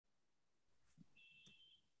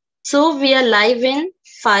So we are live in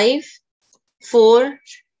 5, 4,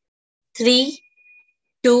 3,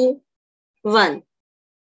 2, 1.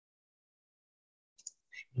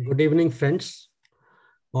 Good evening, friends.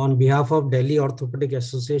 On behalf of Delhi Orthopaedic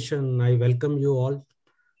Association, I welcome you all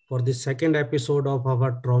for the second episode of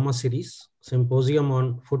our trauma series, Symposium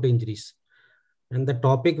on Foot Injuries. And the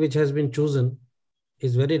topic which has been chosen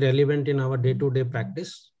is very relevant in our day-to-day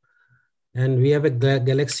practice. And we have a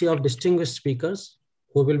galaxy of distinguished speakers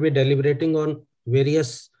who will be deliberating on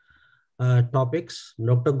various topics.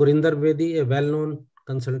 Dr. Gurinder Bedi, a well-known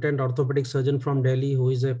consultant orthopedic surgeon from Delhi, who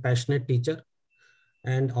is a passionate teacher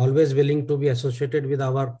and always willing to be associated with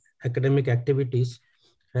our academic activities,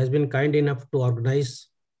 has been kind enough to organize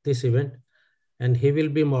this event, and he will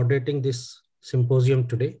be moderating this symposium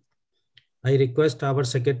today. I request our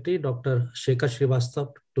secretary, Dr. Shekhar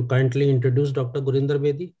Srivastav, to kindly introduce Dr. Gurinder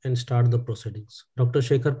Bedi and start the proceedings. Dr.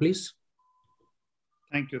 Shekhar, please.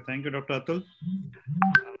 Thank you, Dr. Atul.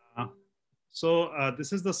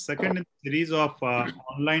 This is the second in the series of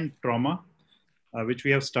online trauma, which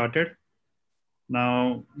we have started.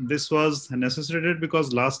 Now, this was necessitated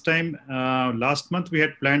because last month we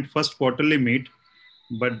had planned first quarterly meet,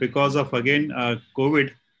 but because of again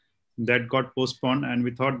COVID, that got postponed, and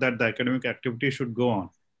we thought that the academic activity should go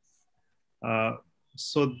on.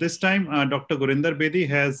 So this time, Dr. Gurinder Bedi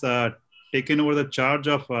has taken over the charge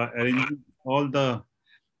of arranging all the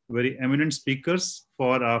very eminent speakers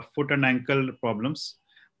for foot and ankle problems.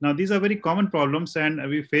 Now, these are very common problems, and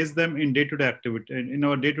we face them in day-to-day activity, in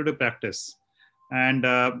our day-to-day practice. And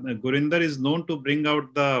Gurinder is known to bring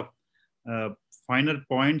out the finer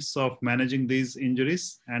points of managing these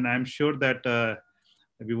injuries. And I'm sure that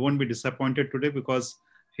we won't be disappointed today because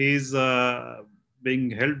he's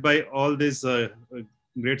being helped by all these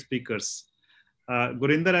great speakers.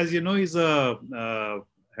 Gurinder, as you know, is a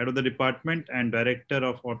head of the department and director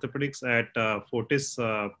of orthopedics at Fortis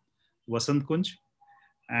Vasant Kunj.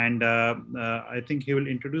 And I think he will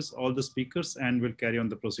introduce all the speakers and will carry on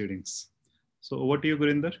the proceedings. So over to you,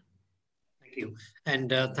 Gurinder. Thank you. And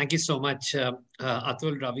thank you so much,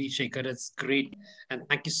 Atul, Ravi, Shekhar. It's great. And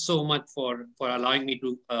thank you so much for allowing me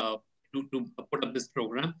to put up this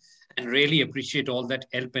program, and really appreciate all that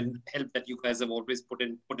help that you guys have always put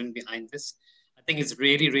in behind this. I think it's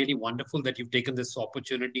really, really wonderful that you've taken this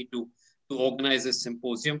opportunity to organize this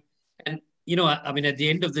symposium. And, you know, I mean, at the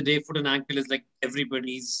end of the day, foot and ankle is like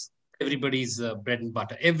everybody's bread and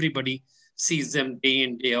butter. Everybody sees them day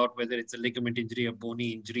in, day out, whether it's a ligament injury or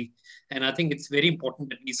bony injury. And I think it's very important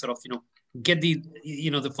that we sort of, get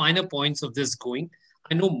the finer points of this going.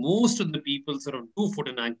 I know most of the people sort of do foot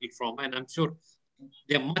and ankle trauma, and I'm sure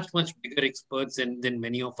they're much, much bigger experts than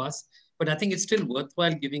many of us. But I think it's still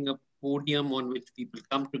worthwhile giving a podium on which people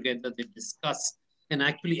come together, they discuss, and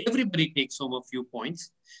actually everybody takes home a few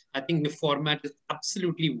points. I think the format is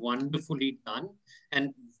absolutely wonderfully done,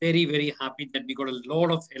 and very, very happy that we got a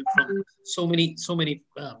lot of help from so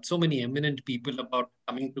many eminent people about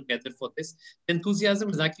coming together for this. The enthusiasm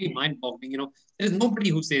is actually mind-boggling. There is nobody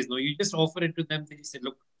who says no. You just offer it to them. They say,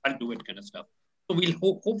 "Look, I'll do it," kind of stuff. So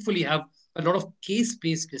we'll hopefully have a lot of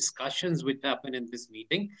case-based discussions which happen in this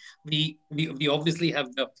meeting. We obviously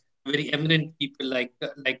have the very eminent people like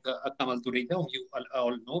Kamal Durega, who you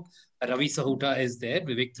all know. Ravi Sahuta is there.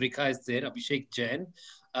 Vivek Trikha is there. Abhishek Jain.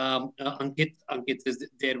 Ankit is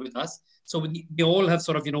there with us. So they all have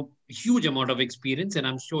sort of, huge amount of experience, and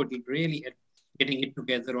I'm sure it will really help getting it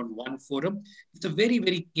together on one forum. It's a very,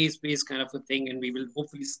 very case-based kind of a thing, and we will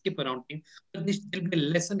hopefully skip around things, but there will be a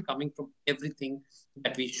lesson coming from everything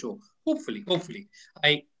that we show. Hopefully.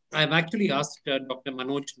 I've actually asked Dr.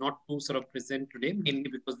 Manoj not to sort of present today, mainly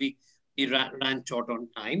because we ran short on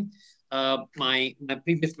time. My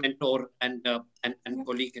previous mentor and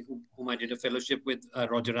colleague whom I did a fellowship with,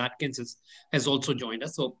 Roger Atkins, has also joined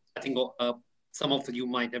us. So I think some of you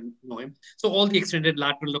might have know him. So all the extended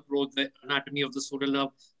lateral approach, the anatomy of the sudal nerve,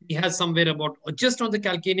 he has somewhere about, just on the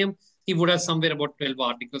calcaneum, he would have somewhere about 12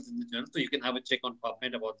 articles in the journal. So you can have a check on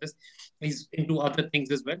PubMed about this. He's into other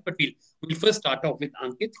things as well. But we'll first start off with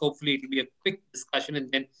Ankit. Hopefully it'll be a quick discussion, and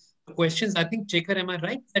then the questions. I think, Shekhar, am I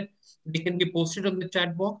right that they can be posted on the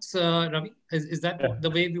chat box, Ravi? Is that the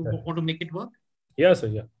way we want to make it work? Yeah, sir.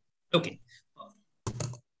 Yeah. Okay.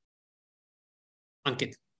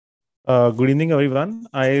 Ankit. Good evening, everyone.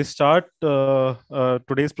 I start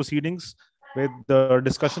today's proceedings with the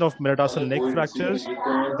discussion of metatarsal leg fractures.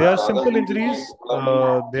 They are simple injuries.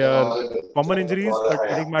 They are common injuries, but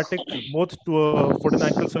enigmatic both to a foot and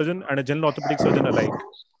ankle surgeon and a general orthopedic surgeon alike.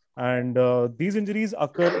 And these injuries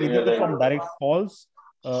occur either from direct falls,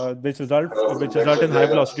 which result in high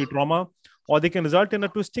velocity trauma, or they can result in a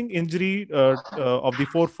twisting injury of the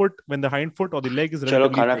forefoot when the hind foot or the leg is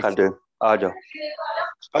relatively flexed.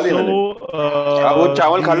 So the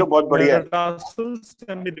metatarsals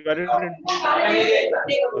can be divided into,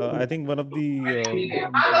 I think one of the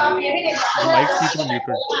mics need to be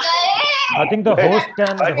muted. I think the host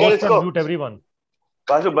can mute everyone.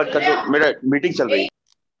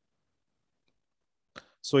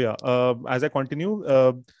 So yeah, as I continue,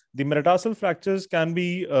 the metatarsal fractures can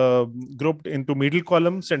be grouped into medial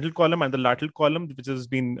column, central column, and the lateral column, which has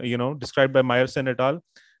been described by Meyerson et al.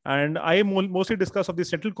 And I mostly discuss of the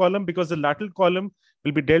central column because the lateral column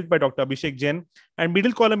will be dealt by Dr. Abhishek Jain. And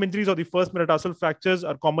medial column injuries or the first metatarsal fractures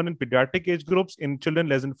are common in pediatric age groups in children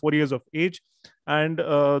less than 4 years of age, and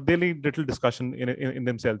they need little discussion in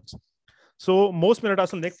themselves. So most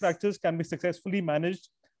metatarsal neck fractures can be successfully managed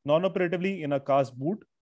non-operatively in a cast boot,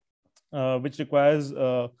 which requires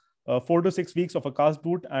 4 to 6 weeks of a cast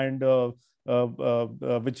boot, and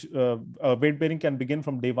which weight bearing can begin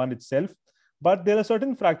from day one itself. But there are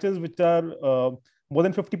certain fractures which are more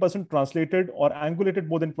than 50% translated or angulated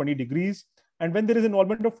more than 20 degrees. And when there is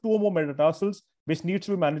involvement of 2 or more metatarsals, which needs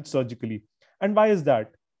to be managed surgically. And why is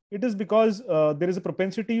that? It is because there is a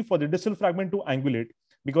propensity for the distal fragment to angulate,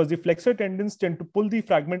 because the flexor tendons tend to pull the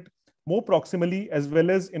fragment more proximally, as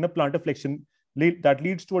well as in a plantar flexion that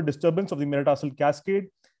leads to a disturbance of the metatarsal cascade,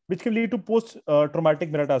 which can lead to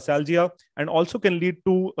post-traumatic metatarsalgia and also can lead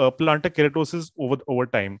to plantar keratosis over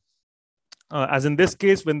time. As in this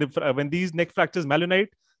case, when these neck fractures malunite,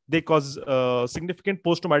 they cause significant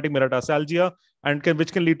post-traumatic metatarsalgia and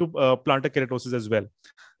which can lead to plantar keratosis as well.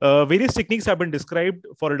 Various techniques have been described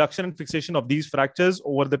for reduction and fixation of these fractures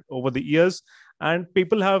over the years, and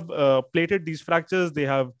people have plated these fractures. They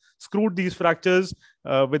have screwed these fractures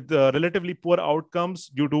with relatively poor outcomes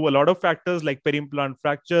due to a lot of factors like peri-implant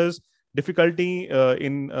fractures, difficulty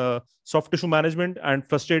in soft tissue management, and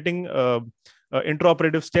frustrating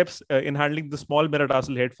intraoperative steps in handling the small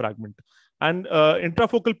metatarsal head fragment. And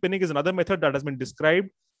intrafocal pinning is another method that has been described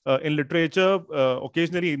in literature,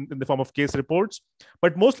 occasionally in the form of case reports.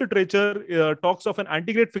 But most literature talks of an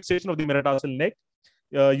antegrade fixation of the metatarsal neck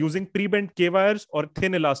using pre-bent K-wires or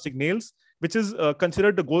thin elastic nails, which is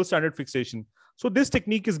considered the gold standard fixation. So this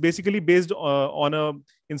technique is basically based on a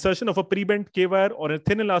insertion of a pre-bent K-wire or a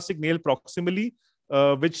thin elastic nail proximally,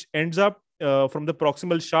 which ends up from the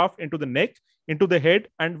proximal shaft into the neck, into the head.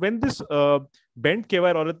 And when this bent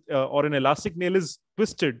K-wire or an elastic nail is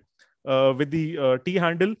twisted with the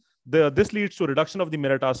T-handle, this leads to a reduction of the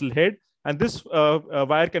metatarsal head. And this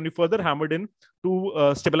wire can be further hammered in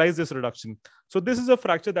to stabilize this reduction. So this is a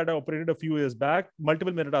fracture that I operated a few years back,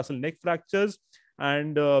 multiple metatarsal neck fractures.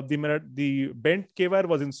 And the bent K-wire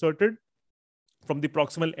was inserted from the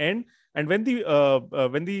proximal end. And when the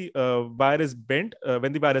wire is bent,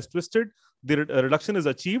 when the wire is twisted, the reduction is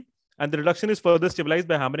achieved. And the reduction is further stabilized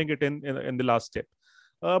by hammering it in the last step.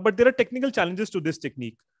 But there are technical challenges to this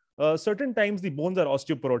technique. Certain times the bones are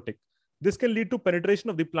osteoporotic. This can lead to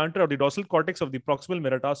penetration of the plantar or the dorsal cortex of the proximal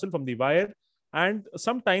metatarsal from the wire. And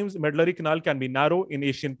sometimes medullary canal can be narrow in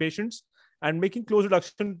Asian patients and making close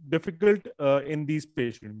reduction difficult in these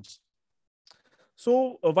patients.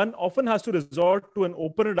 So one often has to resort to an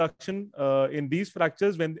open reduction in these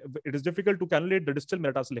fractures when it is difficult to cannulate the distal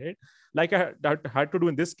metatarsal head, like I had to do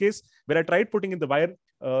in this case, where I tried putting in the wire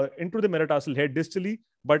into the metatarsal head distally,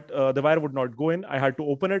 but the wire would not go in. I had to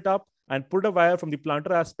open it up and put a wire from the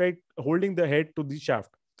plantar aspect, holding the head to the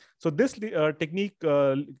shaft. So this technique,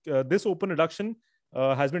 this open reduction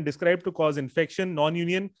has been described to cause infection,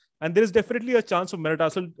 non-union, and there is definitely a chance of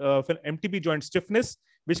metatarsal MTP joint stiffness,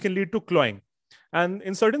 which can lead to clawing. And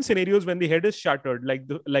in certain scenarios, when the head is shattered,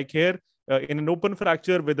 like here in an open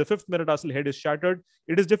fracture where the 5th metatarsal head is shattered,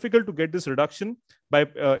 it is difficult to get this reduction by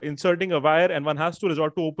inserting a wire, and one has to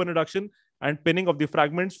resort to open reduction and pinning of the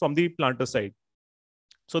fragments from the plantar side.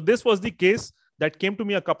 So this was the case that came to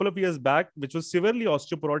me a couple of years back, which was severely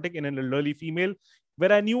osteoporotic in an elderly female,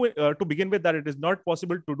 where I knew to begin with that it is not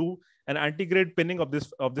possible to do an antegrade pinning of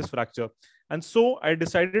this fracture. And so I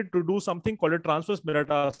decided to do something called a transverse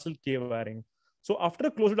metatarsal K-wiring. So after a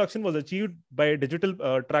close reduction was achieved by digital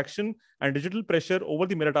traction and digital pressure over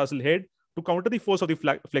the metatarsal head to counter the force of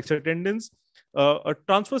the flexor tendons, a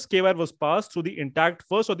transverse K-wire was passed through the intact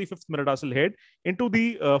 1st or the 5th metatarsal head into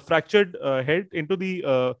the fractured head, into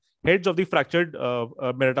the heads of the fractured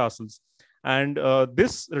metatarsals. And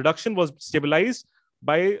this reduction was stabilized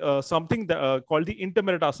by something called the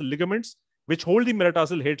intermetatarsal ligaments, which hold the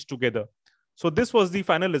metatarsal heads together. So this was the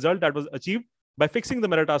final result that was achieved by fixing the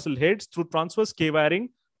metatarsal heads through transverse K-wiring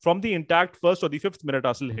from the intact 1st or the 5th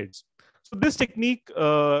metatarsal heads. So this technique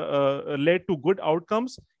led to good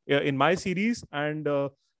outcomes in my series, and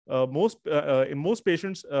in most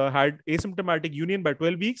patients had asymptomatic union by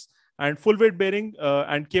 12 weeks, and full weight bearing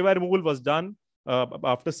and KY removal was done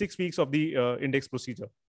after 6 weeks of the index procedure.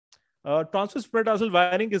 Transverse metatarsal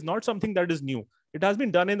wiring is not something that is new. It has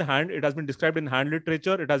been done in hand. It has been described in hand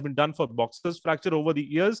literature. It has been done for boxers fracture over the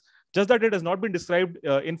years, just that it has not been described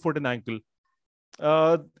in foot and ankle.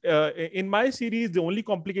 In my series, the only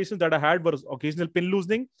complications that I had were occasional pin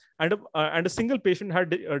loosening, and a single patient had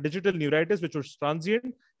digital neuritis, which was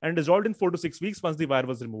transient and resolved in 4 to 6 weeks once the wire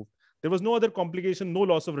was removed. There was no other complication, no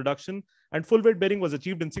loss of reduction, and full weight bearing was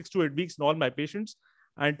achieved in 6 to 8 weeks in all my patients.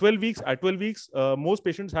 And 12 weeks, at 12 weeks, all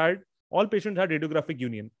patients had radiographic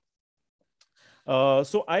union.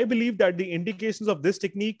 So I believe that the indications of this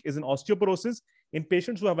technique is in osteoporosis, in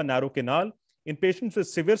patients who have a narrow canal, in patients with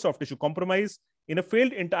severe soft tissue compromise, in a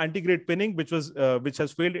failed antegrade pinning, which has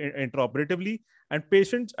failed intraoperatively, and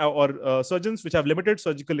patients or surgeons which have limited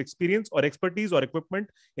surgical experience or expertise or equipment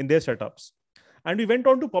in their setups. And we went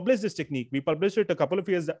on to publish this technique. We published it a couple of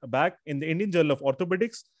years back in the Indian Journal of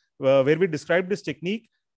Orthopaedics, where we described this technique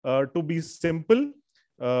to be simple,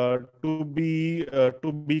 to be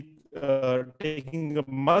taking a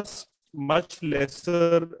much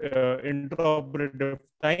lesser intraoperative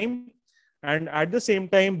time, and at the same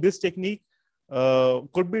time, this technique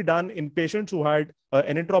could be done in patients who had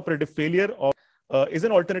an intraoperative failure, or is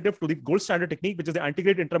an alternative to the gold standard technique, which is the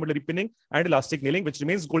antegrade intramedullary pinning and elastic nailing, which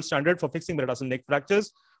remains gold standard for fixing metatarsal neck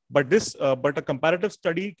fractures. But a comparative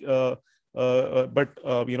study, the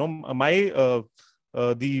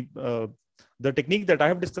technique that I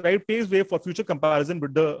have described paves way for future comparison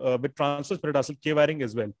with transverse metatarsal K wiring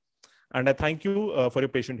as well. And I thank you for your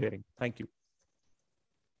patient hearing. Thank you.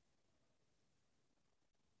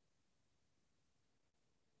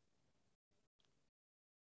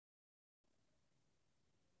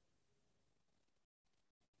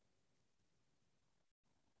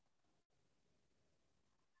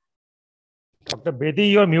 Dr. Bedi,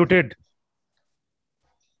 you are muted.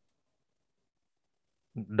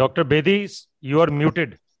 Dr. Bedi, you are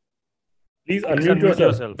muted. Please unmute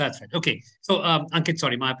yourself. That's right. Okay. So, Ankit,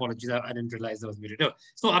 sorry, my apologies. I didn't realize I was muted.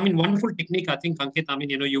 So, I mean, wonderful technique. I think, Ankit, I mean,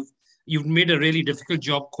 you've made a really difficult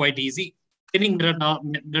job quite easy. Pinning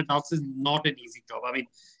metatarsals is not an easy job. I mean,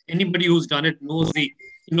 anybody who's done it knows the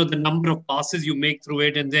number of passes you make through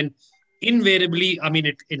it, and then invariably, I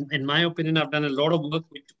mean, in my opinion, I've done a lot of work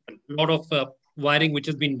with a lot of wiring which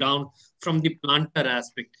has been down from the plantar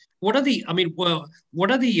aspect. What are the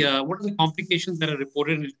complications that are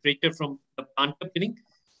reported in literature from the plantar pinning?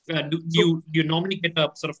 Do you normally get a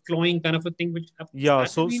sort of clawing kind of a thing? Which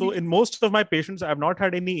so in most of my patients, I have not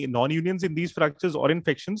had any non-unions in these fractures or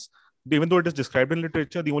infections, even though it is described in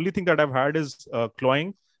literature. The only thing that I've had is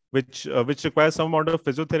clawing, which requires some amount of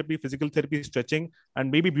physiotherapy, physical therapy, stretching, and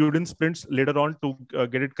maybe Buden sprints later on to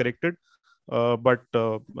get it corrected.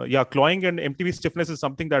 Clawing and MTV stiffness is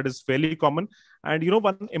something that is fairly common. And,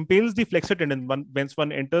 one impales the flexor tendon once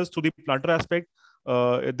one enters to the plantar aspect.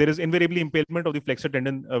 There is invariably impalement of the flexor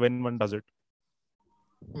tendon when one does it.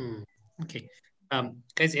 Okay.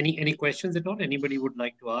 Guys, any questions at all? Anybody would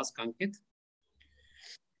like to ask Ankit?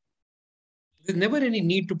 There's never any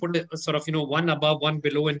need to put a sort of, one above, one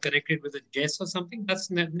below and connect it with a JES or something. That's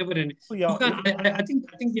never any. So, yeah, I think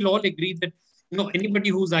we'll all agree that, anybody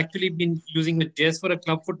who's actually been using a JES for a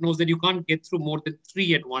clubfoot knows that you can't get through more than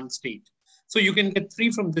 3 at one stage. So you can get 3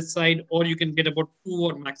 from this side, or you can get about 2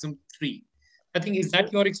 or maximum 3. I think, is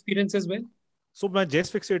that your experience as well? So my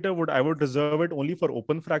JES fixator I would reserve it only for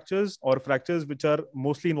open fractures or fractures which are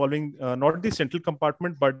mostly involving not the central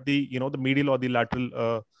compartment, but the the medial or the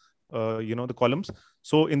lateral the columns.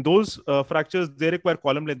 So in those fractures, they require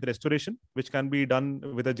column length restoration, which can be done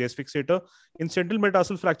with a JES fixator. In central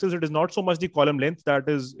metatarsal fractures, it is not so much the column length that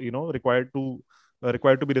is required to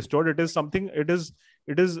be restored. It is something. It is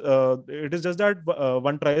just that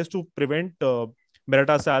one tries to prevent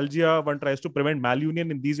metatarsalgia. One tries to prevent malunion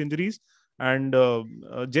in these injuries, and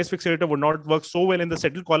JES fixator would not work so well in the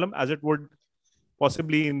central column as it would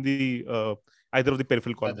possibly in the either of the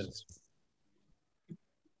peripheral columns.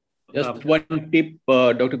 Just one tip,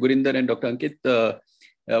 Dr. Gurinder and Dr. Ankit.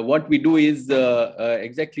 What we do is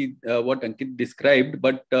exactly what Ankit described,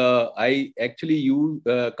 but I actually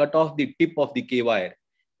cut off the tip of the K wire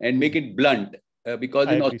and make it blunt because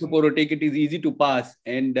in osteoporotic it is easy to pass,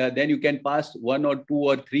 and then you can pass 1 or 2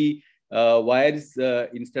 or 3 wires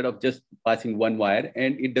instead of just passing 1 wire,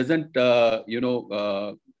 and it doesn't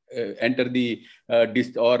enter the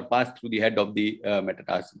disc or pass through the head of the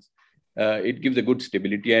metatarsals. It gives a good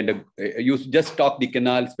stability, and you just stock the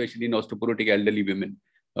canal, especially in osteoporotic elderly women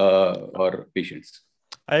or patients.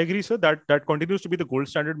 I agree, sir. That continues to be the gold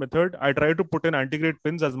standard method. I try to put in antegrade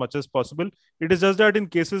pins as much as possible. It is just that in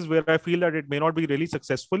cases where I feel that it may not be really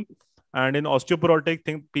successful, and in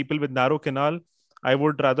osteoporotic people with narrow canal, I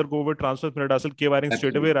would rather go with transverse metatarsal K-wiring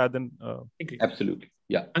straight away rather than. Absolutely.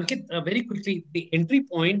 Yeah. Ankit, very quickly, the entry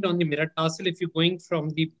point on the metatarsal, if you're going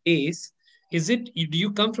from the base, do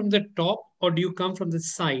you come from the top or do you come from the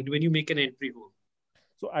side when you make an entry hole?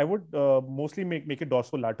 So I would mostly make it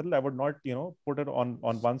dorsolateral. I would not, put it on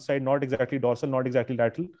one side, not exactly dorsal, not exactly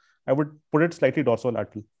lateral. I would put it slightly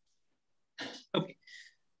dorsolateral. Okay.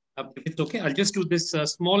 If it's okay, I'll just do this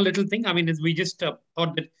small little thing. I mean, we just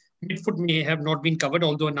thought that midfoot may have not been covered,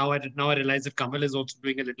 although now I realize that Kamal is also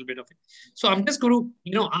doing a little bit of it. So I'm just going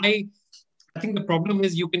to, I think the problem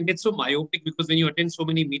is you can get so myopic because when you attend so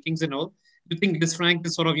many meetings and all, you think this frank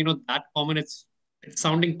is sort of, that common. It's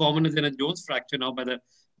sounding commoner than a Jones fracture now by the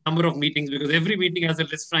number of meetings, because every meeting has a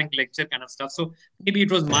Lisfranc lecture kind of stuff. So maybe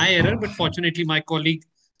it was my error, but fortunately my colleague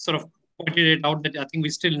sort of pointed it out that I think we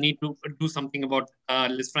still need to do something about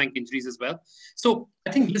Lisfranc injuries as well. So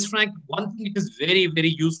I think Lisfranc, one thing which is very,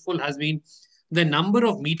 very useful has been the number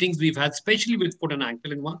of meetings we've had, especially with foot and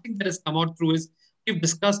ankle. And one thing that has come out through is we've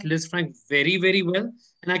discussed Lisfranc very, very well.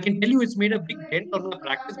 And I can tell you it's made a big dent on my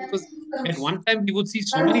practice, because at one time we would see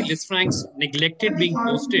so many Lisfrancs neglected being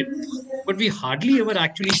posted, but we hardly ever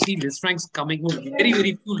actually see Lisfrancs coming, or very,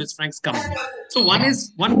 very few Lisfrancs coming. So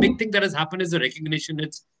one big thing that has happened is the recognition.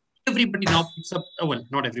 It's everybody now picks up, well,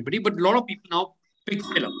 not everybody, but a lot of people now pick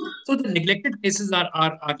it up. So the neglected cases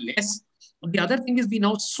are less. The other thing is we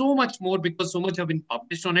know so much more because so much have been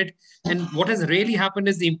published on it. And what has really happened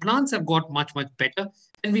is the implants have got much, much better,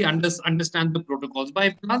 and we understand the protocols. By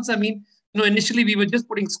implants, I mean, initially we were just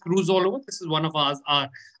putting screws all over. This is one of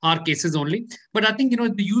our cases only. But I think,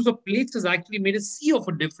 the use of plates has actually made a sea of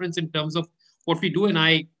a difference in terms of what we do. And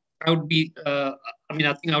I would be, I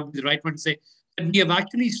think I would be the right one to say that we have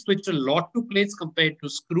actually switched a lot to plates compared to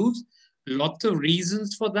screws. Lots of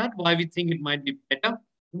reasons for that, why we think it might be better.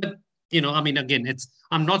 But again,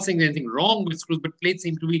 I'm not saying anything wrong with screws, but plates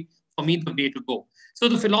seem to be, for me, the way to go. So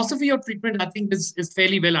the philosophy of treatment, I think, is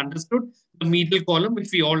fairly well understood. The medial column, which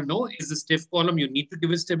we all know, is a stiff column. You need to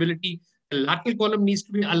give it stability. The lateral column needs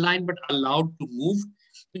to be aligned but allowed to move.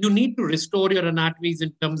 You need to restore your anatomies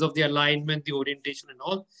in terms of the alignment, the orientation, and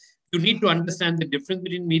all. You need to understand the difference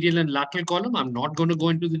between medial and lateral column. I'm not going to go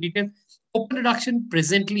into the details. Open reduction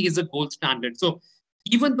presently is a gold standard. So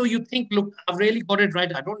even though you think, look, I've really got it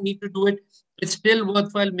right, I don't need to do it, it's still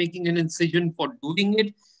worthwhile making an incision for doing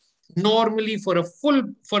it. Normally, for a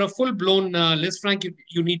full-blown Lisfranc,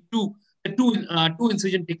 you need two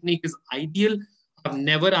incision technique is ideal. I've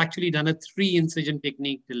never actually done a 3-incision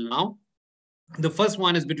technique till now. The first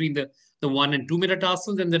one is between the 1 and 2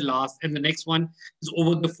 metatarsals, and the next one is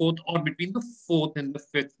over the 4th, or between the 4th and the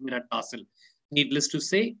 5th metatarsal. Needless to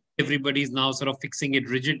say, everybody is now sort of fixing it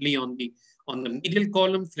rigidly on the medial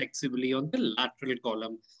column, flexibly on the lateral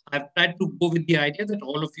column. I've tried to go with the idea that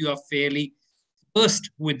all of you are fairly versed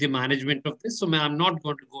with the management of this, so I'm not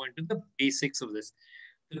going to go into the basics of this.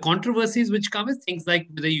 The controversies which come is things like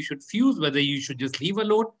whether you should fuse, whether you should just leave a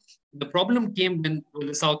load. The problem came when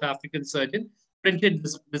the South African surgeon printed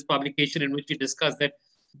this publication in which he discussed that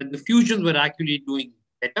the fusions were actually doing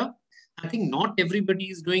better. I think not everybody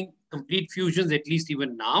is doing complete fusions, at least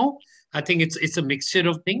even now. I think it's a mixture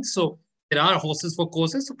of things. So there are horses for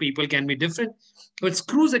courses, so people can be different. But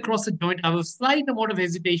screws across the joint, I have a slight amount of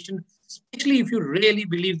hesitation, especially if you really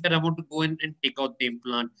believe that I want to go in and take out the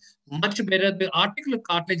implant. Much better, the articular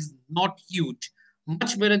cartilage is not huge.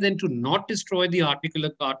 Much better than to not destroy the articular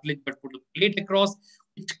cartilage, but put a plate across,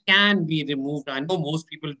 which can be removed. I know most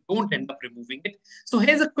people don't end up removing it. So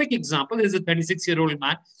here's a quick example. There's a 36-year-old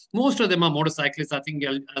man. Most of them are motorcyclists. I think,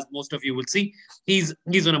 as most of you will see, he's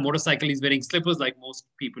on a motorcycle. He's wearing slippers like most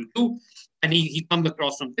people do. And he comes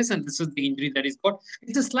across from this, and this is the injury that he's got.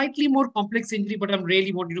 It's a slightly more complex injury, but I'm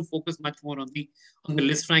really wanting to focus much more on the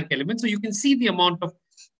Lisfranc element. So you can see the amount of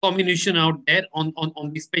comminution out there on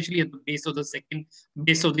especially at the base of the second,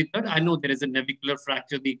 base of the third. I know there is a navicular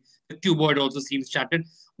fracture. The cuboid also seems shattered.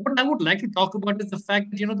 What I would like to talk about is the fact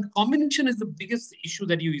that, the comminution is the biggest issue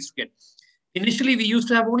that you used to get. Initially, we used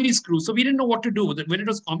to have only screws, so we didn't know what to do with it. When it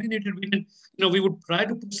was comminuted, we would try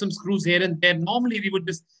to put some screws here and there. Normally, we would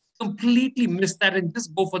just completely miss that and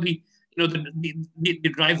just go for the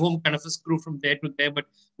drive home kind of a screw from there to there. But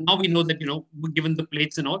now we know that, given the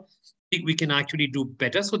plates and all, we can actually do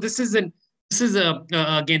better. So this is again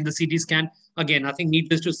the CT scan. Again, I think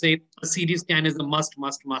needless to say, a CT scan is a must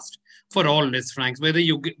for all Lisfrancs.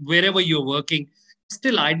 Wherever you're working,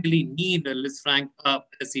 still ideally need a Lisfranc, a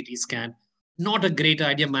CT scan. Not a great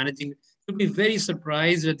idea managing. you'll be very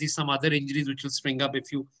surprised at some other injuries which will spring up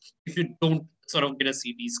if you don't sort of get a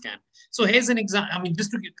CT scan. So here's an example. I mean,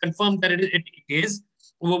 just to confirm that it is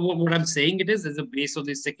what I'm saying, it is a base of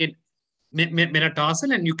the second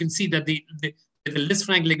metatarsal, and you can see that the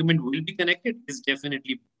Lisfranc ligament will be connected, is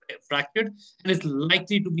definitely fractured, and it's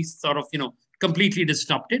likely to be sort of, completely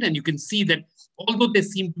disrupted. And you can see that although they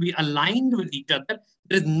seem to be aligned with each other,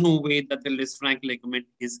 there is no way that the Lisfranc ligament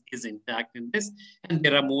is intact in this. And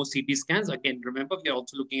there are more CT scans. Again, remember, we are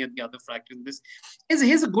also looking at the other fractures in this.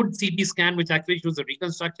 Here's a good CT scan, which actually shows a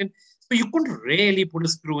reconstruction. So you couldn't really put a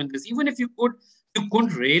screw in this. Even if you could, you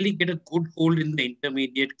couldn't really get a good hold in the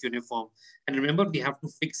intermediate cuneiform. And remember, we have to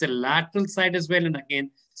fix the lateral side as well. And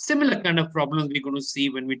again, similar kind of problems we're going to see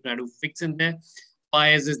when we try to fix in there.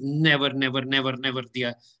 Bias is never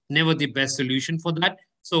the best solution for that.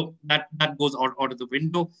 So that goes out of the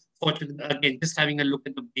window. Fortunately, again, just having a look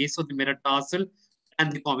at the base of the metatarsal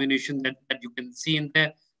and the combination that you can see in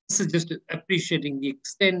there. This is just appreciating the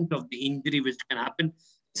extent of the injury which can happen.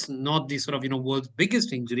 It's not the sort of, world's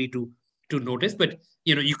biggest injury to notice, but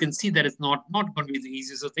you can see that it's not going to be the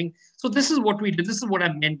easiest thing. So this is what we did. This is what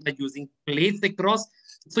I meant by using plates across.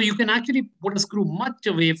 So you can actually put a screw much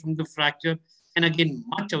away from the fracture, and again,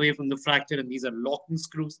 much away from the fracture. And these are locking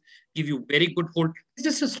screws, give you very good hold. It's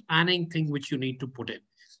just a spanning thing which you need to put in.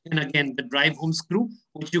 And again, the drive home screw,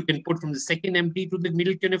 which you can put from the second MT to the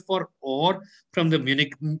middle cuneiform, or from the middle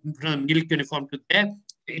cuneiform to there.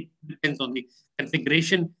 It depends on the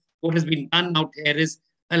configuration. What has been done out here is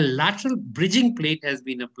a lateral bridging plate has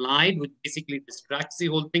been applied, which basically distracts the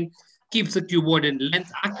whole thing, keeps the cuboid in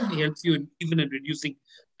length, actually helps you even in reducing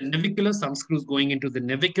the navicular, some screws going into the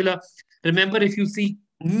navicular. Remember, if you see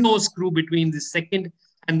no screw between the second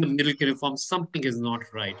and the middle cuneiform, something is not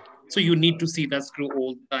right. So you need to see that screw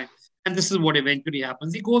all the time. And this is what eventually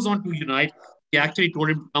happens. He goes on to unite. We actually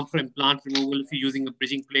told him to come for implant removal if you're using a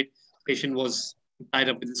bridging plate. Patient was tied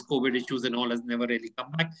up with his COVID issues and all, has never really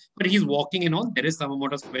come back. But he's walking and all. There is some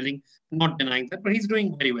amount of swelling, not denying that, but he's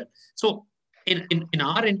doing very well. So in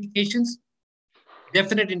our indications,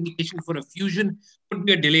 definite indication for a fusion would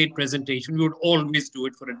be a delayed presentation. We would always do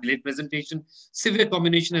it for a delayed presentation. Severe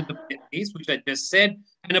combination at the base, which I just said,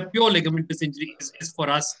 and a pure ligamentous injury is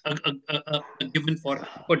for us a given for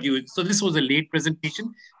you. So this was a late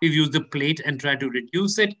presentation. We've used the plate and tried to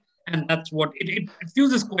reduce it. And that's what it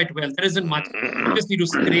fuses quite well. There isn't much. You just need to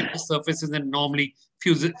scrape the surfaces and normally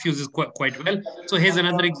fuses quite well. So here's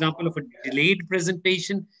another example of a delayed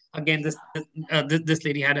presentation. Again, this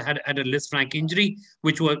lady had a Lisfranc injury,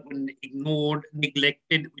 which was ignored,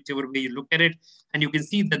 neglected, whichever way you look at it. And you can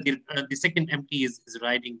see that the second MT is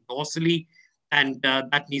riding dorsally, and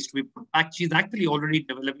that needs to be put back. She's actually already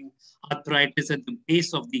developing arthritis at the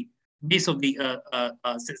base of the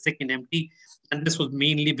second MT, and this was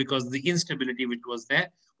mainly because the instability which was there,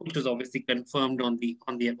 which was obviously confirmed on the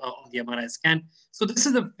MRI scan. So this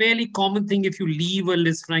is a fairly common thing. If you leave a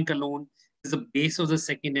Lisfranc alone, is the base of the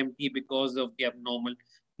second MT because of the abnormal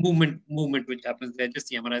movement which happens there. Just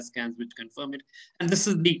the MRI scans which confirm it. And this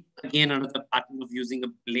is again another pattern of using a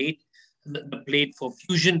plate. The plate for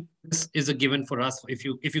fusion. This is a given for us. If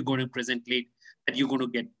you're going to present late, that you're going to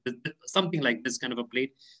get something like this kind of a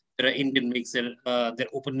plate. There are Indian makes, there are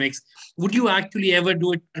open makes. Would you actually ever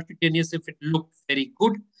do it percutaneous if it looked very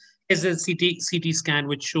good? Is a CT scan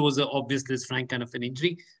which shows an obvious Lisfranc kind of an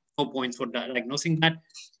injury. No points for diagnosing that.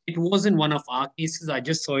 It wasn't one of our cases. I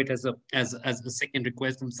just saw it as a second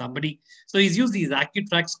request from somebody. So he's used these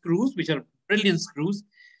AccuTrack screws, which are brilliant screws.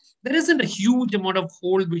 There isn't a huge amount of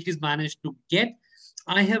hold which he's managed to get.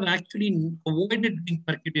 I have actually avoided doing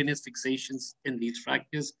percutaneous fixations in these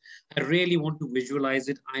fractures. I really want to visualize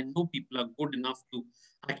it. I know people are good enough to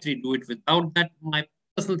actually do it without that. My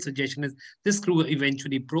personal suggestion is this screw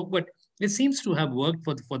eventually broke, but it seems to have worked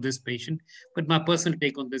for this patient. But my personal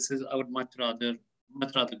take on this is I would much rather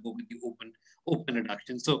go with the open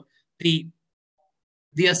reduction. So the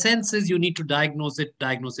essence is you need to diagnose it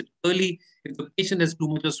early. If the patient has too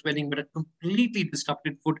much of swelling but a completely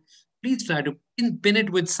disrupted foot, please try to pin it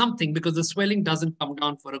with something, because the swelling doesn't come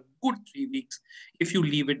down for a good 3 weeks if you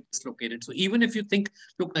leave it dislocated. So even if you think,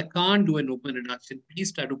 look, I can't do an open reduction,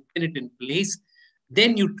 please try to pin it in place.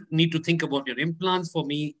 Then you need to think about your implants. For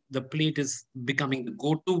me, the plate is becoming the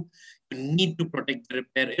go-to. You need to protect the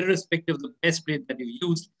repair, irrespective of the best plate that you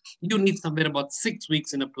use. You need somewhere about 6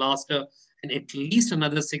 weeks in a plaster and at least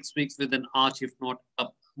another 6 weeks with an arch, if not a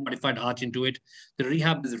modified arch into it. The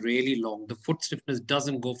rehab is really long. The foot stiffness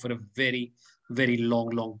doesn't go for a very, very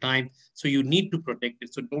long time. So you need to protect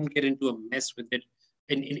it. So don't get into a mess with it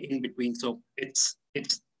in between. So it's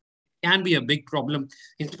can be a big problem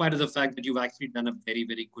in spite of the fact that you've actually done a very,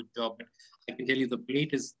 very good job. But I can tell you the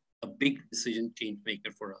plate is a big decision change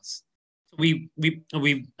maker for us. So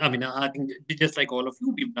I mean, I think just like all of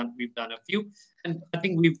you, we've done a few, and I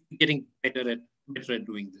think we're getting better at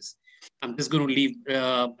doing this. I'm just going to leave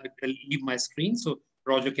my screen so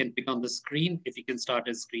Roger can pick on the screen if he can start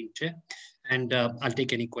his screen share, and I'll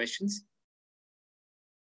take any questions.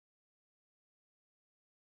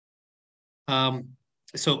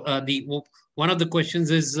 So one of the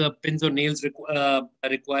questions is pins or nails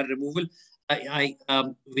require removal. Vijay,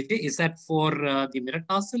 is that for the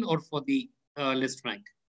metatarsal or for the Lisfranc?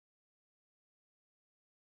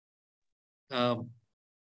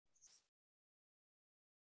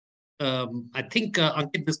 I think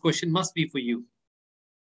Ankit, this question must be for you.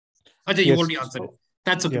 Ajay, you already answered it.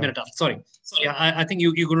 That's okay, metatarsal. Sorry. I think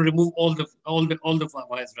you're going to remove all the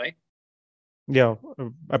wires, right? Yeah,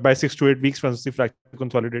 by 6 to 8 weeks once the fracture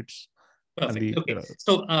consolidates. Perfect. Okay.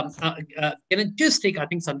 So can I just take, I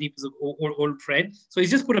think Sandeep is an old friend. So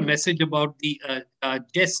he's just put a message about the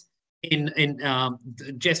Jess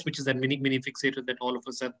Jess, which is that mini fixator that all of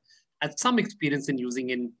us have had some experience in using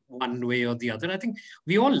in one way or the other. I think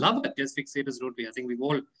we all love our Jess fixators, don't we? I think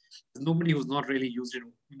there's nobody who's not really used it,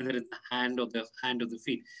 whether it's the hand or the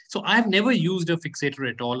feet. So I've never used a fixator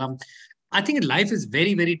at all. I think life is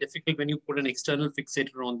very, very difficult when you put an external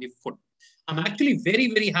fixator on the foot. I'm actually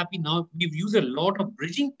very, very happy now. We've used a lot of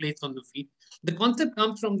bridging plates on the feet. The concept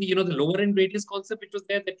comes from the lower end radius concept, which was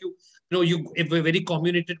there that you have a very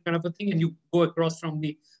comminuted kind of a thing, and you go across from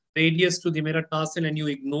the radius to the metatarsal and you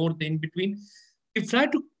ignore the in between. We've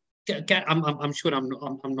tried to. I'm sure I'm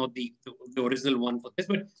not the original one for this,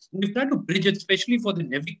 but we've tried to bridge it, especially for the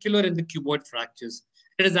navicular and the cuboid fractures.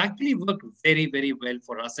 It has actually worked very, very well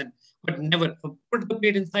for us, but never put the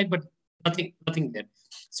plate inside, but nothing there.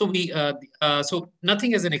 So so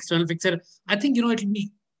nothing as an external fixator. I think it'll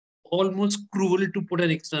be almost cruel to put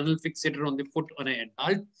an external fixator on the foot on an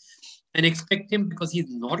adult and expect him, because he's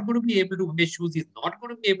not going to be able to wear shoes, he's not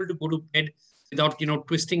going to be able to go to bed without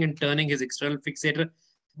twisting and turning his external fixator.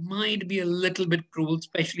 Might be a little bit cruel,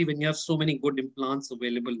 especially when you have so many good implants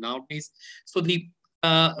available nowadays. So Vijay,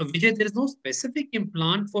 there is no specific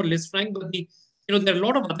implant for Lisfranc, but there are a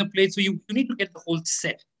lot of other plates, so you need to get the whole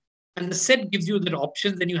set. And the set gives you the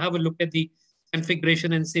options, then you have a look at the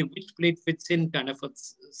configuration and say which plate fits in kind of for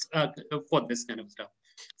this kind of stuff.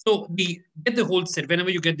 So get the whole set. Whenever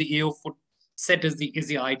you get the AO foot set is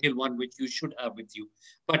the ideal one, which you should have with you.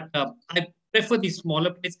 But I prefer the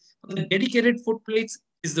smaller plates. The dedicated foot plates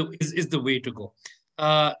is the way to go.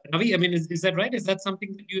 Ravi, I mean, is that right? Is that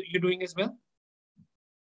something that you're doing as well?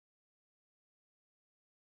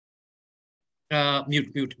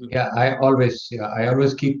 Mute. Yeah, I always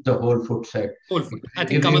keep the whole foot set. Whole foot. I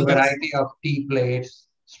think a variety of T plates,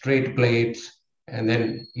 straight plates, and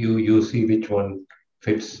then you see which one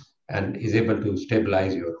fits and is able to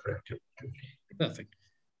stabilize your fracture. Perfect.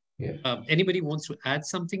 Yeah. Anybody wants to add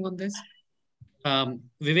something on this?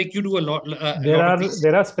 Vivek, you do a lot.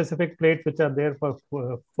 There are specific plates which are there for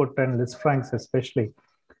foot and Lisfrancs especially.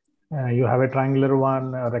 You have a triangular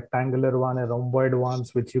one, a rectangular one, a rhomboid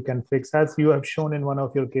ones, which you can fix, as you have shown in one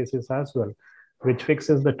of your cases as well, which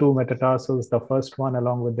fixes the two metatarsals, the first one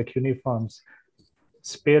along with the cuneiforms,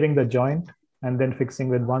 sparing the joint and then fixing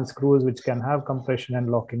with one screws, which can have compression and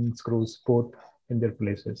locking screws both in their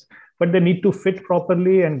places. But they need to fit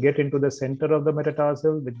properly and get into the center of the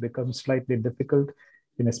metatarsal, which becomes slightly difficult,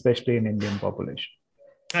 especially in Indian population.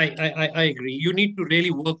 I agree. You need to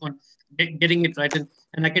really work on getting it right.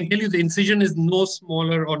 And I can tell you the incision is no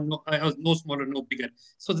smaller or no bigger.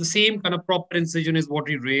 So the same kind of proper incision is what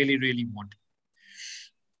we really, really want.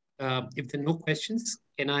 If there are no questions,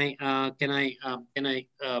 can I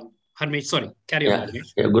Harmesh, sorry, carry on.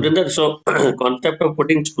 Yeah, Gurinder, so concept of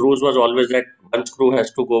putting screws was always that one screw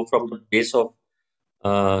has to go from the base of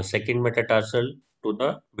second metatarsal to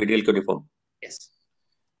the medial cuneiform. Yes.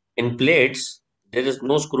 In plates, there is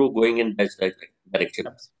no screw going in that direction.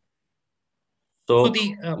 So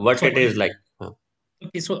what it is like.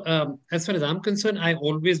 Okay, so as far as I'm concerned, I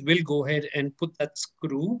always will go ahead and put that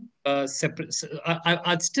screw separate.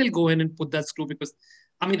 I'd still go ahead and put that screw, because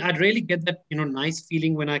I mean, I'd really get that nice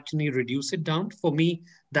feeling when I actually reduce it down. For me,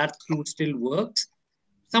 that screw still works.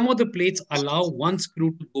 Some of the plates allow one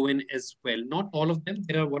screw to go in as well. Not all of them.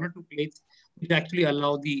 There are one or two plates which actually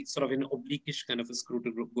allow the sort of an oblique-ish kind of a screw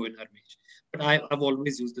to go in, Harmesh. But I've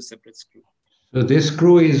always used a separate screw. So this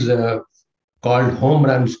screw is called home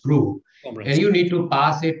run screw, and you need to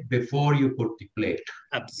pass it before you put the plate.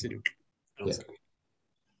 Absolutely. Yeah.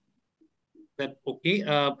 that okay?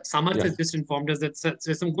 Samarth Yeah. has just informed us that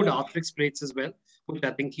there's some good arthritis plates as well, which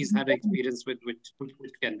I think he's had experience with, which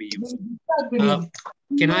can be used.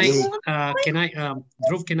 Can I,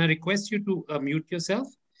 Dhruv, can I request you to mute yourself?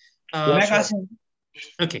 Sure.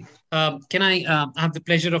 Okay. Can I have the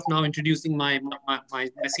pleasure of now introducing my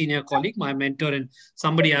senior colleague, my mentor, and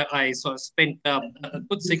somebody I sort of spent a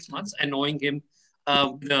good 6 months annoying him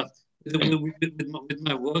with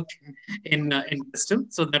my work in Bristol.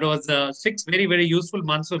 So that was 6 very, very useful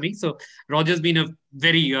months for me. So Roger's been a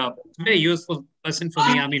very, very useful person for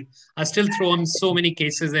me. I mean, I still throw him so many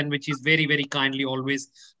cases in which he's very, very kindly always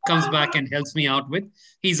comes back and helps me out with.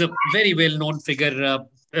 He's a very well-known figure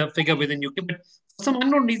within UK, but for some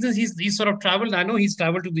unknown reasons, he's sort of traveled. I know he's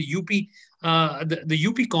traveled to the UP, the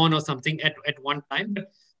UP con or something at one time, but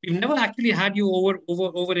we've never actually had you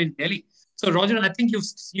over in Delhi. So Roger, I think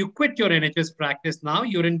you quit your NHS practice now.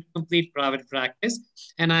 You're in complete private practice,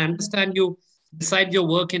 and I understand you, besides your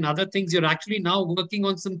work in other things, you're actually now working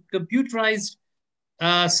on some computerized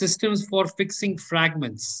systems for fixing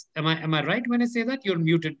fragments. Am I right when I say that? You're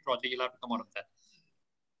muted, Roger. You'll have to come out of that.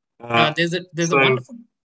 There's a wonderful.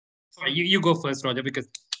 Sorry, you go first, Roger, because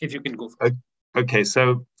if you can go first. Okay,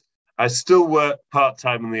 so I still work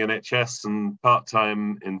part-time in the NHS and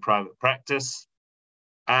part-time in private practice.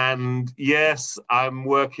 And yes, I'm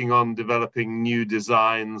working on developing new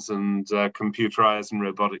designs and computerized and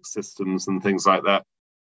robotic systems and things like that,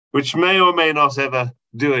 which may or may not ever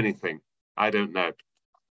do anything. I don't know.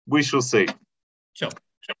 We shall see. Sure.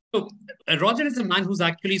 So Roger is a man who's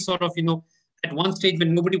actually sort of, at one stage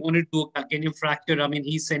when nobody wanted to do a calcaneum fracture, I mean,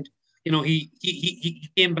 he sent, he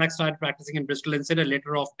came back, started practicing in Bristol and sent a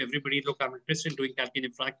letter off to everybody, look, I'm interested in doing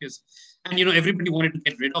calcaneum fractures. And, everybody wanted to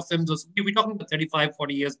get rid of them. So we're talking about 35,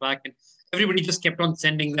 40 years back, and everybody just kept on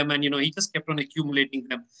sending them, and, he just kept on accumulating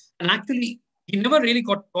them. And actually, he never really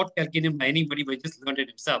got taught calcaneum by anybody, but he just learned it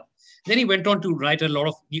himself. Then he went on to write a lot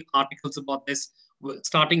of articles about this,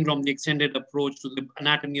 starting from the extended approach to the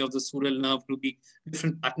anatomy of the sural nerve to the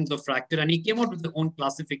different patterns of fracture. And he came out with his own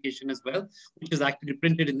classification as well, which is actually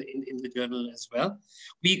printed in the journal as well.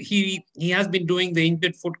 He has been doing the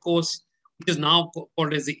injured foot course, which is now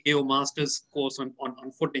called as the AO Masters course on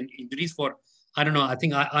foot injuries for, I don't know, I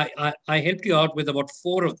think I helped you out with about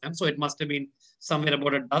 4 of them. So it must have been somewhere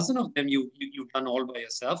about a dozen of them you've done all by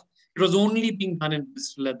yourself. It was only being done in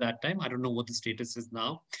Bristol at that time. I don't know what the status is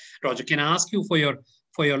now. Roger, can I ask you for your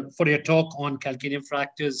talk on calcaneum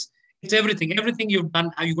fractures? It's everything you've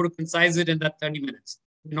done. How you got to concise it in that 30 minutes?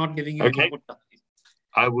 We're not giving you any input.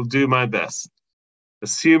 I will do my best.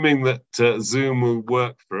 Assuming that Zoom will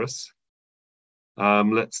work for us.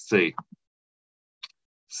 Let's see.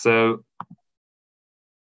 So,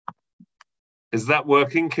 is that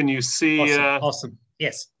working? Can you see? Awesome.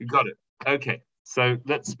 Yes. You got it. Okay. So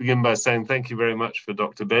let's begin by saying thank you very much for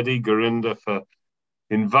Dr. Bedi, Gurinder, for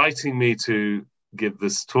inviting me to give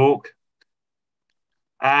this talk.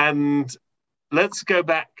 And let's go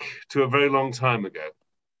back to a very long time ago.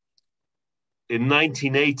 In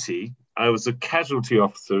 1980, I was a casualty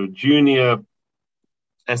officer, a junior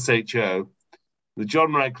SHO, the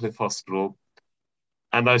John Radcliffe Hospital,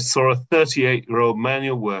 and I saw a 38-year-old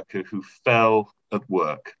manual worker who fell at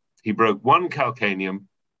work. He broke one calcaneum.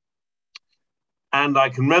 And I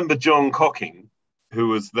can remember John Cocking, who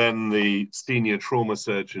was then the senior trauma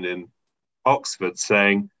surgeon in Oxford,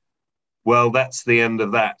 saying, well, that's the end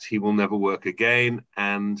of that. He will never work again.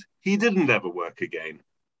 And he didn't ever work again.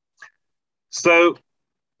 So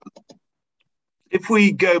if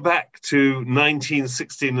we go back to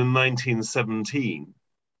 1916 and 1917,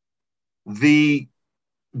 the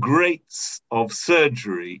greats of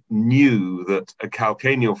surgery knew that a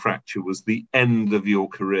calcaneal fracture was the end of your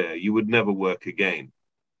career. You would never work again.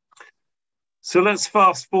 So let's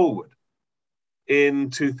fast forward.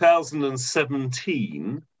 In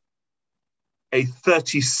 2017, a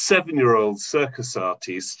 37-year-old circus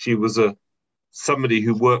artist, she was somebody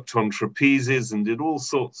who worked on trapezes and did all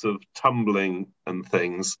sorts of tumbling and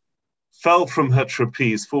things, fell from her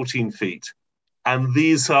trapeze 14 feet, and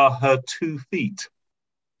these are her 2 feet.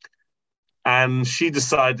 And she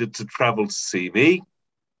decided to travel to see me,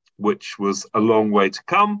 which was a long way to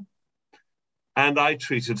come. And I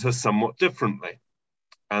treated her somewhat differently.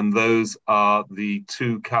 And those are the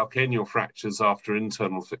 2 calcaneal fractures after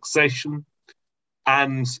internal fixation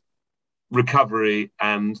and recovery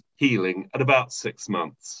and healing at about 6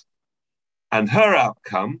 months. And her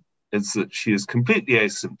outcome is that she is completely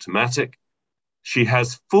asymptomatic. She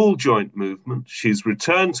has full joint movement. She's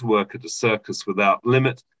returned to work at a circus without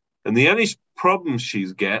limit. And the only problem she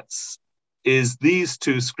gets is these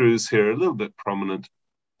 2 screws here are a little bit prominent,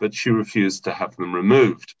 but she refused to have them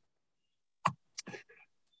removed.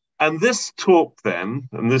 And this talk then,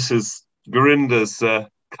 and this is Gurinder's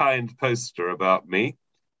kind poster about me,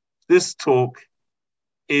 this talk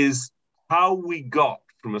is how we got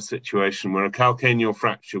from a situation where a calcaneal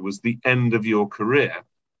fracture was the end of your career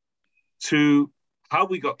to how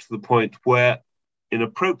we got to the point where in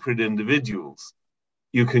appropriate individuals,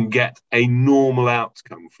 you can get a normal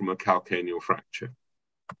outcome from a calcaneal fracture.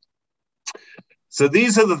 So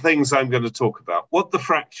these are the things I'm going to talk about: what the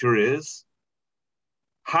fracture is,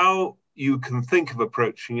 how you can think of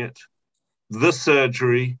approaching it, the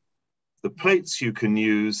surgery, the plates you can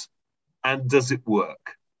use, and does it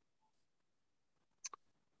work?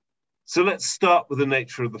 So let's start with the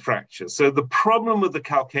nature of the fracture. So the problem with the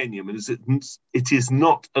calcaneum is it is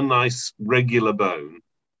not a nice regular bone.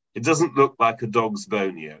 It doesn't look like a dog's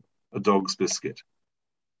bonio, a dog's biscuit.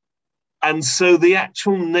 And so the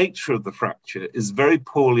actual nature of the fracture is very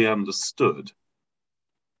poorly understood.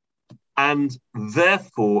 And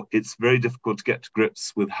therefore, it's very difficult to get to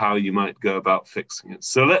grips with how you might go about fixing it.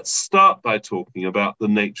 So let's start by talking about the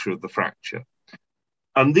nature of the fracture.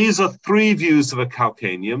 And these are three views of a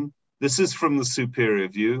calcaneum. This is from the superior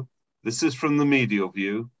view, this is from the medial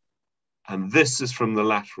view, and this is from the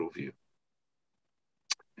lateral view.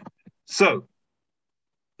 So,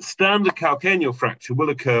 standard calcaneal fracture will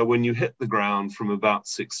occur when you hit the ground from about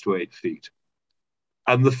 6 to 8 feet.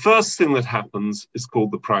 And the first thing that happens is called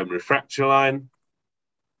the primary fracture line,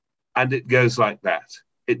 and it goes like that.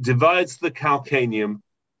 It divides the calcaneum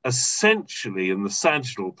essentially in the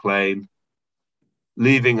sagittal plane,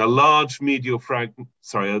 leaving a large medial fragment,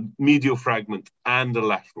 a medial fragment and a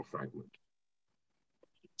lateral fragment.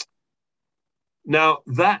 Now,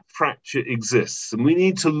 that fracture exists, and we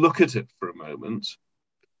need to look at it for a moment.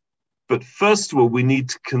 But first of all, we need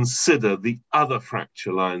to consider the other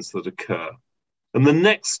fracture lines that occur. And the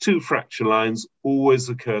next two fracture lines always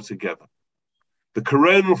occur together. The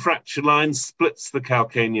coronal fracture line splits the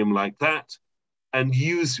calcaneum like that, and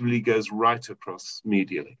usually goes right across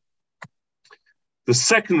medially. The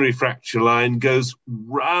secondary fracture line goes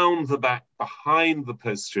round the back behind the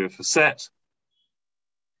posterior facet.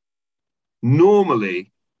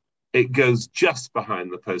 Normally, it goes just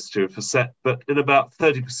behind the posterior facet, but in about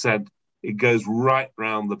 30%, it goes right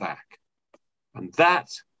round the back. And that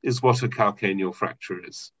is what a calcaneal fracture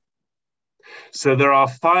is. So there are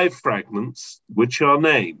 5 fragments which are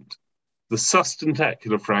named. The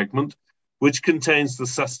sustentacular fragment, which contains the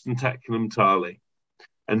sustentaculum tali,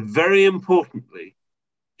 and very importantly,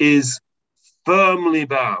 is firmly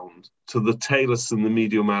bound to the talus and the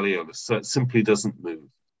medial malleolus, so it simply doesn't move.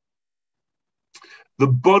 The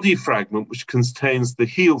body fragment, which contains the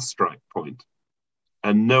heel strike point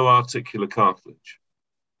and no articular cartilage.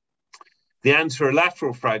 The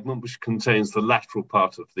anterolateral fragment, which contains the lateral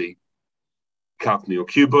part of the calcaneal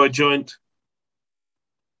cuboid joint.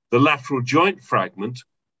 The lateral joint fragment,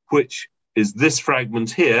 which is this fragment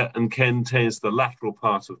here and contains the lateral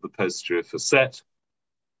part of the posterior facet.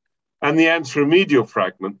 And the anteromedial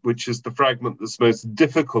fragment, which is the fragment that's most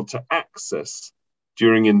difficult to access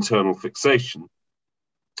during internal fixation.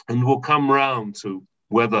 And we'll come round to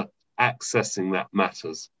whether accessing that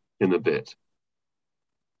matters in a bit.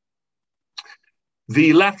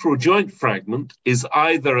 The lateral joint fragment is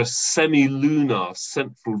either a semilunar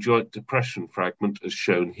central joint depression fragment, as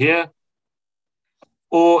shown here,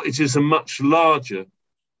 or it is a much larger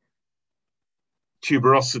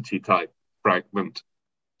tuberosity type fragment,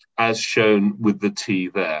 as shown with the T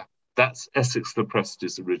there. That's Essex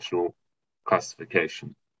Lopresti's original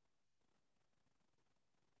classification.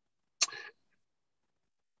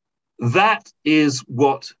 That is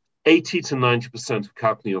what 80 to 90% of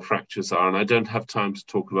calcaneal fractures are, and I don't have time to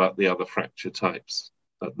talk about the other fracture types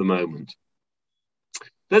at the moment.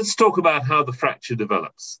 Let's talk about how the fracture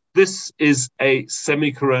develops. This is a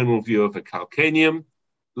semi-coronal view of a calcaneum,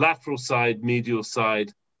 lateral side, medial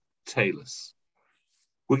side, talus.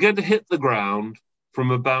 We're going to hit the ground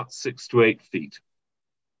from about 6 to 8 feet.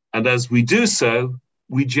 And as we do so,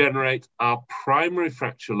 we generate our primary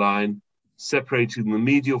fracture line, separating the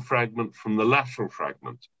medial fragment from the lateral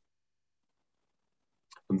fragment.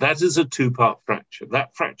 And that is a 2-part fracture.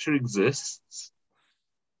 That fracture exists.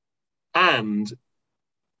 And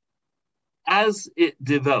as it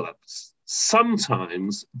develops,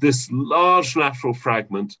 sometimes this large lateral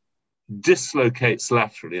fragment dislocates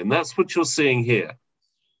laterally. And that's what you're seeing here.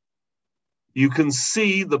 You can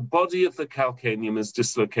see the body of the calcaneum is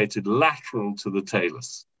dislocated lateral to the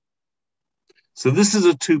talus. So this is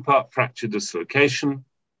a 2-part fracture dislocation.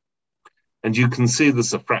 And you can see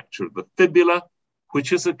there's a fracture of the fibula,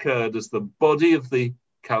 which has occurred as the body of the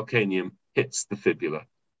calcaneum hits the fibula.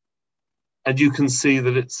 And you can see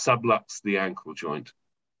that it subluxes the ankle joint.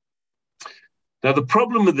 Now, the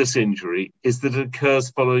problem with this injury is that it occurs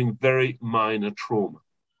following very minor trauma.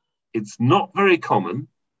 It's not very common,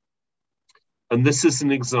 and this is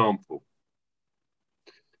an example.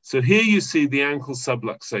 So here you see the ankle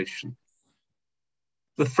subluxation,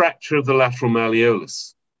 the fracture of the lateral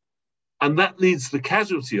malleolus. And that leads the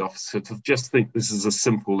casualty officer to just think this is a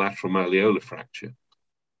simple lateral malleolar fracture.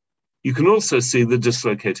 You can also see the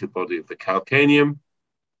dislocated body of the calcaneum.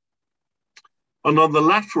 And on the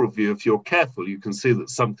lateral view, if you're careful, you can see that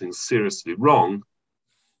something's seriously wrong,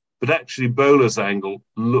 but actually Bowler's angle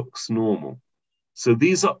looks normal. So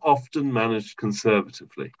these are often managed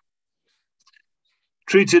conservatively.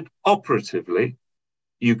 Treated operatively,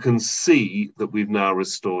 you can see that we've now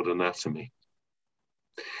restored anatomy.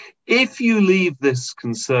 If you leave this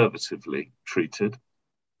conservatively treated,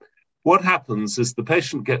 what happens is the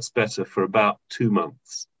patient gets better for about 2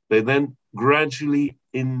 months. They then gradually,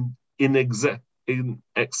 inexorably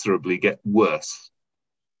get worse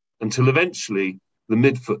until eventually the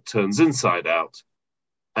midfoot turns inside out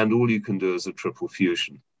and all you can do is a triple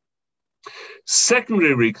fusion.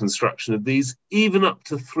 Secondary reconstruction of these, even up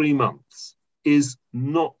to 3 months, is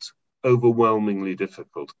not overwhelmingly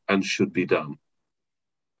difficult and should be done.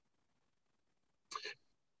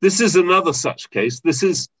 This is another such case. This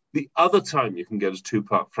is the other time you can get a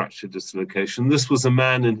 2-part fracture dislocation. This was a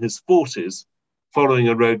man in his 40s following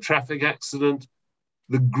a road traffic accident.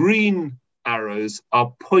 The green arrows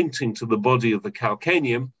are pointing to the body of the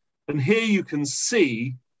calcaneum. And here you can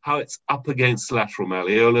see how it's up against lateral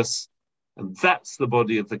malleolus. And that's the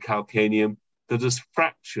body of the calcaneum that has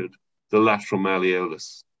fractured the lateral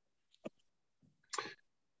malleolus.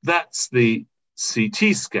 That's the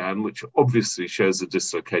CT scan, which obviously shows a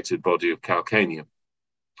dislocated body of calcaneum.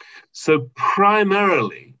 So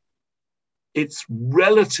primarily, it's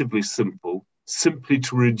relatively simple simply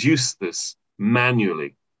to reduce this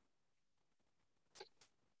manually.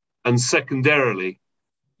 And secondarily,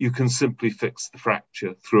 you can simply fix the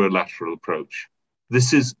fracture through a lateral approach.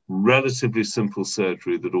 This is relatively simple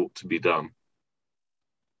surgery that ought to be done.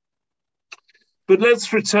 But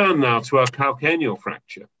let's return now to our calcaneal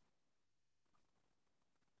fracture.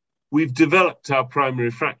 We've developed our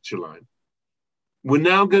primary fracture line. We're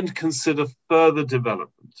now going to consider further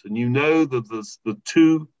development. And you know that there's the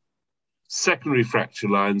 2 secondary fracture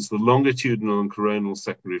lines, the longitudinal and coronal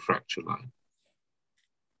secondary fracture line.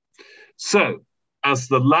 So, as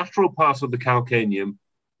the lateral part of the calcaneum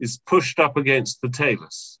is pushed up against the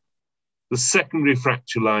talus, the secondary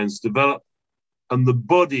fracture lines develop and the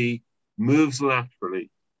body moves laterally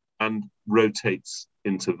and rotates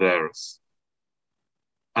into varus.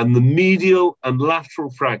 And the medial and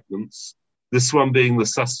lateral fragments, this one being the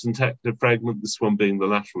sustentector fragment, this one being the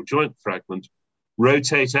lateral joint fragment,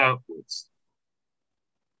 rotate outwards.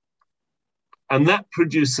 And that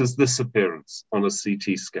produces this appearance on a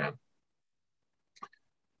CT scan.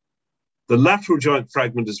 The lateral joint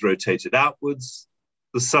fragment is rotated outwards,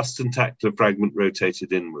 the sustentaclar fragment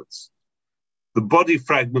rotated inwards. The body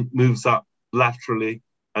fragment moves up laterally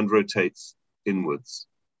and rotates inwards.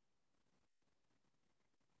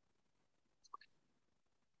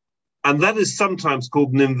 And that is sometimes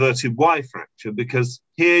called an inverted Y fracture because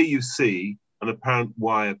here you see an apparent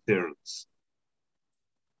Y appearance.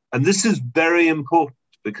 And this is very important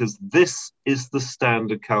because this is the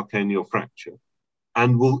standard calcaneal fracture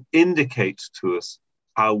and will indicate to us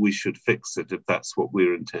how we should fix it if that's what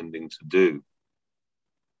we're intending to do.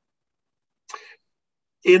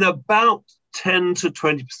 In about 10 to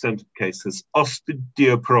 20% of cases,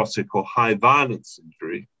 osteoporotic or high violence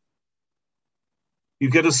injury, you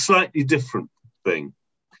get a slightly different thing.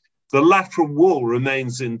 The lateral wall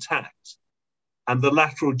remains intact and the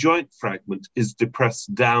lateral joint fragment is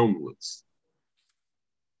depressed downwards.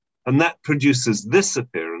 And that produces this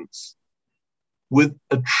appearance with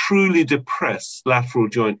a truly depressed lateral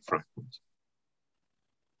joint fragment.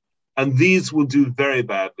 And these will do very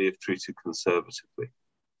badly if treated conservatively.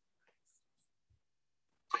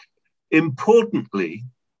 Importantly,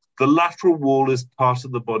 the lateral wall is part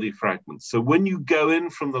of the body fragment. So when you go in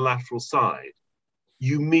from the lateral side,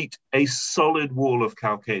 you meet a solid wall of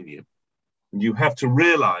calcaneum. And you have to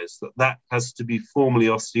realize that that has to be formally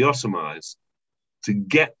osteotomized to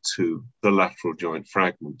get to the lateral joint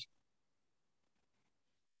fragment.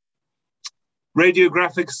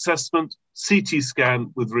 Radiographic assessment, CT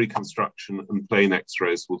scan with reconstruction and plain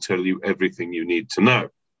X-rays will tell you everything you need to know.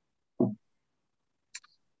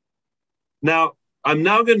 Now, I'm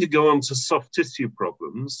now going to go on to soft tissue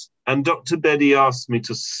problems, and Dr. Bedi asked me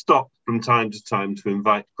to stop from time to time to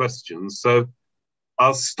invite questions. So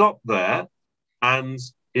I'll stop there and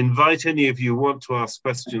invite any of you who want to ask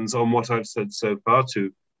questions on what I've said so far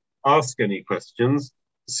to ask any questions,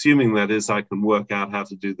 assuming that is I can work out how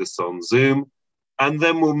to do this on Zoom, and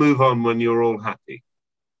then we'll move on when you're all happy.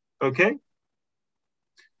 Okay?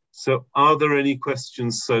 So are there any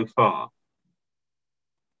questions so far?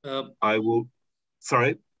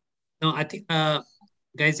 Sorry? No, I think,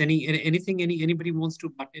 guys, anybody wants to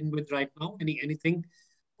butt in with right now? Anything?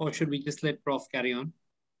 Or should we just let Prof carry on?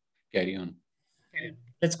 Carry on.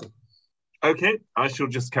 Let's go. Okay, I shall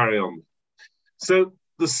just carry on. So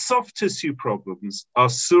the soft tissue problems are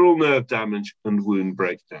sural nerve damage and wound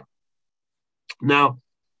breakdown. Now,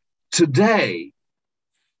 today,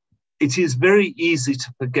 it is very easy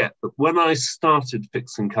to forget that when I started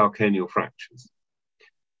fixing calcaneal fractures,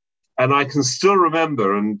 and I can still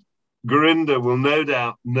remember, and Gurinder will no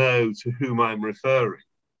doubt know to whom I'm referring,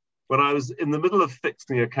 when I was in the middle of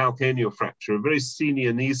fixing a calcaneal fracture, a very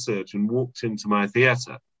senior knee surgeon walked into my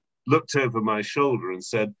theatre, looked over my shoulder and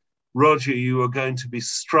said, "Roger, you are going to be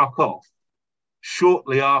struck off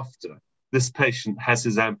shortly after this patient has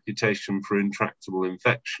his amputation for intractable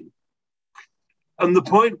infection." And the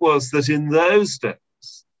point was that in those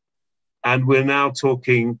days, and we're now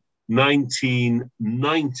talking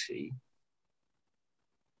 1990,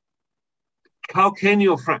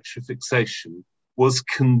 calcaneal fracture fixation was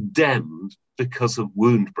condemned because of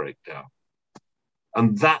wound breakdown.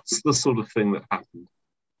 And that's the sort of thing that happened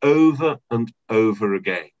over and over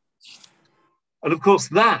again. And of course,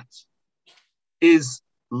 that is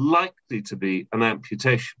likely to be an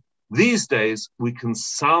amputation. These days, we can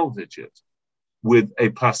salvage it with a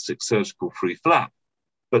plastic surgical free flap.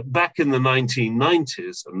 But back in the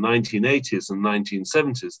 1990s and 1980s and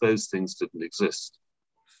 1970s, those things didn't exist.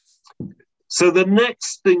 So the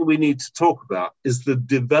next thing we need to talk about is the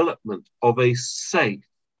development of a safe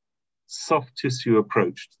soft tissue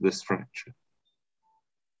approach to this fracture.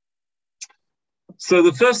 So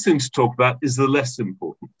the first thing to talk about is the less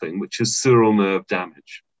important thing, which is sural nerve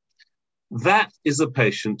damage. That is a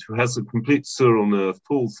patient who has a complete sural nerve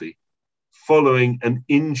palsy following an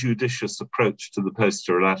injudicious approach to the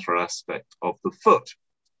posterolateral aspect of the foot.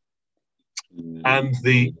 And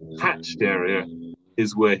the hatched area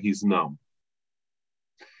is where he's numb.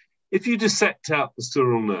 If you dissect out the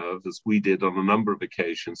sural nerve, as we did on a number of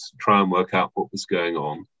occasions to try and work out what was going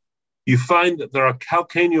on, you find that there are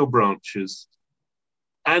calcaneal branches,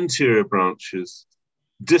 anterior branches,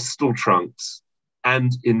 distal trunks,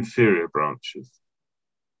 and inferior branches.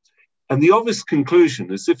 And the obvious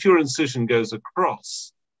conclusion is if your incision goes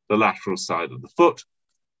across the lateral side of the foot,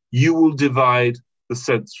 you will divide the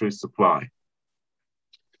sensory supply.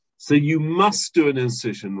 So you must do an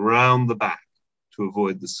incision round the back to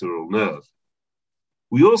avoid the sural nerve.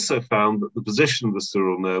 We also found that the position of the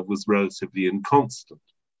sural nerve was relatively inconstant.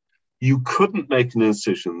 You couldn't make an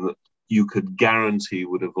incision that you could guarantee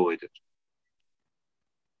would avoid it.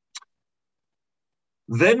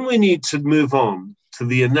 Then we need to move on to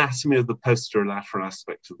the anatomy of the posterolateral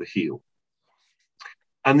aspect of the heel.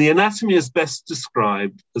 And the anatomy is best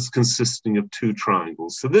described as consisting of two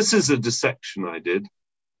triangles. So this is a dissection I did.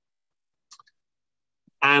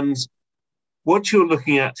 And what you're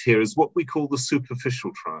looking at here is what we call the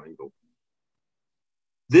superficial triangle.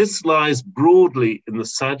 This lies broadly in the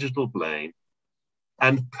sagittal plane,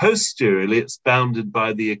 and posteriorly it's bounded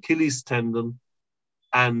by the Achilles tendon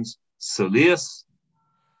and soleus,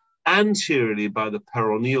 anteriorly by the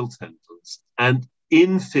peroneal tendons, and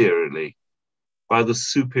inferiorly by the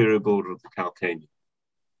superior border of the calcaneum.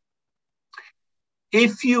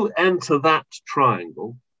 If you enter that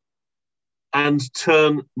triangle and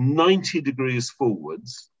turn 90 degrees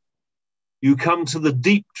forwards, you come to the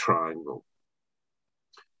deep triangle,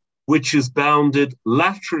 which is bounded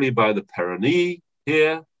laterally by the peronee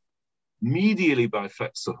here, medially by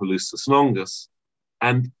flexor hallucis longus,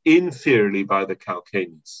 and inferiorly by the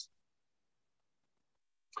calcaneus.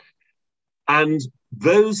 And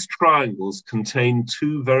those triangles contain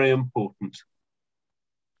two very important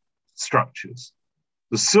structures.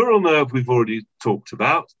 The sural nerve we've already talked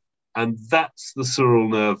about, and that's the sural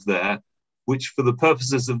nerve there, which for the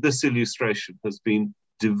purposes of this illustration has been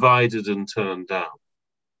divided and turned down.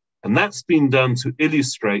 And that's been done to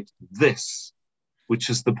illustrate this, which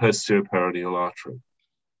is the posterior peroneal artery.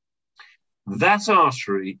 That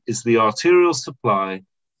artery is the arterial supply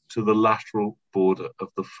to the lateral border of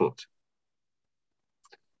the foot.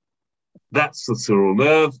 That's the sural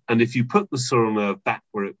nerve, and if you put the sural nerve back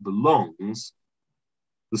where it belongs,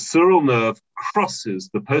 the sural nerve crosses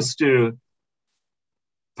the posterior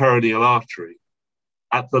peroneal artery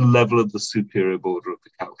at the level of the superior border of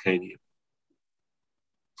the calcaneum.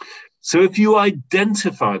 So if you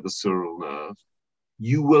identify the sural nerve,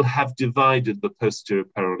 you will have divided the posterior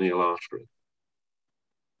peroneal artery.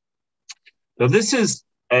 Now, this is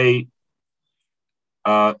a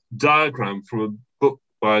diagram from a book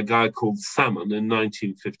by a guy called Salmon in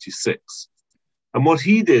 1956. And what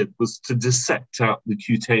he did was to dissect out the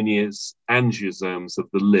cutaneous angiosomes of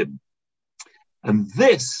the limb. And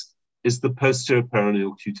this is the posterior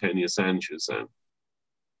peroneal cutaneous angiosome.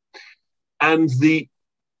 And the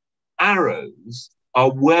arrows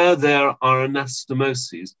are where there are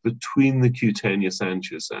anastomoses between the cutaneous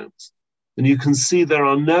angiosomes. And you can see there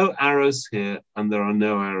are no arrows here and there are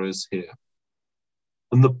no arrows here.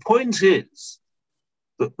 And the point is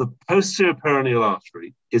that the posterior peroneal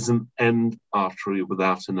artery is an end artery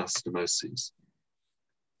without anastomoses.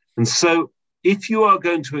 And so if you are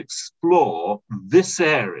going to explore this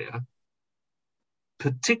area,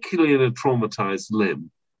 particularly in a traumatized limb,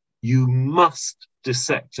 you must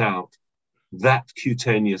dissect out that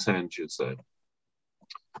cutaneous angiosome.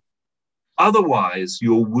 Otherwise,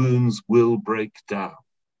 your wounds will break down.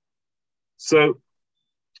 So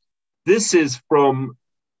this is from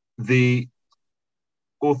the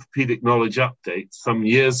Orthopaedic Knowledge Update some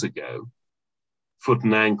years ago, foot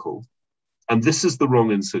and ankle, and this is the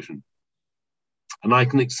wrong incision. And I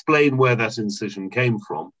can explain where that incision came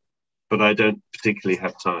from, but I don't particularly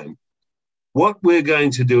have time. What we're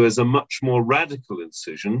going to do is a much more radical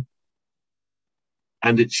incision,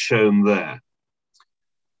 and it's shown there.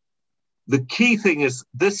 The key thing is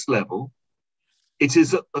this level, it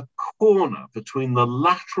is at the corner between the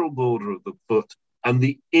lateral border of the foot and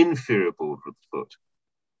the inferior border of the foot.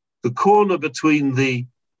 The corner between the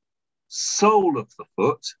sole of the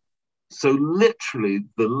foot, so literally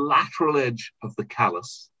the lateral edge of the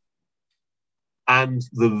callus, and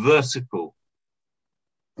the vertical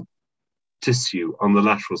tissue on the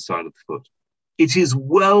lateral side of the foot. It is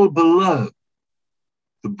well below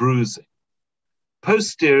the bruising.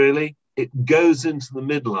 Posteriorly, it goes into the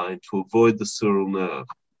midline to avoid the sural nerve.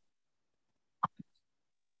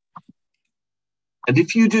 And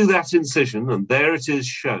if you do that incision, and there it is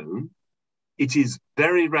shown, it is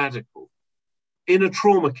very radical. In a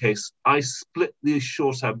trauma case, I split the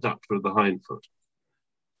short abductor of the hindfoot.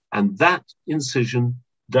 And that incision,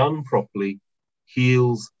 done properly,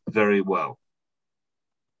 heals very well.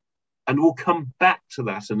 And we'll come back to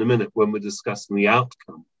that in a minute when we're discussing the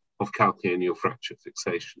outcome of calcaneal fracture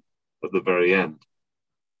fixation at the very end.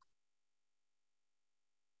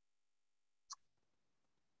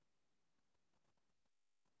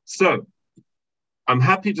 So I'm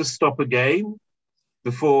happy to stop again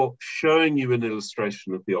before showing you an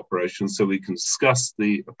illustration of the operation so we can discuss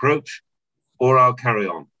the approach, or I'll carry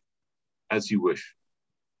on as you wish.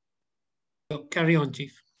 So carry on,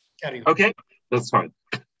 Chief. Carry on. Okay, that's fine.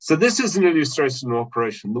 So this is an illustration of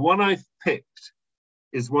operation. The one I've picked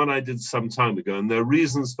is one I did some time ago, and there are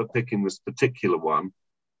reasons for picking this particular one,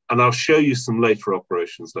 and I'll show you some later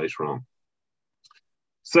operations later on.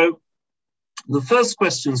 So the first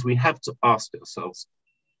questions we have to ask ourselves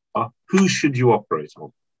are, who should you operate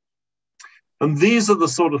on? And these are the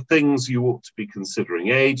sort of things you ought to be considering: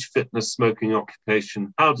 age, fitness, smoking,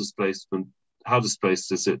 occupation, how displaced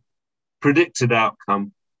is it, predicted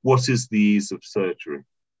outcome, what is the ease of surgery.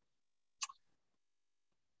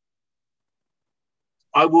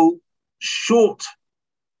 I will short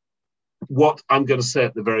what I'm going to say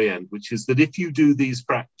at the very end, which is that if you do these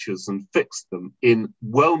fractures and fix them in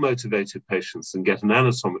well-motivated patients and get an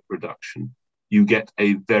anatomic reduction, you get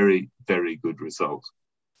a very, very good result.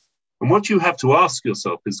 And what you have to ask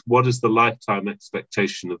yourself is, what is the lifetime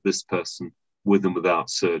expectation of this person with and without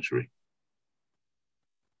surgery?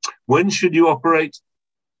 When should you operate?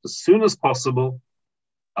 As soon as possible,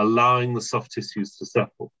 allowing the soft tissues to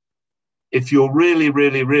settle. If you're really,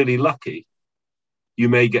 really, really lucky, you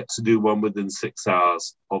may get to do one within 6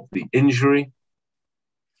 hours of the injury.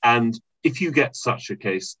 And if you get such a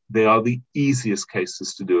case, they are the easiest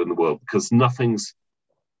cases to do in the world because nothing's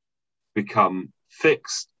become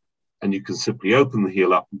fixed and you can simply open the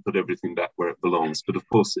heel up and put everything back where it belongs. But of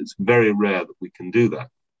course, it's very rare that we can do that.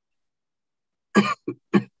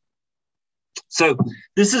 So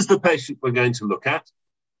this is the patient we're going to look at.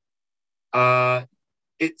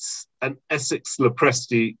 It's an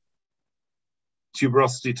Essex-Lopresti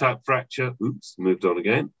tuberosity type fracture. Oops, moved on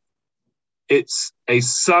again. It's a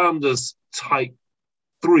Sanders type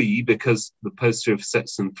 3 because the posterior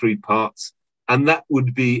facet's in 3 parts. And that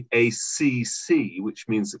would be a CC, which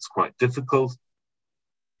means it's quite difficult.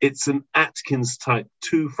 It's an Atkins type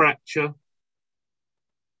 2 fracture.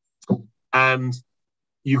 And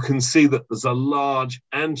you can see that there's a large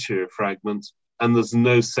anterior fragment and there's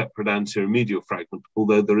no separate anterior medial fragment,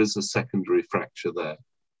 although there is a secondary fracture there.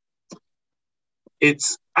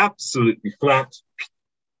 It's absolutely flat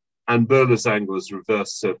and Böhler's angle is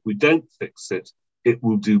reversed. So if we don't fix it, it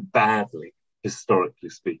will do badly, historically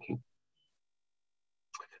speaking.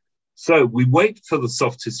 So we wait for the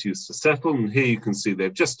soft tissues to settle, and here you can see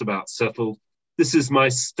they've just about settled. This is my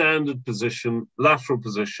standard position, lateral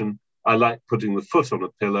position. I like putting the foot on a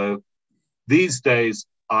pillow. These days,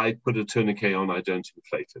 I put a tourniquet on, I don't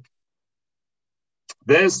inflate it.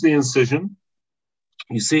 There's the incision.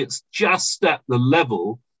 You see it's just at the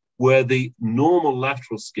level where the normal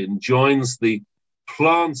lateral skin joins the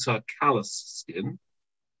plantar callus skin.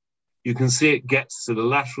 You can see it gets to the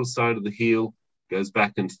lateral side of the heel, goes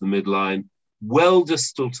back into the midline, well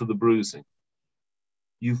distal to the bruising.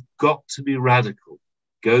 You've got to be radical.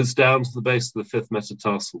 Goes down to the base of the fifth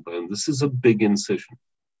metatarsal bone. This is a big incision.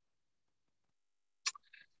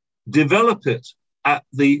 Develop it at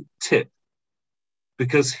the tip,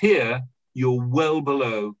 because here you're well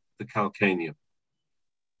below the calcaneum.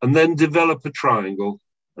 And then develop a triangle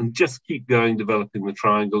and just keep going, developing the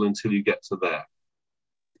triangle until you get to there.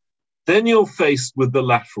 Then you're faced with the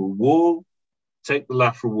lateral wall. Take the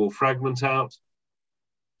lateral wall fragment out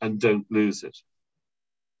and don't lose it.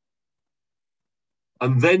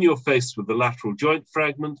 And then you're faced with the lateral joint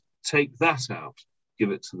fragment. Take that out, give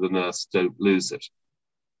it to the nurse, don't lose it.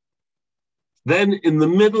 Then in the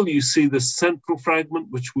middle, you see the central fragment,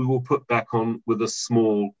 which we will put back on with a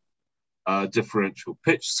small differential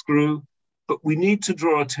pitch screw. But we need to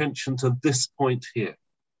draw attention to this point here.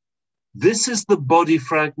 This is the body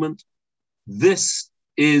fragment. This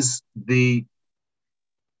is the,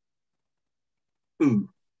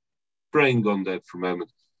 brain gone dead for a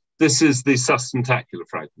moment. This is the sustentacular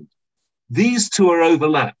fragment. These two are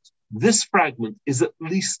overlapped. This fragment is at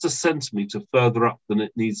least 1 centimeter further up than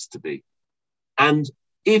it needs to be. And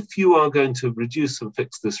if you are going to reduce and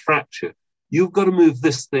fix this fracture, you've got to move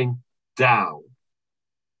this thing down.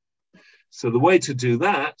 So the way to do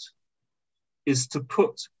that is to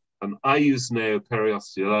put, and I use an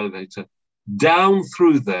periosteal elevator, down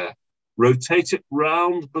through there, rotate it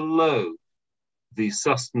round below the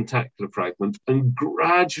sustentacular fragment, and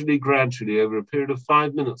gradually, over a period of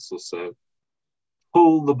 5 minutes or so,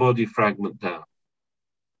 pull the body fragment down.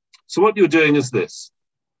 So what you're doing is this.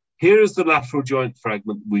 Here is the lateral joint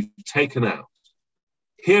fragment we've taken out.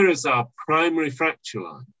 Here is our primary fracture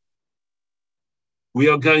line. We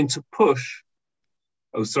are going to push,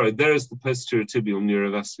 there is the posterior tibial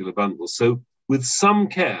neurovascular bundle. So with some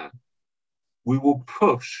care, we will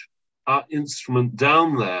push our instrument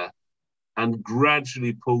down there and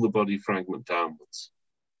gradually pull the body fragment downwards.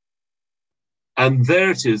 And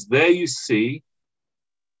there it is. There you see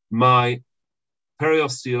my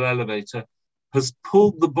periosteal elevator has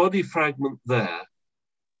pulled the body fragment there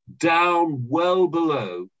down well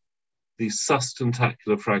below the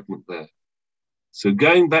sustentacular fragment there. So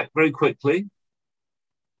going back very quickly,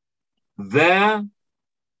 there,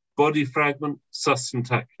 body fragment,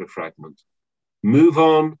 sustentacular fragment. Move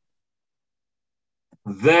on.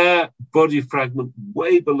 There, body fragment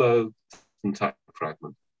way below sustentacular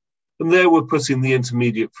fragment. And there we're putting the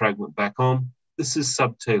intermediate fragment back on. This is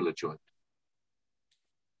subtalar joint.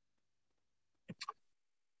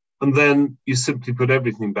 And then you simply put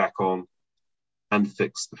everything back on and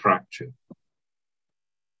fix the fracture.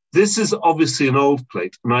 This is obviously an old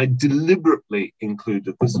plate, and I deliberately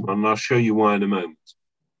included this one, and I'll show you why in a moment.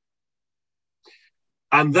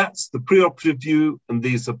 And that's the preoperative view, and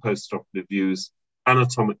these are postoperative views,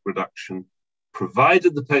 anatomic reduction.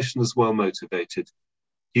 Provided the patient is well motivated,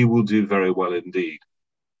 he will do very well indeed.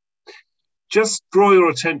 Just draw your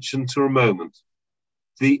attention to a moment.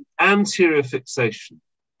 The anterior fixation.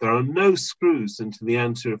 There are no screws into the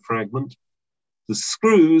anterior fragment. The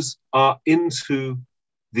screws are into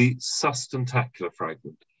the sustentacular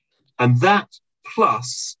fragment. And that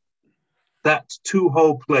plus that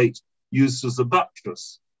two-hole plate used as a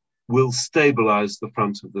buttress will stabilize the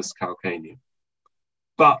front of this calcaneum,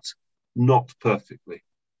 but not perfectly.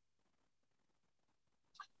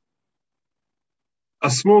 A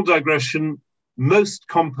small digression, most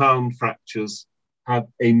compound fractures have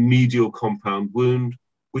a medial compound wound,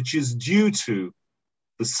 which is due to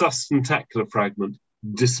the sustentacular fragment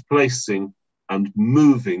displacing and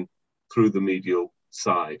moving through the medial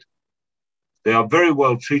side. They are very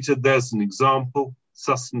well treated. There's an example,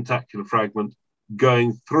 sustentacular fragment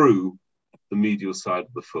going through the medial side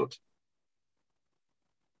of the foot.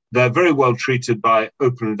 They're very well treated by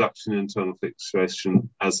open reduction internal fixation,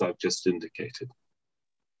 as I've just indicated.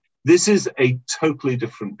 This is a totally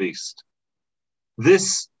different beast.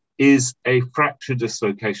 This is a fracture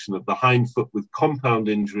dislocation of the hindfoot with compound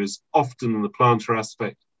injuries, often in the plantar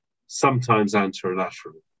aspect, sometimes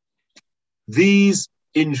anterolaterally. These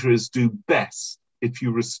injuries do best if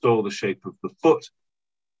you restore the shape of the foot,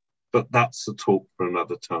 but that's a talk for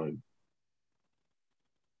another time.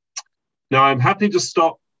 Now, I'm happy to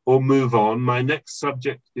stop or move on. My next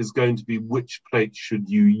subject is going to be which plate should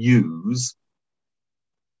you use.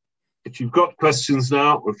 If you've got questions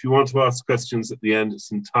now, or if you want to ask questions at the end,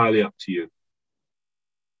 it's entirely up to you.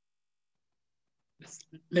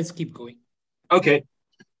 Let's keep going. Okay,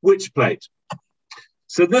 which plate?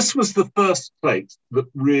 So this was the first plate that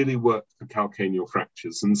really worked for calcaneal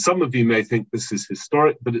fractures. And some of you may think this is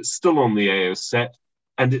historic, but it's still on the AO set,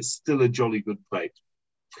 and it's still a jolly good plate.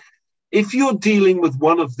 If you're dealing with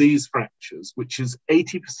one of these fractures, which is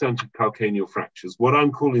 80% of calcaneal fractures, what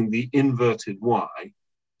I'm calling the inverted Y,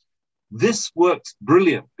 this works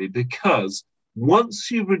brilliantly because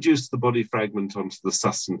once you reduce the body fragment onto the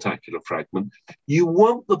sustentacular fragment, you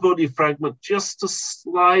want the body fragment just to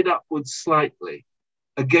slide upwards slightly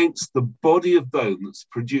against the body of bone that's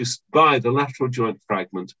produced by the lateral joint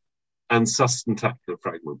fragment and sustentacular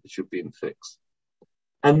fragment which have been fixed.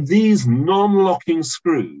 And these non-locking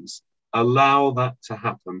screws allow that to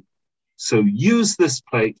happen. So use this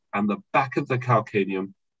plate and the back of the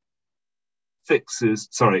calcaneum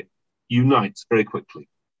unites very quickly.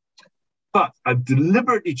 But I've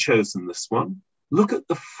deliberately chosen this one. Look at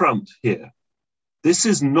the front here. This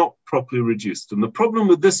is not properly reduced. And the problem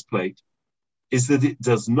with this plate is that it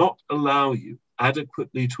does not allow you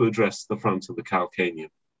adequately to address the front of the calcaneum.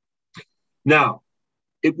 Now,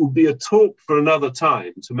 it will be a talk for another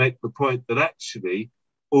time to make the point that actually,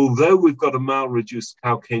 although we've got a malreduced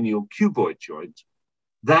calcaneal cuboid joint,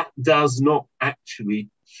 that does not actually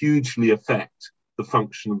hugely affect the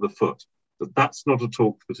function of the foot. But that's not a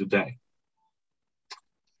talk for today.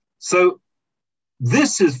 So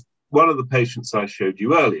this is one of the patients I showed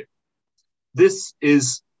you earlier. This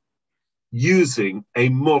is using a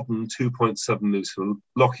modern 2.7 Newton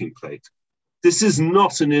locking plate. This is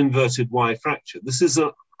not an inverted Y fracture. This is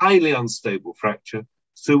a highly unstable fracture,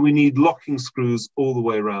 so we need locking screws all the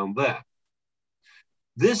way around there.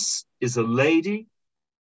 This is a lady.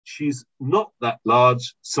 She's not that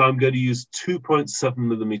large, so I'm going to use 2.7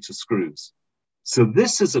 millimeter screws. So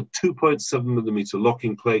this is a 2.7 millimeter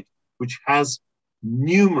locking plate, which has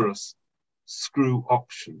numerous screw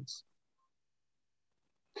options.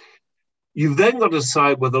 You've then got to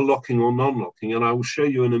decide whether locking or non-locking, and I will show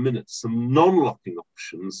you in a minute some non-locking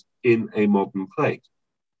options in a modern plate.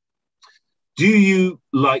 Do you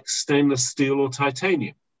like stainless steel or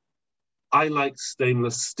titanium? I like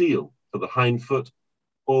stainless steel for the hindfoot,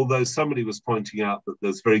 although somebody was pointing out that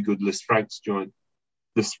there's very good Lisfranc's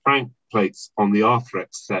plates on the Arthrex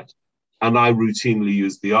set, and I routinely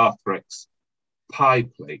use the Arthrex pie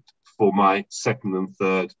plate for my second and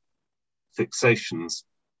third fixations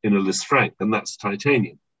in a Lisfranc, and that's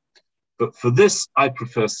titanium. But for this, I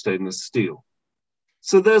prefer stainless steel.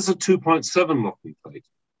 So there's a 2.7 locking plate.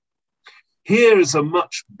 Here is a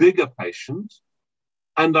much bigger patient,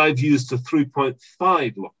 and I've used a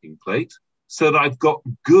 3.5 locking plate, so that I've got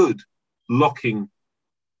good locking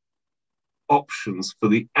options for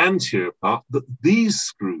the anterior part, but these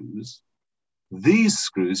screws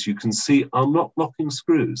you can see are not locking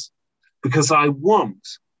screws, because I want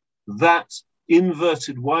that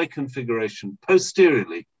inverted Y configuration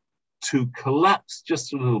posteriorly to collapse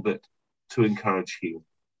just a little bit to encourage healing.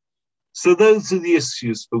 So those are the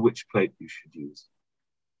issues for which plate you should use.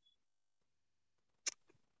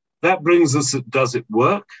 That brings us at does it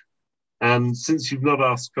work? And since you've not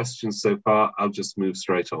asked questions so far, I'll just move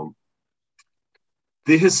straight on.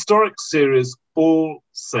 The historic series all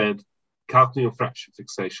said calcaneal fracture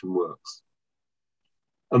fixation works.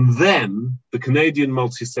 And then the Canadian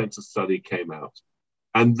multi-center study came out,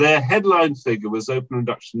 and their headline figure was open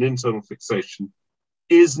reduction internal fixation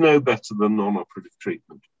is no better than non-operative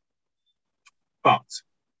treatment. But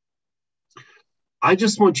I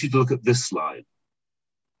just want you to look at this slide.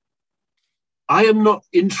 I am not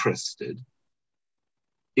interested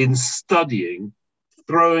in studying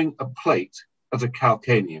throwing a plate at a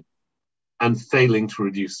calcaneum and failing to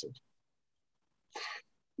reduce it.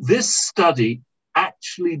 This study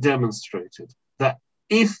actually demonstrated that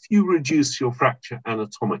if you reduce your fracture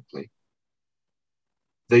anatomically,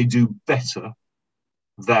 they do better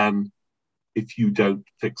than if you don't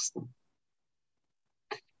fix them.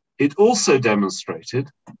 It also demonstrated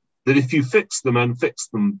that if you fix them and fix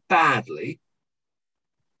them badly,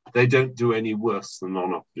 they don't do any worse than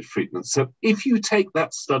non-operative treatment. So if you take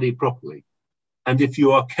that study properly, and if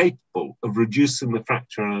you are capable of reducing the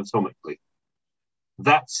fracture anatomically,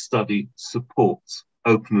 that study supports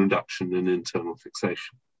open reduction and internal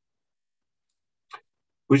fixation.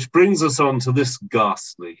 Which brings us on to this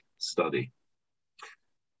ghastly study.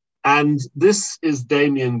 And this is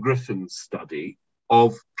Damien Griffin's study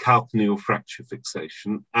of calcaneal fracture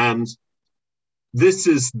fixation. And this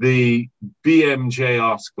is the BMJ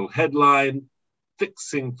article headline,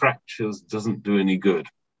 "Fixing Fractures Doesn't Do Any Good."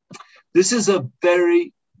 This is a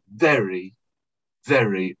very, very,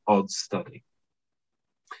 very odd study.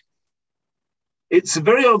 It's a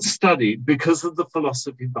very odd study because of the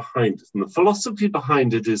philosophy behind it. And the philosophy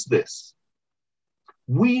behind it is this.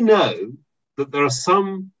 We know that there are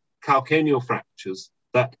some calcaneal fractures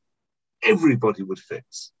that everybody would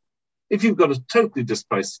fix. If you've got a totally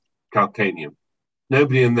displaced calcaneum,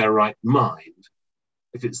 nobody in their right mind,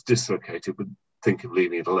 if it's dislocated, would think of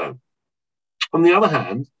leaving it alone. On the other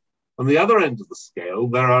hand, on the other end of the scale,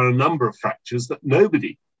 there are a number of fractures that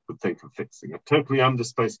nobody would think of fixing, a totally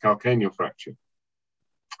undisplaced calcaneal fracture.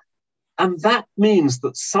 And that means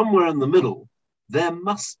that somewhere in the middle, there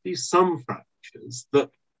must be some fractures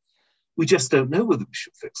that we just don't know whether we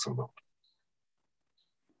should fix or not.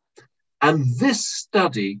 And this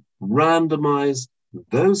study randomized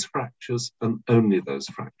those fractures and only those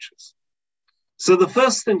fractures. So the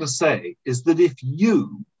first thing to say is that if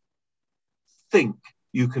you think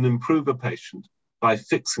you can improve a patient by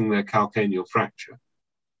fixing their calcaneal fracture,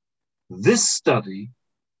 this study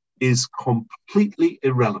is completely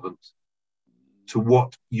irrelevant to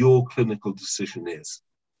what your clinical decision is,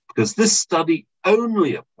 because this study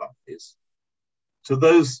only applies to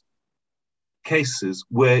those cases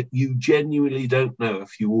where you genuinely don't know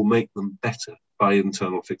if you will make them better by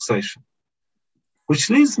internal fixation. Which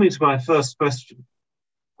leads me to my first question,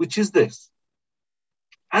 which is this.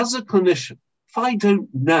 As a clinician, if I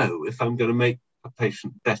don't know if I'm going to make a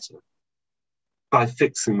patient better by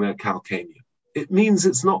fixing their calcaneum, it means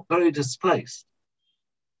it's not very displaced.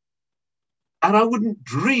 And I wouldn't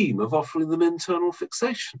dream of offering them internal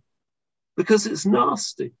fixation because it's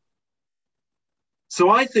nasty. So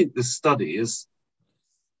I think this study is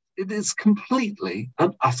completely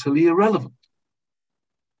and utterly irrelevant.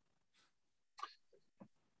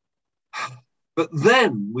 But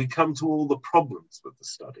then we come to all the problems with the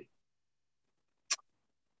study.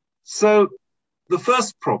 So the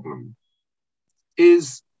first problem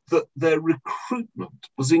is that their recruitment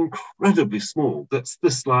was incredibly small. That's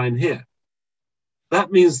this line here. That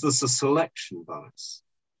means there's a selection bias.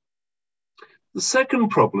 The second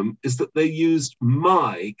problem is that they used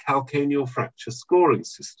my calcaneal fracture scoring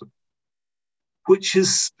system, which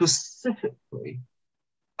is specifically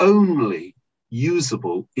only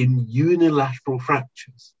usable in unilateral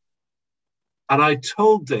fractures. And I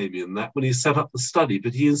told Damien that when he set up the study,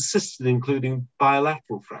 but he insisted including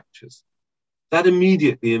bilateral fractures. That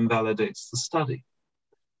immediately invalidates the study.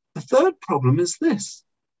 The third problem is this.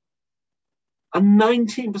 A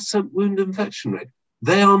 19% wound infection rate.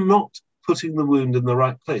 They are not putting the wound in the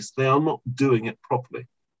right place. They are not doing it properly.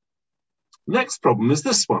 Next problem is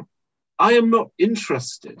this one. I am not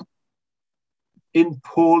interested in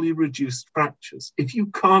poorly reduced fractures. If you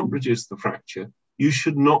can't reduce the fracture, you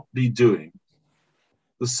should not be doing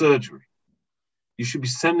the surgery. You should be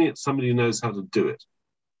sending it to somebody who knows how to do it.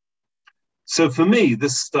 So for me,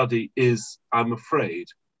 this study is, I'm afraid,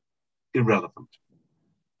 irrelevant.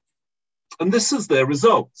 And this is their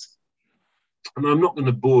results. And I'm not going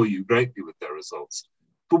to bore you greatly with their results.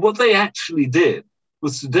 But what they actually did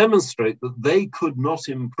was to demonstrate that they could not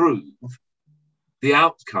improve the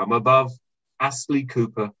outcome above Astley,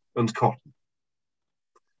 Cooper, and Cotton.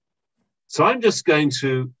 So I'm just going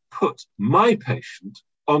to put my patient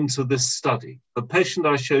onto this study, the patient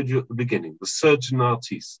I showed you at the beginning, the surgeon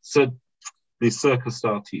artiste, the circus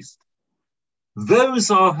artiste.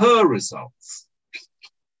 Those are her results.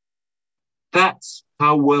 That's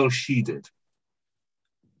how well she did.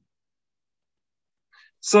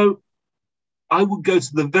 So I would go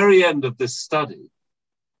to the very end of this study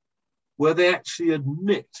where they actually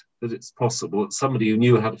admit that it's possible that somebody who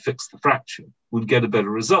knew how to fix the fracture would get a better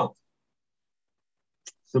result.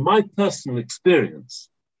 So my personal experience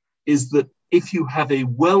is that if you have a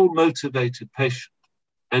well-motivated patient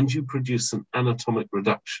and you produce an anatomic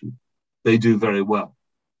reduction, they do very well.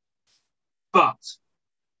 But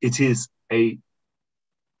it is a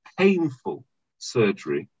painful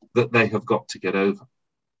surgery that they have got to get over.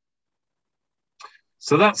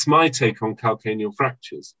 So that's my take on calcaneal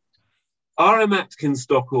fractures.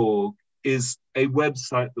 rmatkins.org is a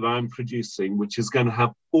website that I'm producing, which is going to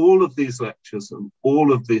have all of these lectures and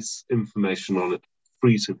all of this information on it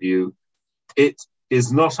free to view. It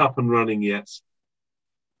is not up and running yet.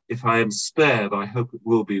 If I am spared, I hope it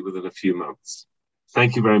will be within a few months.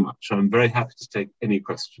 Thank you very much. I'm very happy to take any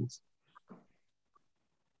questions.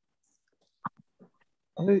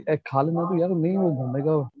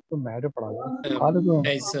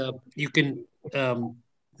 Guys, you can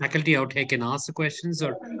faculty out here can ask the questions,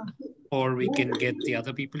 or we can get the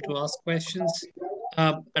other people to ask questions.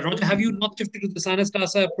 Roger, have you not shifted to the sinus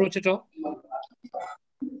tarsi approach at all?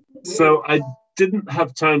 So I didn't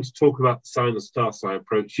have time to talk about the sinus tarsi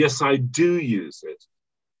approach. Yes, I do use it.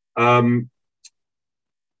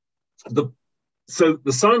 So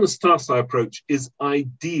the sinus tarsi approach is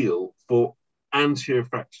ideal for anterior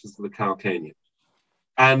fractures of the calcaneum.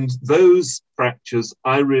 And those fractures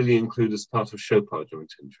I really include as part of Chopin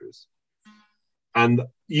joint injuries. And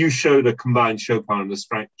you showed a combined Chopin and a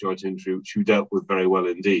Sprague joint injury, which you dealt with very well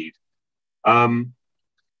indeed.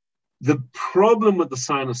 The problem with the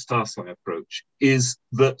sinus tarsi approach is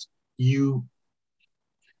that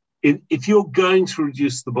if you're going to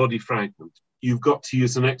reduce the body fragment, you've got to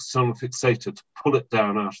use an external fixator to pull it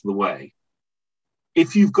down out of the way.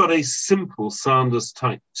 If you've got a simple Sanders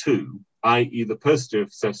type 2, i.e. the posterior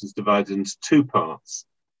facet is divided into two parts,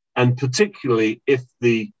 and particularly if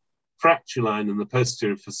the fracture line in the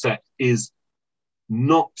posterior facet is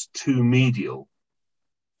not too medial,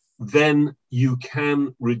 then you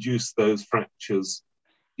can reduce those fractures.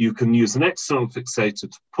 You can use an external fixator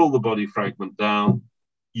to pull the body fragment down.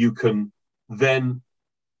 You can then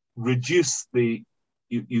reduce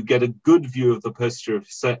you get a good view of the posterior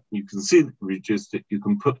facet. You can see that you reduced it. You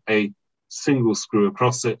can put a single screw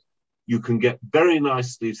across it. You can get very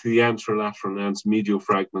nicely to the anterolateral and anteromedial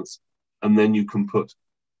fragments, and then you can put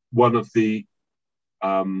one of the,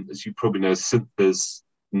 as you probably know, Synths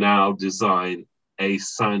now design a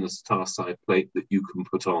sinus tarsi plate that you can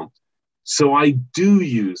put on. So I do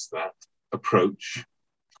use that approach.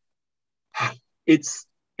 It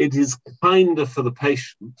is kinder for the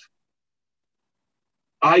patient.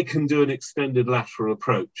 I can do an extended lateral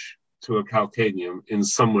approach to a calcaneum in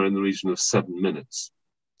somewhere in the region of 7 minutes.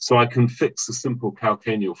 So I can fix a simple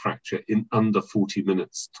calcaneal fracture in under 40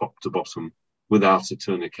 minutes, top to bottom, without a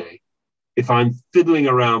tourniquet. If I'm fiddling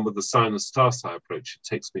around with the sinus tarsi approach, it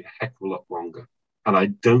takes me a heck of a lot longer, and I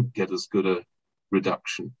don't get as good a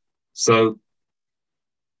reduction. So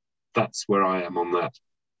that's where I am on that.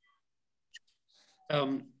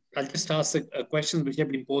 I'll just ask a question which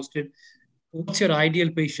have been posted. What's your ideal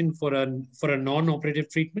patient for a non-operative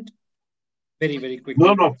treatment? Very, very quickly.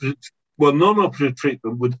 Non-operative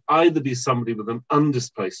treatment would either be somebody with an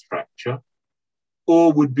undisplaced fracture,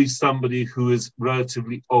 or would be somebody who is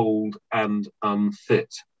relatively old and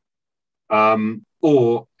unfit,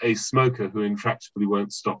 or a smoker who intractably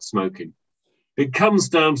won't stop smoking. It comes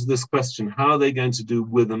down to this question: how are they going to do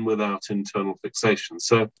with and without internal fixation?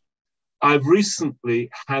 So I've recently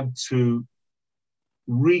had to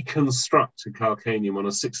reconstruct a calcaneum on a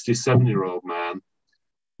 67-year-old man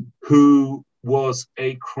who was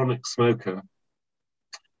a chronic smoker,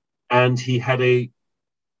 and he had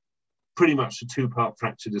pretty much a 2-part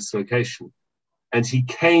fracture dislocation. And he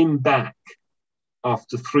came back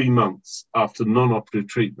after 3 months after non-operative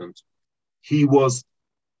treatment. He was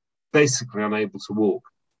basically unable to walk.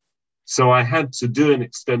 So I had to do an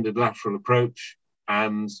extended lateral approach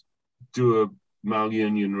and do a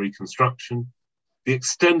malunion reconstruction. The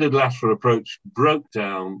extended lateral approach broke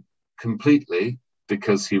down completely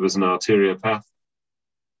because he was an arteriopath.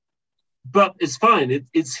 But it's fine,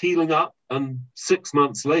 it's healing up, and 6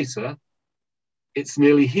 months later, it's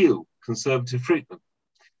nearly healed, conservative treatment.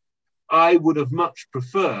 I would have much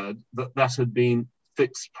preferred that had been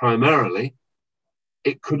fixed primarily.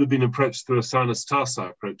 It could have been approached through a sinus tarsi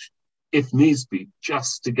approach, if needs be,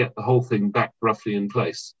 just to get the whole thing back roughly in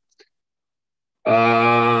place.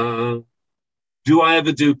 Do I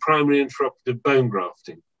ever do primary intraoperative bone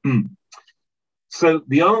grafting? So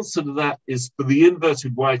the answer to that is, for the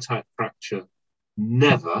inverted Y-type fracture,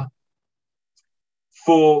 never.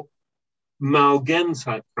 For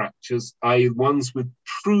Malgen-type fractures, i.e. ones with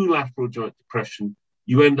true lateral joint depression,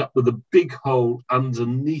 you end up with a big hole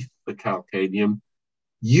underneath the calcaneum.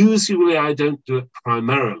 Usually I don't do it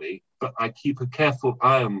primarily, but I keep a careful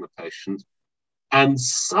eye on the patient. And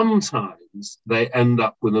sometimes they end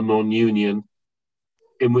up with a non-union,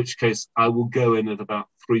 in which case I will go in at about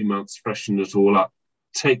 3 months, freshen it all up,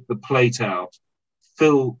 take the plate out,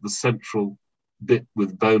 fill the central bit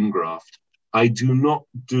with bone graft. I do not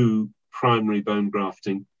do primary bone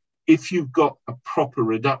grafting. If you've got a proper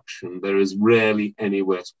reduction, there is rarely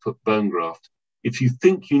anywhere to put bone graft. If you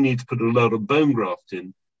think you need to put a lot of bone graft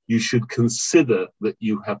in, you should consider that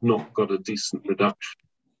you have not got a decent reduction.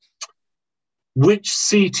 Which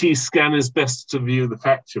CT scan is best to view the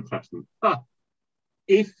fracture pattern?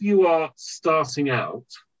 If you are starting out,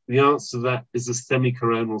 the answer to that is a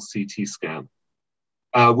semi-coronal CT scan.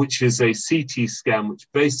 which is a CT scan, which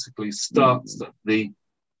basically starts at the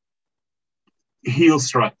heel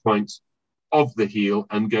strike point of the heel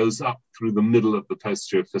and goes up through the middle of the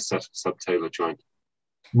posterior facet subtalar joint.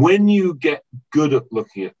 When you get good at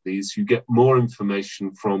looking at these, you get more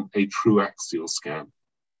information from a true axial scan,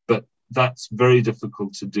 but that's very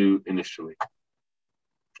difficult to do initially.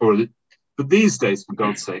 But these days, for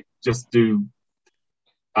God's sake, just do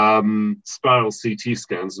spiral CT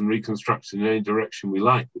scans and reconstruct in any direction we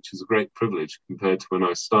like, which is a great privilege compared to when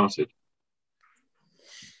I started.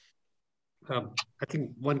 I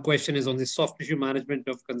think one question is on the soft tissue management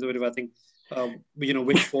of conservative. I think,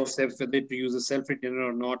 which forceps, whether to use a self-retainer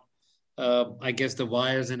or not. I guess the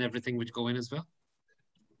wires and everything which go in as well.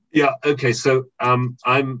 Yeah. Okay. So I'm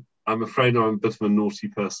afraid I'm a bit of a naughty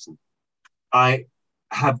person. I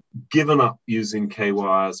have given up using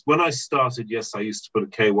K-wires. When I started, yes, I used to put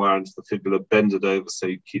a K-wire into the fibula, bend it over so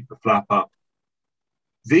you keep the flap up.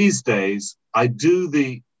 These days, I do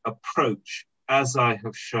the approach as I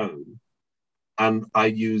have shown, and I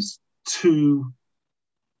use two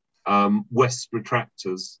West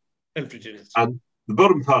retractors. And the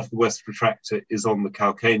bottom part of the West retractor is on the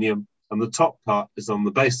calcaneum, and the top part is on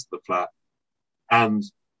the base of the flap. And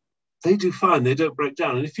they do fine, they don't break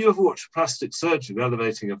down. And if you ever watch a plastic surgeon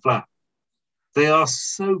elevating a flap, they are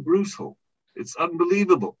so brutal. It's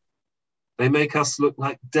unbelievable. They make us look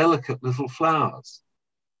like delicate little flowers.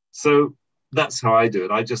 So that's how I do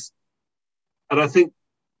it. I think,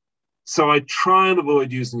 so I try and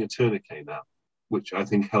avoid using a tourniquet now, which I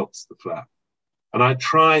think helps the flap. And I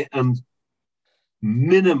try and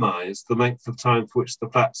minimize the length of time for which the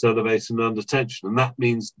flap's elevated and under tension. And that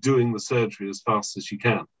means doing the surgery as fast as you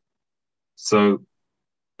can. So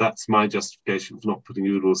that's my justification for not putting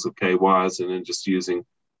oodles of K-wires in and just using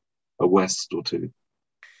a West or two.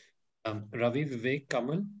 Ravi, Vivek,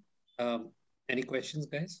 Kamal, any questions,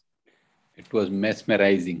 guys? It was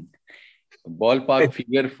mesmerizing. A ballpark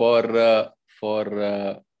figure for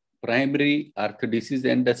primary arthrodesis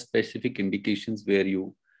and the specific indications where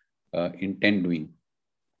you intend doing.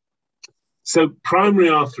 So primary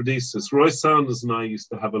arthrodesis, Roy Sanders and I used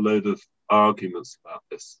to have a load of arguments about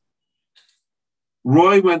this.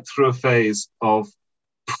 Roy went through a phase of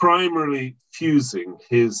primarily fusing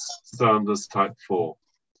his Sanders type 4.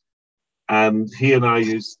 And he and I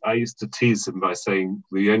used to tease him by saying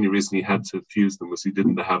the only reason he had to fuse them was he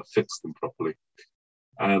didn't know how to fix them properly.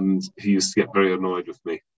 And he used to get very annoyed with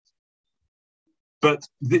me. But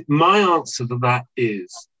my answer to that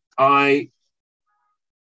is I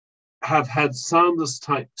have had Sanders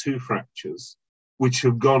type 2 fractures, which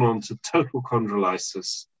have gone on to total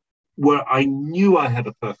chondrolysis, where I knew I had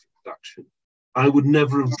a perfect reduction. I would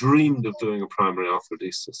never have dreamed of doing a primary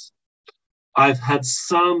arthrodesis. I've had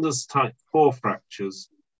Sanders type 4 fractures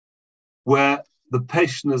where the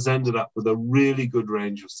patient has ended up with a really good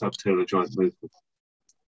range of subtalar joint movement.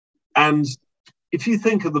 And if you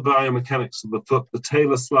think of the biomechanics of the foot, the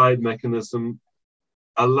tailor slide mechanism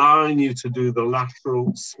allowing you to do the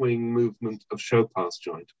lateral swing movement of Chopin's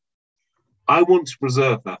joint, I want to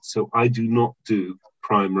preserve that, so I do not do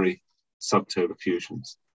primary subtalar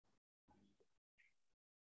fusions.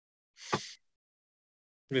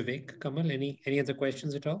 Vivek, Kamal, any other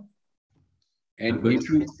questions at all? And if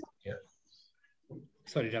you,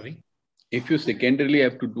 sorry, Ravi. If you secondarily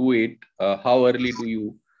have to do it, how early do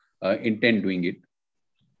you intend doing it?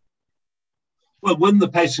 Well, when the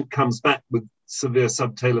patient comes back with severe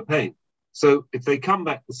subtalar pain. So if they come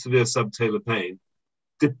back with severe subtalar pain,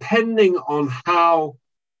 depending on how,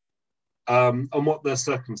 on what their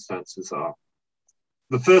circumstances are,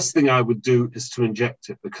 the first thing I would do is to inject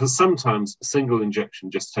it, because sometimes a single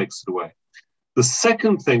injection just takes it away. The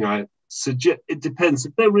second thing I suggest, it depends.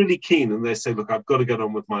 If they're really keen and they say, look, I've got to get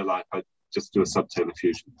on with my life, I just do a subtalar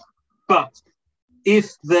fusion. But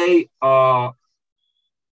if they are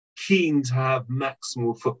keen to have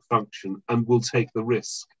maximal foot function and will take the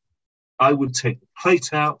risk, I would take the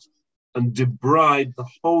plate out and debride the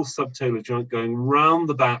whole subtalar joint going round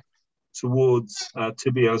the back towards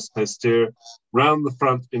tibialis posterior, round the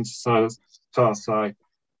front into sinus tarsi.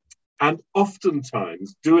 And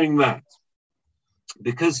oftentimes doing that,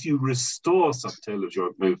 because you restore subtalar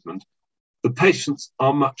joint movement, the patients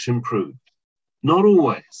are much improved. Not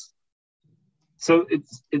always. So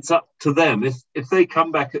it's up to them. If they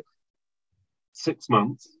come back at 6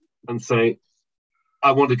 months and say,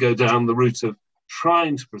 I want to go down the route of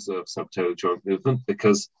trying to preserve subtalar joint movement,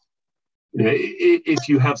 because if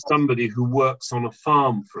you have somebody who works on a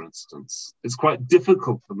farm, for instance, it's quite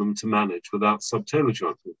difficult for them to manage without subtalar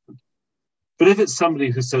joint movement. But if it's somebody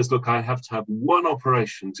who says, look, I have to have one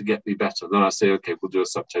operation to get me better, then I say, okay, we'll do a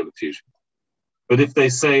subtalar fusion. But if they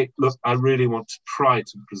say, look, I really want to try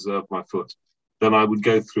to preserve my foot, then I would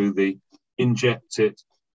go through the inject it,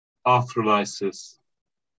 arthrolysis,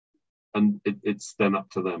 and it's then up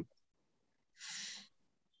to them.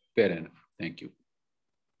 Fair enough. Thank you.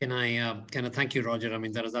 Can I thank you, Roger? I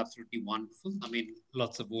mean, that was absolutely wonderful. I mean,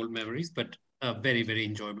 lots of old memories, but very, very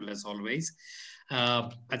enjoyable as always.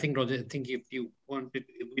 I think, Roger, I think if you wanted,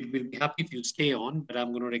 we'll be happy if you stay on, but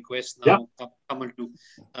I'm going to request now Kamal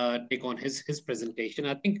to take on his presentation.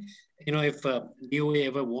 I think, you know, if DOA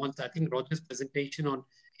ever wants, I think Roger's presentation on,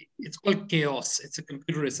 it's called Chaos. It's a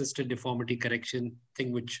computer-assisted deformity correction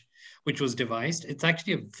thing which was devised. It's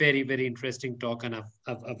actually a very, very interesting talk, and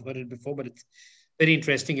I've heard it before, but it's very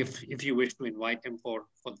interesting. If you wish to invite him for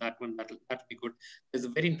that one, that'll be good. There's a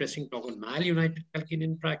very interesting talk on malunited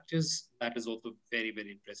calcanean fractures. That is also very,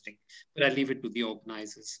 very interesting. But I'll leave it to the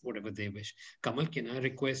organizers, whatever they wish. Kamal, can I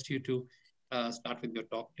request you to start with your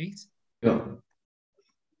talk, please? Yeah.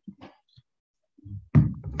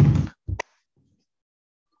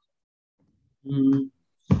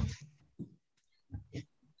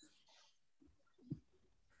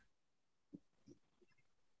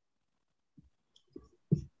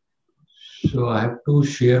 So I have to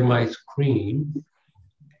share my screen.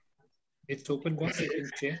 It's open, boss. You can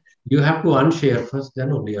share. You have to unshare first,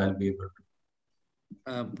 then only I'll be able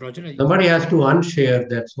to. Roger, somebody has to unshare.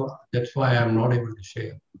 That's why I'm not able to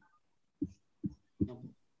share.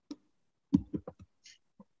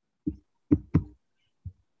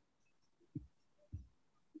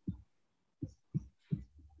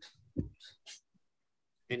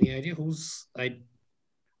 Any idea who's I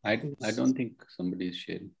don't think somebody is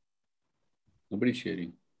sharing. Nobody's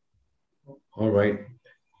sharing. All right.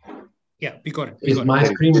 Yeah, we got it. Is my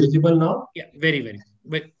screen visible now? Yeah, very, very.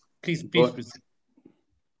 But please proceed.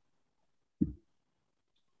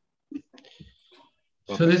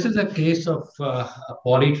 So this is a case of a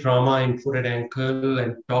polytrauma in foot and ankle,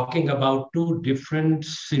 and talking about two different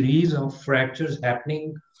series of fractures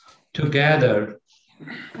happening together.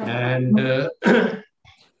 And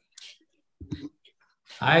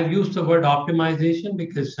I've used the word optimization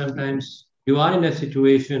because sometimes you are in a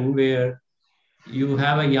situation where you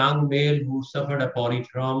have a young male who suffered a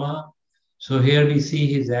polytrauma. So here we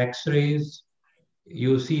see his x-rays.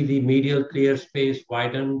 You see the medial clear space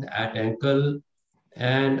widened at ankle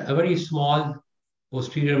and a very small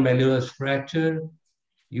posterior malleolus fracture.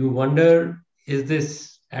 You wonder, is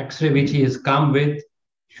this x-ray which he has come with,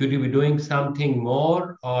 should you be doing something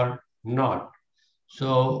more or not?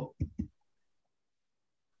 So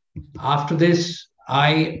after this,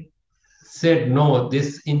 I said, no,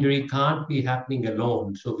 this injury can't be happening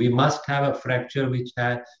alone. So we must have a fracture which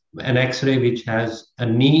has an x-ray which has a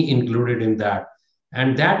knee included in that.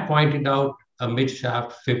 And that pointed out a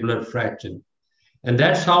mid-shaft fibular fracture. And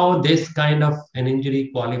that's how this kind of an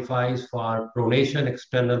injury qualifies for pronation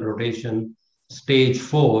external rotation stage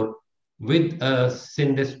 4 with a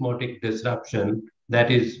syndesmotic disruption,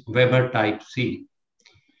 that is Weber type C.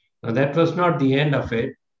 Now that was not the end of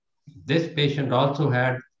it. This patient also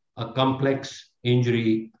had a complex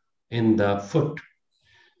injury in the foot.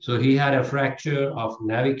 So he had a fracture of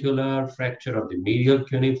navicular, fracture of the medial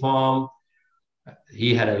cuneiform.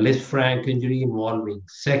 He had a Lisfranc injury involving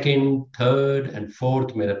second, third, and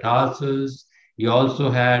fourth metatarsals. He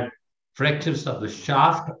also had fractures of the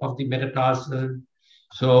shaft of the metatarsal.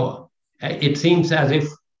 So it seems as if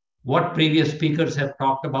what previous speakers have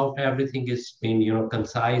talked about, everything is been,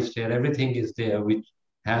 concised here. Everything is there, which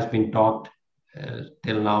has been talked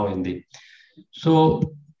till now in the.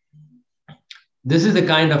 So this is the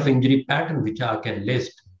kind of injury pattern which I can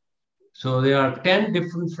list. So there are 10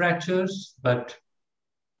 different fractures, but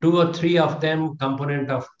 2 or 3 of them component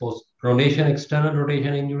of pronation external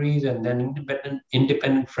rotation injuries, and then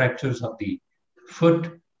independent fractures of the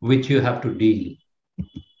foot, which you have to deal.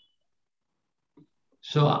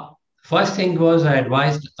 So first thing was I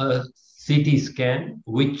advised a CT scan,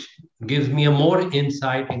 which gives me a more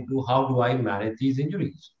insight into how do I manage these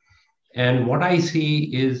injuries. And what I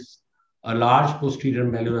see is a large posterior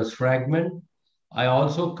malleolus fragment. I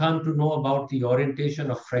also come to know about the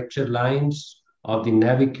orientation of fracture lines of the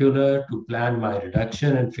navicular to plan my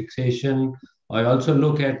reduction and fixation. I also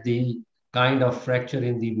look at the kind of fracture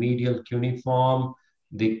in the medial cuneiform,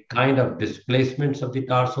 the kind of displacements of the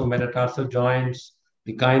tarso-metatarsal joints,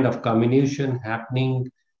 the kind of comminution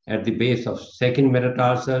happening at the base of second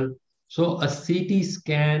metatarsal. So a CT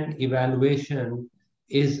scan evaluation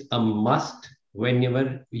is a must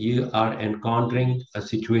whenever you are encountering a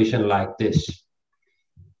situation like this.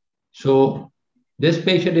 So this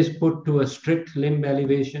patient is put to a strict limb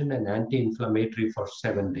elevation and anti-inflammatory for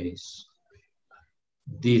 7 days.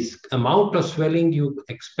 this amount of swelling you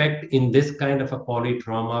expect in this kind of a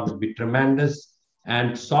polytrauma will be tremendous.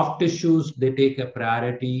 And soft tissues, they take a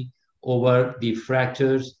priority over the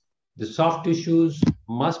fractures. The soft tissues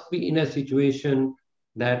must be in a situation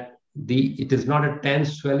that it is not a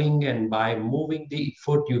tense swelling, and by moving the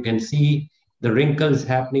foot, you can see the wrinkles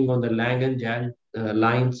happening on the Langen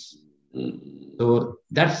lines. So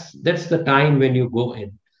that's the time when you go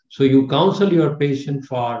in. So you counsel your patient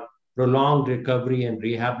for prolonged recovery and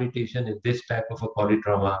rehabilitation in this type of a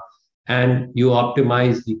polytrauma, and you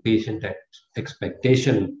optimize the patient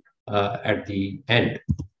expectation at the end.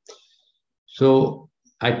 So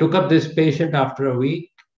I took up this patient after a week,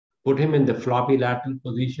 put him in the floppy lateral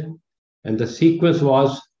position, and the sequence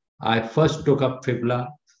was I first took up fibula,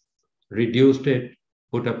 reduced it,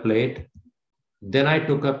 put a plate. Then I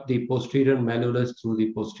took up the posterior malleolus through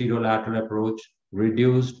the posterior lateral approach,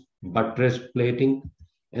 reduced, buttressed plating,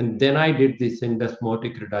 and then I did the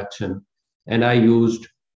syndesmotic reduction, and I used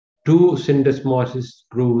 2 syndesmosis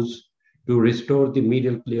screws to restore the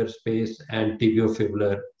medial clear space and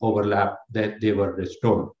tibiofibular overlap that they were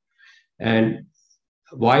restored. And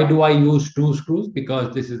why do I use 2 screws?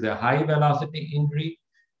 Because this is a high velocity injury.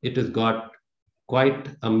 It has got quite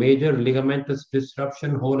a major ligamentous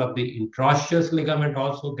disruption. Whole of the interosseous ligament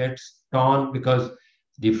also gets torn because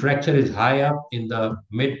the fracture is high up in the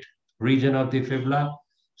mid region of the fibula.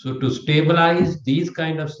 So to stabilize these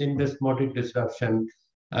kind of syndesmotic disruption,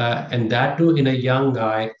 and that too in a young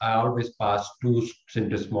guy, I always pass 2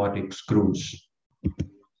 syndesmotic screws.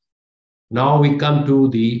 Now we come to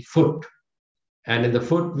the foot. And in the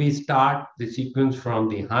foot, we start the sequence from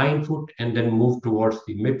the hind foot and then move towards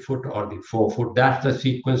the midfoot or the forefoot. That's the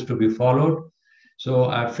sequence to be followed. So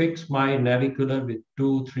I fix my navicular with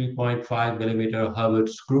 2 3.5 millimeter Herbert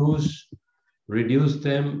screws, reduce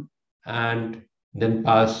them, and then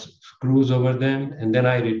pass screws over them. And then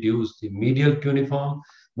I reduce the medial cuneiform.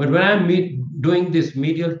 But when I'm doing this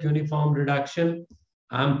medial cuneiform reduction,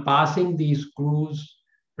 I'm passing these screws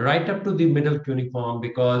right up to the middle cuneiform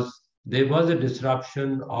because there was a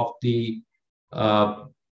disruption of the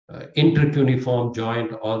intercuneiform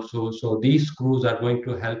joint also. So these screws are going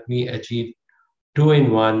to help me achieve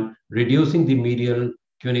 2-in-1, reducing the medial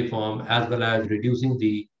cuneiform as well as reducing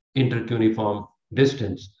the intercuneiform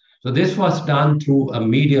distance. So this was done through a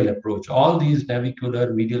medial approach. All these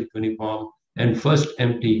navicular, medial cuneiform, and first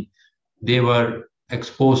empty, they were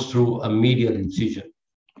exposed through a medial incision.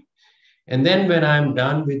 And then when I'm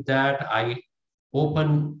done with that, I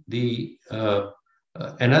open the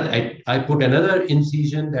I put another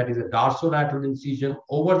incision that is a dorsolateral incision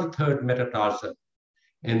over the 3rd metatarsal,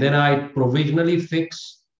 and then I provisionally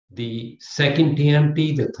fix the 2nd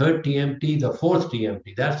TMT, the 3rd TMT, the 4th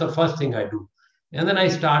TMT. That's the first thing I do, and then I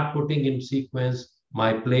start putting in sequence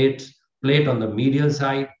my plate on the medial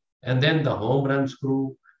side, and then the home run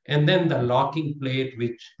screw, and then the locking plate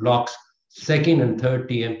which locks 2nd and 3rd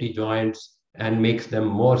TMT joints and makes them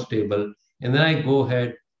more stable. And then I go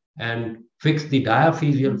ahead and fix the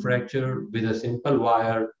diaphyseal fracture with a simple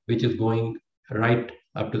wire, which is going right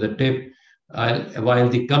up to the tip, while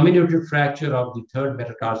the comminuted fracture of the 3rd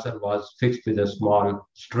metatarsal was fixed with a small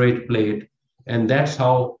straight plate. And that's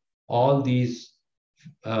how all these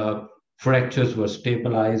fractures were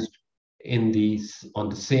stabilized on the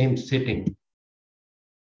same sitting.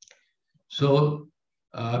 So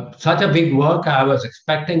such a big work, I was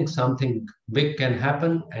expecting something big can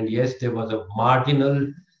happen. And yes, there was a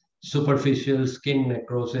marginal superficial skin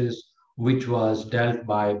necrosis, which was dealt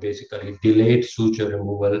by basically delayed suture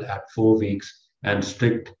removal at 4 weeks and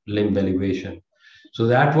strict limb elevation. So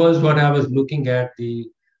that was what I was looking at, the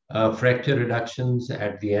fracture reductions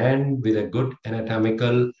at the end with a good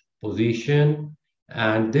anatomical position.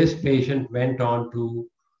 And this patient went on to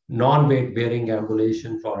non-weight bearing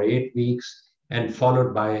ambulation for 8 weeks, and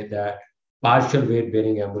followed by that partial weight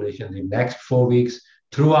bearing ambulation the next 4 weeks.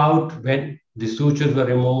 Throughout, when the sutures were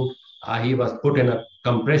removed, he was put in a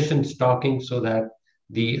compression stocking so that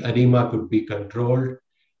the edema could be controlled.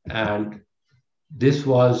 And this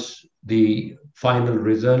was the final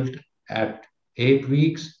result at 8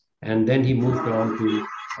 weeks. And then he moved on to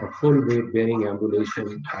a full weight bearing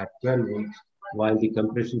ambulation at 12 weeks while the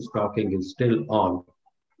compression stocking is still on.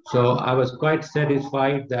 So I was quite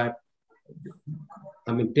satisfied that,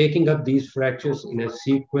 taking up these fractures in a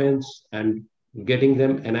sequence and getting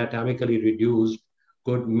them anatomically reduced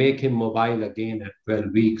could make him mobile again at 12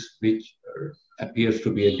 weeks, which appears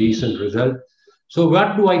to be a decent result. So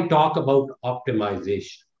what do I talk about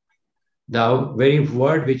optimization? The very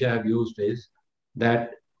word which I have used is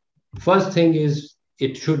that first thing is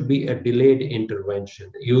it should be a delayed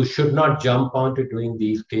intervention. You should not jump onto doing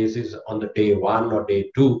these cases on the day 1 or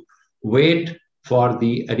day 2. Wait for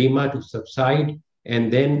the edema to subside,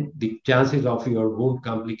 and then the chances of your wound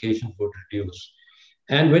complication would reduce.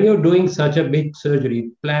 And when you're doing such a big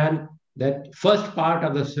surgery, plan that first part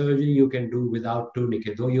of the surgery you can do without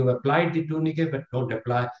tourniquet. Though you've applied the tourniquet, but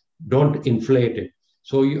don't inflate it.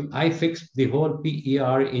 So I fixed the whole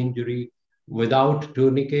PER injury without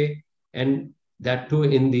tourniquet, and that too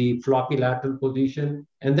in the floppy lateral position,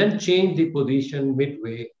 and then change the position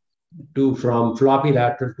midway from floppy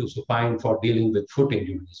lateral to supine for dealing with foot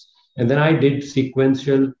injuries. And then I did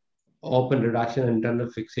sequential open reduction and internal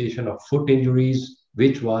fixation of foot injuries,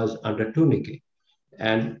 which was under tourniquet.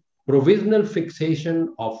 And provisional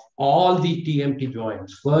fixation of all the TMT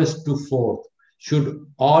joints, first to fourth, should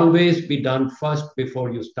always be done first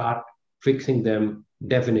before you start fixing them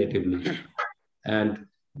definitively. And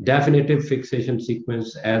definitive fixation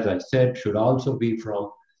sequence, as I said, should also be from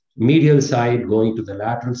medial side going to the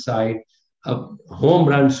lateral side. A home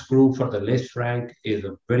run screw for the list frank is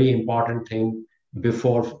a very important thing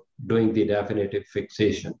before doing the definitive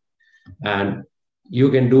fixation. And you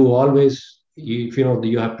can do always, if you know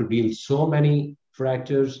you have to deal so many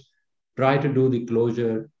fractures, try to do the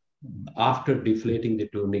closure after deflating the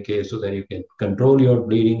tourniquet so that you can control your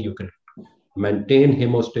bleeding, you can maintain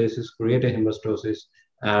hemostasis, create a hemostasis,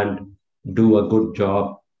 and do a good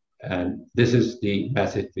job. And this is the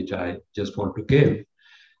message which I just want to give.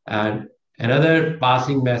 And another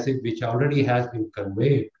passing message which already has been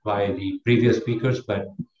conveyed by the previous speakers, but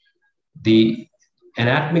the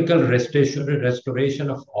anatomical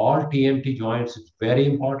restoration of all TMT joints is very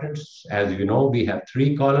important. As you know, we have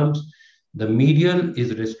 3 columns. The medial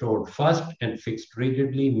is restored first and fixed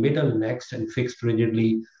rigidly, middle next and fixed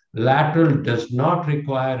rigidly. Lateral does not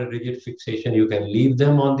require a rigid fixation. You can leave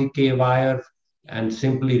them on the K-wire and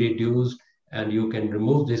simply reduce, and you can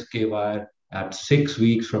remove this K-wire at 6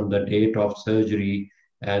 weeks from the date of surgery.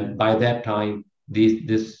 And by that time,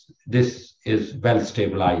 this is well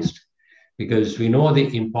stabilized, because we know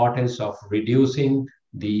the importance of reducing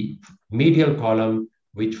the medial column,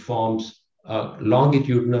 which forms a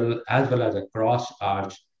longitudinal as well as a cross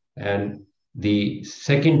arch. And the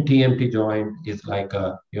second TMT joint is like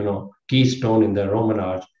a keystone in the Roman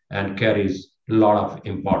arch and carries a lot of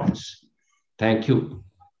importance. Thank you.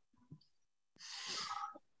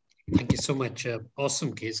 Thank you so much.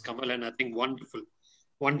 Awesome case, Kamal, and I think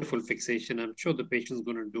wonderful fixation. I'm sure the patient's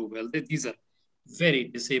going to do well. These are very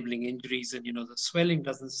disabling injuries, and the swelling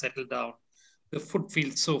doesn't settle down. The foot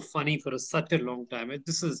feels so funny for such a long time.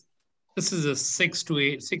 This is a 6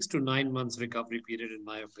 to 9 months recovery period, in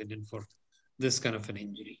my opinion, for this kind of an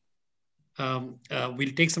injury.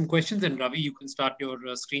 We'll take some questions, and Ravi, you can start your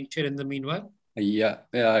screen share in the meanwhile. Yeah,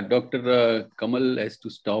 Dr. Kamal has to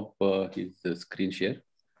stop his screen share.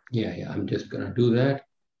 Yeah, I'm just going to do that.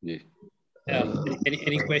 Yeah.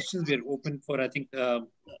 Any questions? We're open for, I think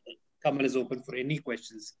Kamal is open for any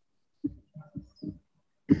questions.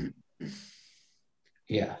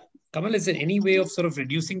 Yeah. Kamal, is there any way of sort of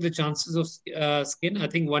reducing the chances of skin? I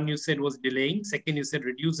think one you said was delaying. Second, you said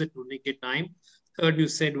reduce the tourniquet time. Third, you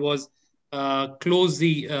said was close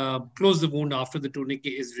the wound after the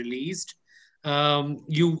tourniquet is released.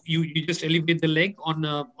 You just elevate the leg on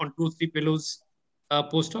 2 or 3 pillows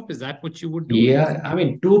post-op. Is that what you would do? Yeah, I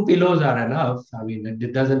mean, 2 pillows are enough. I mean,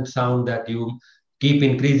 it doesn't sound that you keep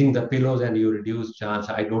increasing the pillows and you reduce chance.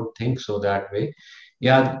 I don't think so that way.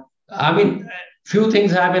 Yeah, I mean, few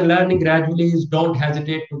things I've been learning gradually is don't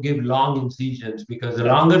hesitate to give long incisions, because the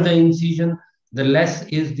longer the incision, the less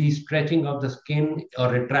is the stretching of the skin or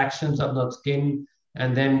retractions of the skin,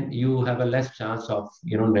 and then you have a less chance of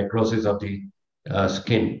necrosis of the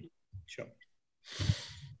skin. Sure.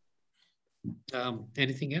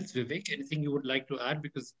 Anything else, Vivek? Anything you would like to add?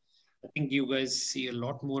 Because I think you guys see a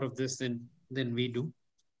lot more of this than we do.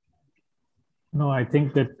 No, I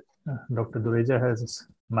think that Dr. Dureja has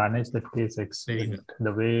managed that case excellent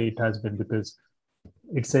the way it has been, because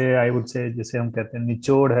it's I would say, जैसे हम कहते हैं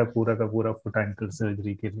निचोड़ है पूरा का पूरा foot ankle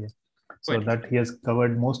surgery के लिए. So that he has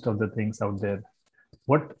covered most of the things out there.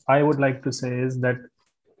 What I would like to say is that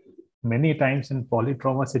many times in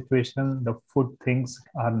polytrauma situation, the foot things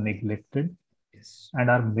are neglected and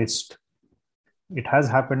are missed. It has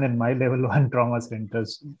happened in my level 1 trauma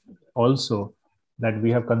centers also, that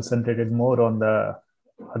we have concentrated more on the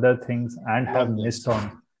other things and have missed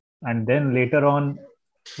on. And then later on,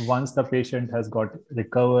 once the patient has got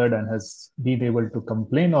recovered and has been able to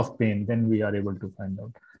complain of pain, then we are able to find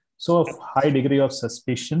out. So a high degree of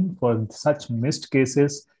suspicion for such missed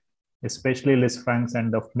cases, especially Lisfrank's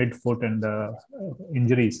and the midfoot and the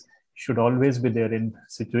injuries, should always be there in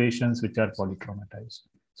situations which are polytraumatized.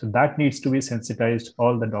 So that needs to be sensitized.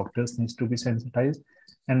 All the doctors needs to be sensitized,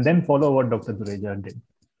 and then follow what Dr. Dureja did.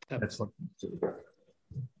 That's what.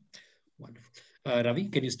 Wonderful. Ravi,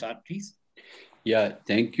 can you start, please? Yeah,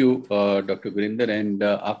 thank you, Dr. Gurinder. And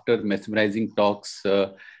after mesmerizing talks,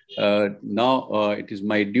 now it is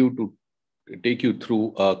my due to take you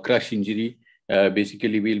through crush injury.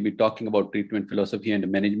 Basically, we'll be talking about treatment philosophy and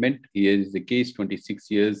management. Here is the case, 26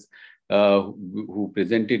 years, who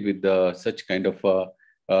presented with such kind of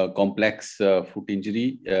complex foot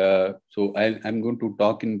injury. So I'm going to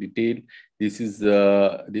talk in detail. This is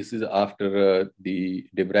after the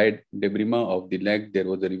debridement of the leg. There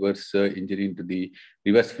was a reverse injury into the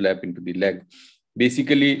reverse flap into the leg.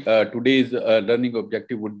 Basically, today's learning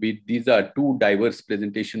objective would be, these are two diverse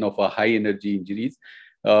presentation of a high energy injuries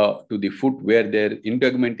to the foot. Where their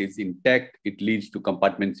integument is intact, it leads to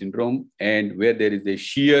compartment syndrome, and where there is a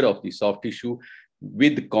shear of the soft tissue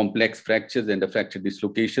with complex fractures and the fracture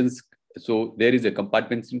dislocations. So there is a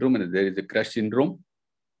compartment syndrome and there is a crush syndrome.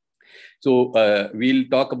 So we'll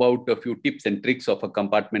talk about a few tips and tricks of a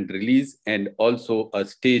compartment release and also a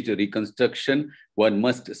stage reconstruction. One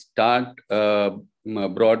must start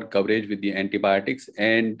broad coverage with the antibiotics,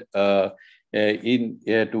 and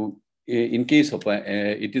in case of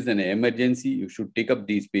it is an emergency, you should take up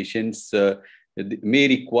these patients. May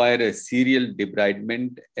require a serial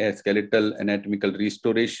debridement, a skeletal anatomical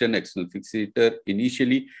restoration, external fixator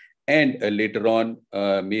initially, and later on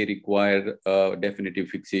may require definitive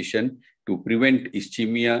fixation to prevent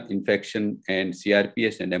ischemia, infection, and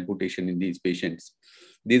CRPS and amputation in these patients.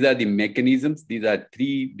 These are the mechanisms. These are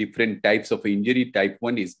three different types of injury. Type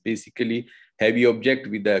 1 is basically heavy object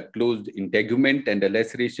with a closed integument, and a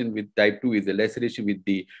laceration with type 2 is a laceration with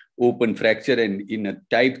the open fracture. And in a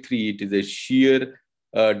type 3, it is a shear,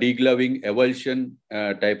 degloving, avulsion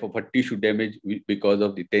type of a tissue damage because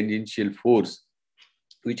of the tangential force,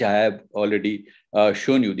 which I have already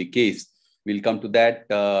shown you the case. We'll come to that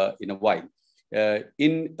in a while.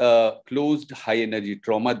 In closed high energy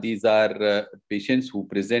trauma, these are patients who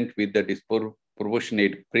present with the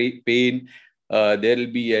disproportionate pain. There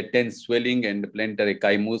will be a tense swelling and plantar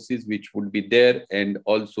ecchymosis, which would be there, and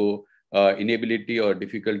also inability or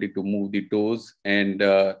difficulty to move the toes. And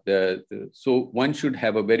so one should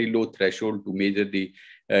have a very low threshold to measure the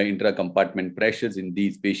intra-compartment pressures in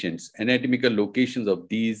these patients. Anatomical locations of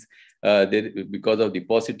these, because of the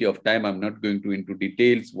paucity of time, I'm not going to into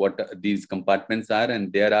details what these compartments are.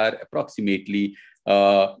 And there are approximately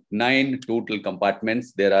 9 total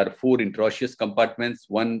compartments. There are 4 interosseous compartments,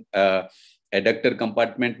 1 adductor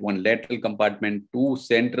compartment, 1 lateral compartment, 2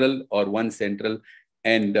 central or 1 central,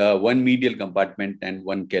 and 1 medial compartment, and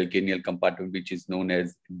 1 calcaneal compartment, which is known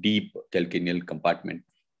as deep calcaneal compartment.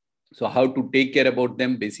 So how to take care about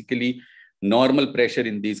them? Basically, normal pressure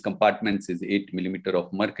in these compartments is 8 millimeter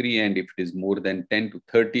of mercury, and if it is more than 10 to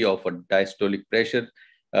 30 of a diastolic pressure,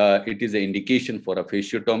 it is an indication for a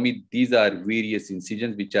fasciotomy. These are various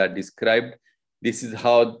incisions which are described. This is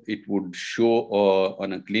how it would show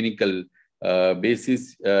on a clinical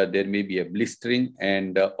basis. There may be a blistering,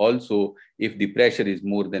 and also if the pressure is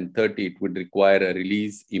more than 30, it would require a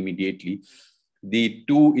release immediately. The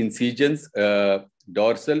 2 incisions,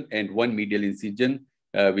 dorsal and 1 medial incision,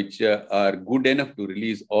 which are good enough to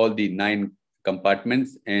release all the 9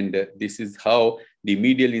 compartments. And this is how the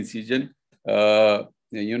medial incision,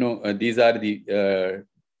 these are the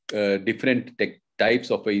different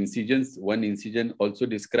types of incisions. 1 incision also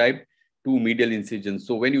described, 2 medial incisions.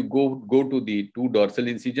 So when you go to the 2 dorsal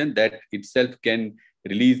incision, that itself can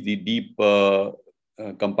release the deep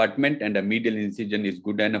compartment, and a medial incision is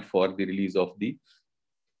good enough for the release of the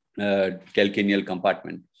calcaneal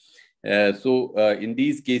compartment. So in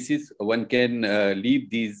these cases, one can leave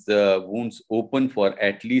these wounds open for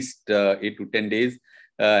at least 8 to 10 days,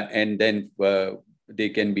 and then they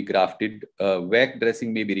can be grafted. Vac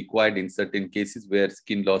dressing may be required in certain cases where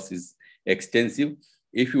skin loss is extensive.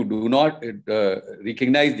 If you do not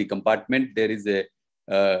recognize the compartment, there is a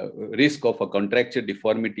risk of a contracture,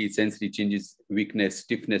 deformity, sensory changes, weakness,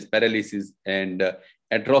 stiffness, paralysis, and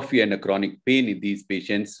atrophy and a chronic pain in these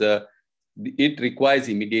patients. It requires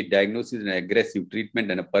immediate diagnosis and aggressive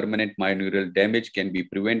treatment, and a permanent myoneural damage can be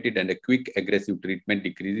prevented, and a quick aggressive treatment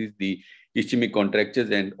decreases the ischemic contractures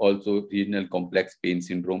and also regional complex pain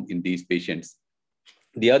syndrome in these patients.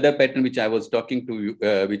 The other pattern which I was talking to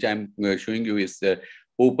you, which I'm showing you, is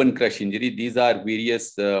open crush injury. These are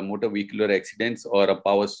various motor vehicular accidents or a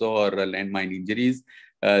power saw or a landmine injuries.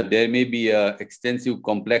 There may be extensive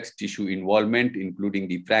complex tissue involvement, including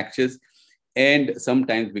the fractures. And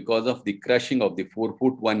sometimes because of the crushing of the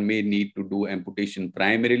forefoot, one may need to do amputation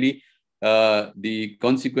primarily. The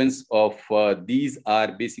consequence of these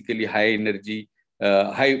are basically high energy,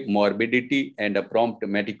 high morbidity, and a prompt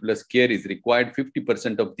meticulous care is required.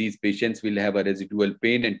 50% of these patients will have a residual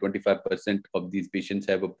pain, and 25% of these patients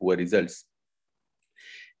have a poor results.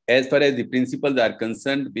 As far as the principles are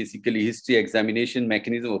concerned, basically history, examination,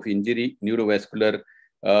 mechanism of injury, neurovascular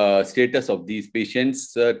status of these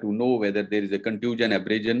patients to know whether there is a contusion,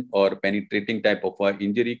 abrasion, or penetrating type of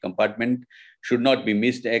injury compartment should not be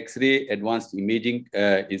missed. X-ray, advanced imaging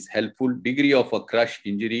is helpful. Degree of a crush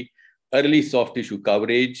injury, early soft tissue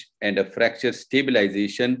coverage, and a fracture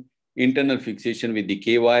stabilization, internal fixation with the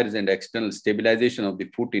K-wires, and external stabilization of the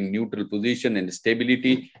foot in neutral position, and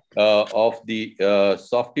stability of the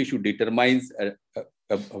soft tissue determines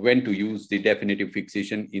when to use the definitive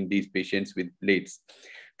fixation in these patients with plates.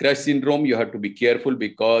 Crush syndrome, you have to be careful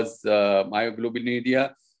because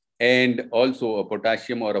myoglobinuria and also a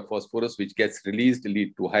potassium or a phosphorus which gets released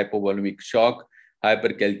lead to hypovolemic shock,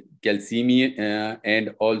 hypercalcemia,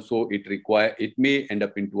 and also it may end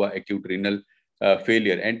up into acute renal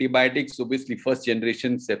failure. Antibiotics, obviously, first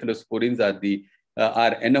generation cephalosporins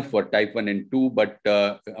are enough for type 1 and 2, but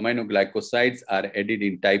aminoglycosides are added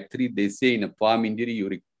in type 3. They say in a farm injury,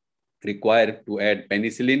 you require to add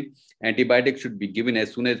penicillin. Antibiotics should be given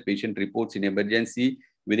as soon as patient reports in emergency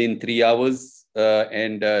within 3 hours.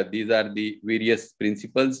 These are the various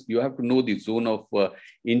principles. You have to know the zone of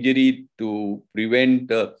injury to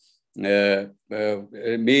prevent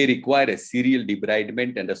may require a serial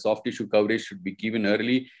debridement, and a soft tissue coverage should be given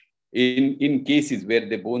early. In cases where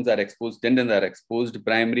the bones are exposed, tendons are exposed,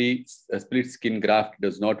 primary split skin graft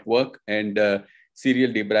does not work, and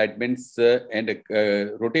serial debridements and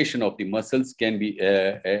rotation of the muscles can be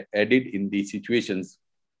added in these situations.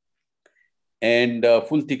 And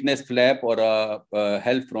full thickness flap or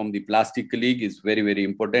help from the plastic colleague is very, very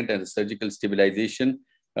important, and surgical stabilization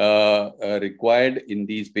required in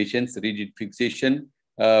these patients. Rigid fixation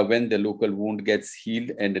when the local wound gets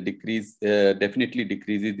healed, and definitely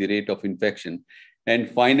decreases the rate of infection.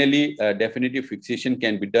 And finally, definitive fixation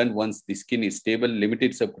can be done once the skin is stable.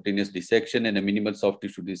 Limited subcutaneous dissection and a minimal soft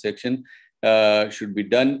tissue dissection should be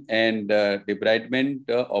done, and debridement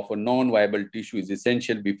of a non-viable tissue is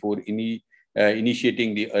essential before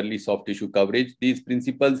initiating the early soft tissue coverage. These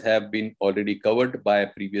principles have been already covered by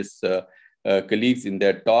previous colleagues in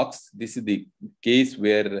their talks. This is the case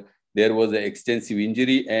where there was an extensive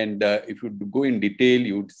injury, and if you go in detail,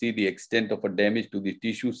 you would see the extent of a damage to the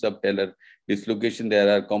tissue, subtalar dislocation. There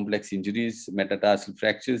are complex injuries, metatarsal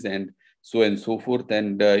fractures, and so forth.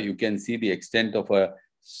 And you can see the extent of a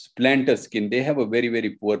plantar skin. They have a very,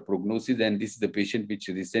 very poor prognosis, and this is the patient which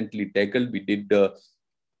recently tackled. We did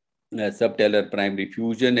subtalar primary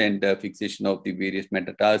fusion and fixation of the various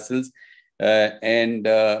metatarsals.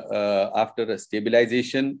 After a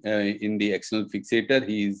stabilization in the external fixator,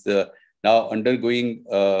 he is now undergoing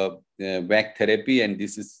VAC therapy, and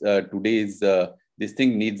this is this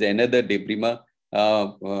thing needs another debrima,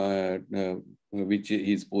 which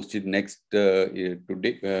is posted next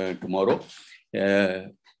tomorrow.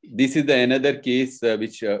 This is another case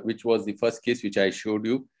which was the first case which I showed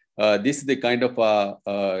you. This is the kind of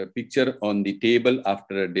picture on the table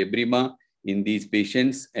after a debrima in these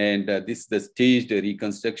patients, and this is the staged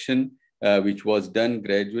reconstruction which was done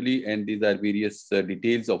gradually, and these are various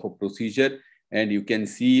details of a procedure. And you can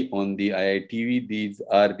see on the IITV, these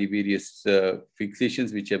are the various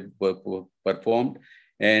fixations which have performed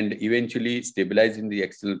and eventually stabilized in the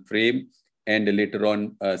external frame, and later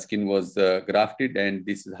on skin was grafted, and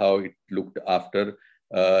this is how it looked after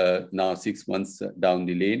now 6 months down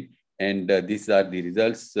the lane. And these are the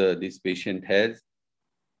results this patient has.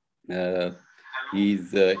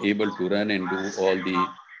 He's able to run and do all the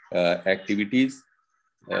activities.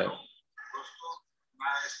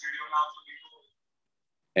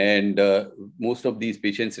 Most of these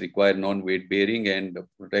patients require non-weight bearing and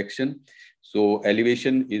protection. So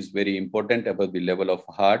elevation is very important above the level of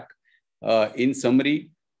heart. In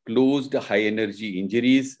summary, closed high energy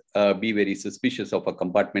injuries, be very suspicious of a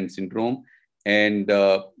compartment syndrome. And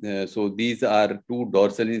so these are 2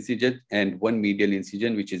 dorsal incisions and 1 medial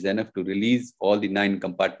incision, which is enough to release all the 9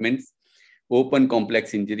 compartments. Open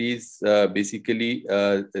complex injuries, basically,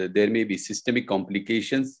 there may be systemic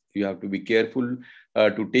complications. You have to be careful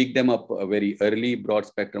to take them up very early. Broad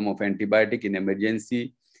spectrum of antibiotic in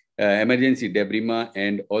emergency, emergency debrima,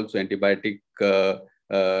 and also antibiotic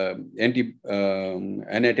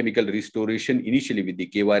anatomical restoration initially with the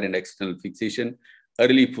K-wire and external fixation.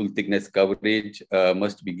 Early full thickness coverage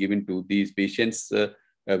must be given to these patients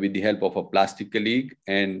with the help of a plastic colleague,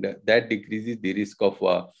 and that decreases the risk of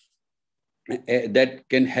that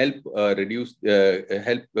can help reduce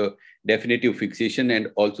definitive fixation, and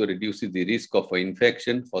also reduces the risk of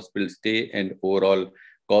infection, hospital stay, and overall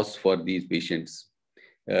costs for these patients.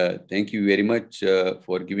 Thank you very much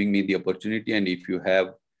for giving me the opportunity. And if you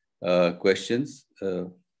have questions.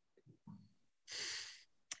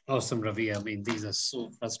 Awesome, Ravi. I mean, these are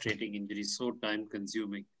so frustrating injuries, so time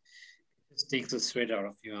consuming. It just takes the sweat out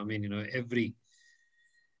of you. I mean, every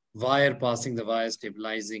wire passing the wire,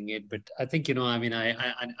 stabilizing it. But I think, I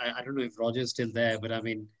don't know if Roger's still there, but I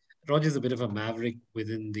mean, Roger's a bit of a maverick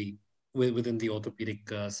within the orthopedic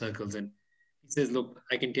circles. And he says, look,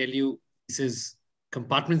 I can tell you, he says,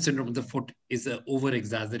 compartment syndrome of the foot is an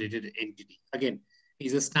over-exaggerated entity. Again,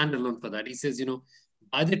 he's a standalone for that. He says,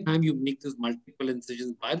 by the time you make those multiple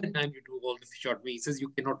incisions, by the time you do all the fissurectomy, he says you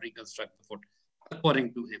cannot reconstruct the foot,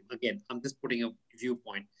 according to him. Again, I'm just putting a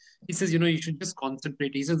viewpoint. He says, you should just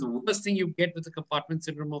concentrate. He says the worst thing you get with the compartment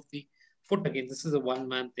syndrome of the foot, again, this is a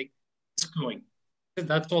one-man thing, is clawing.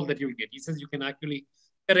 That's all that you'll get. He says you can actually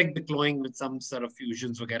correct the clawing with some sort of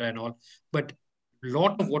fusions, vagara and all. But a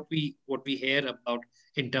lot of what we hear about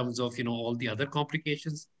in terms of, all the other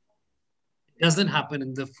complications, doesn't happen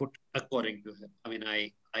in the foot, according to him. I mean,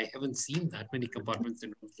 I haven't seen that many compartment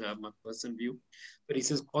syndromes, my personal view. But he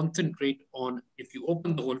says, concentrate on, if you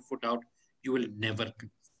open the whole foot out, you will never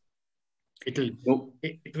close.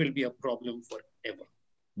 It will be a problem forever.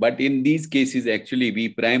 But in these cases, actually, we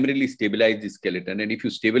primarily stabilize the skeleton. And if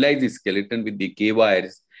you stabilize the skeleton with the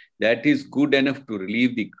K-wires, that is good enough to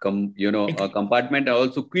relieve the compartment, and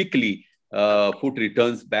also quickly foot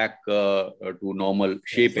returns back to normal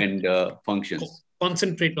shape and functions.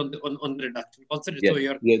 Concentrate on the reduction. Concentrate.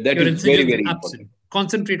 Yes. So that is very, very important.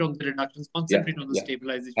 Concentrate on the reductions. Concentrate on the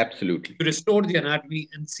stabilization. Absolutely. To restore the anatomy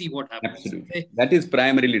and see what happens. Absolutely. Okay? That is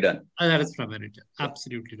primarily done. That is primarily done.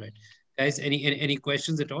 Absolutely right. Guys, any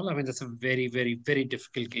questions at all? I mean, that's a very, very, very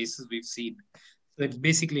difficult cases we've seen. So it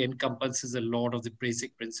basically encompasses a lot of the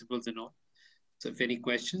basic principles and all. So if any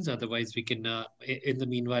questions, otherwise we can, in the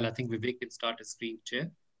meanwhile, I think Vivek can start his screen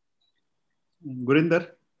share. Gurinder?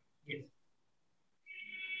 Yes.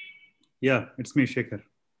 Yeah, it's me, Shekhar.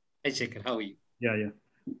 Hi, Shekhar. How are you?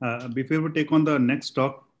 Yeah. Before we take on the next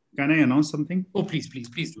talk, can I announce something? Oh, please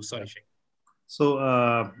do. Sorry, Shekhar. So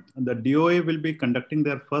the DOA will be conducting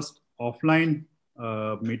their first offline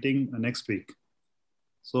meeting next week.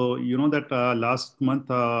 So you know that last month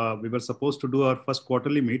we were supposed to do our first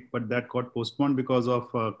quarterly meet, but that got postponed because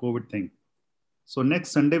of COVID thing. So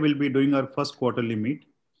next Sunday we'll be doing our first quarterly meet,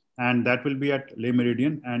 and that will be at Le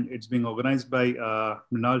Meridian, and it's being organized by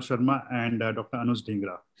Mrinal Sharma and Dr. Anuj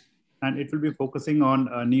Dhingra, and it will be focusing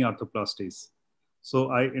on knee arthroplasties.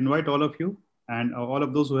 So I invite all of you and all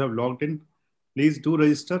of those who have logged in, please do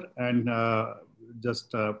register and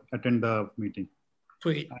just attend the meeting.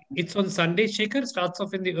 So it's on Sunday, Shekhar, starts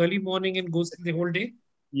off in the early morning and goes the whole day?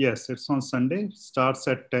 Yes, it's on Sunday, starts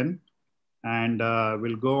at 10 and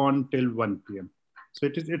will go on till 1 p.m. So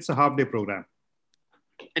it's a half day program.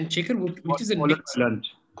 And Shekhar, which is the next lunch?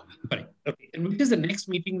 Sorry. Okay. And which is the next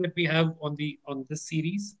meeting that we have on this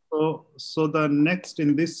series? So the next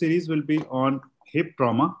in this series will be on hip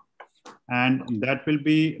trauma, and that will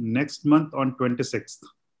be next month on 26th.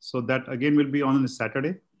 So that again will be on a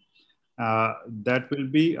Saturday. That will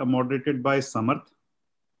be moderated by Samarth,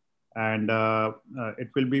 and it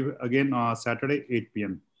will be again Saturday 8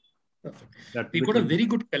 p.m. We've got a very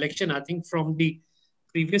good collection, I think, from the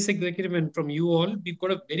previous executive and from you all. We've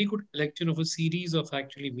got a very good collection of a series of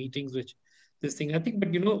actually meetings, which this thing, I think,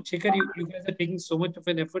 but Shekhar, you guys are taking so much of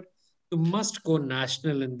an effort. You must go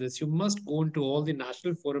national in this. You must go into all the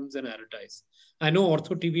national forums and advertise. I know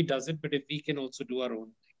OrthoTV does it, but if we can also do our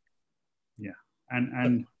own thing. Yeah,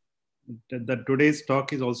 and the today's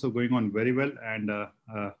talk is also going on very well, and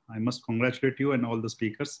I must congratulate you and all the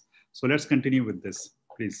speakers. So let's continue with this,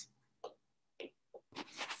 please.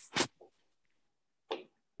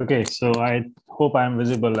 Okay, so I hope I am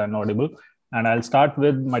visible and audible, and I'll start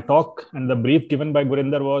with my talk. And the brief given by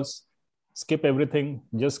Gurinder was skip everything,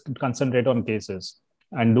 just concentrate on cases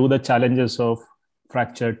and do the challenges of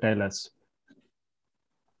fracture talus.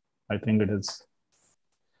 I think it is.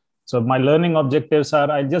 So my learning objectives are,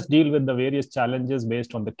 I'll just deal with the various challenges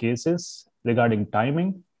based on the cases regarding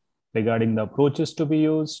timing, regarding the approaches to be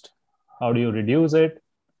used, how do you reduce it,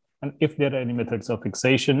 and if there are any methods of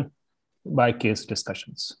fixation by case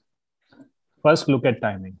discussions. First, look at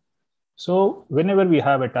timing. So whenever we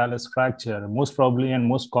have a talus fracture, most probably and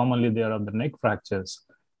most commonly they are of the neck fractures,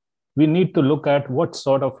 we need to look at what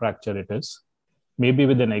sort of fracture it is, maybe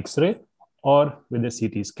with an X-ray or with a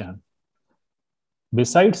CT scan.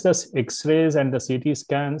 Besides the X-rays and the CT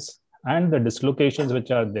scans and the dislocations which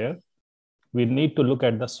are there, we need to look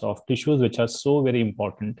at the soft tissues, which are so very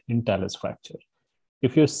important in talus fracture.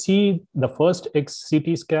 If you see the first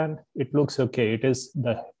CT scan, it looks okay. It is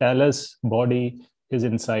the talus body is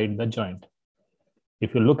inside the joint.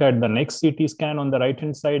 If you look at the next CT scan on the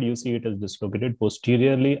right-hand side, you see it is dislocated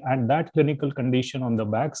posteriorly, and that clinical condition on the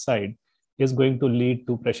back side is going to lead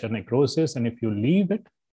to pressure necrosis. And if you leave it,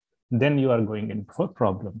 then you are going in for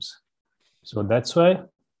problems. So that's why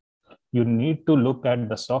you need to look at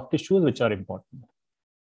the soft tissues, which are important.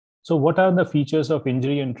 So what are the features of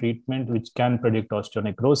injury and treatment which can predict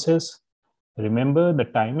osteonecrosis? Remember, the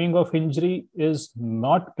timing of injury is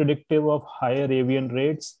not predictive of higher AVN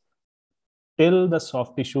rates till the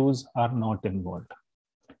soft tissues are not involved.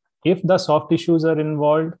 If the soft tissues are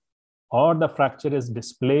involved or the fracture is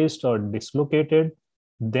displaced or dislocated,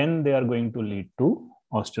 then they are going to lead to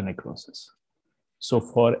osteonecrosis. So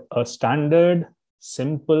for a standard,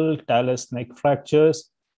 simple talus neck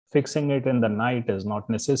fractures, fixing it in the night is not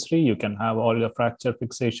necessary. You can have all your fracture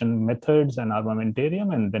fixation methods and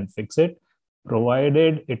armamentarium and then fix it,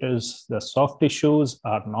 provided it is the soft tissues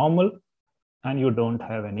are normal and you don't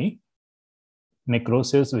have any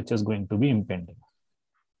necrosis which is going to be impending.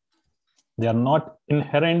 They are not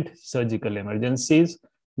inherent surgical emergencies.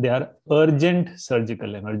 They are urgent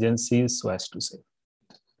surgical emergencies, so as to say.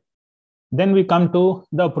 Then we come to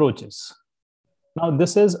the approaches. Now,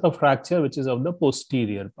 this is a fracture which is of the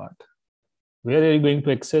posterior part. Where are you going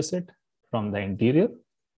to access it? From the anterior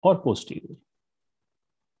or posterior?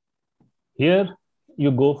 Here,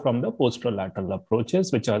 you go from the posterolateral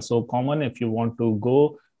approaches, which are so common. If you want to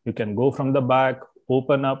go, you can go from the back,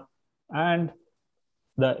 open up, and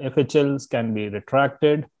the FHLs can be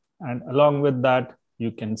retracted. And along with that,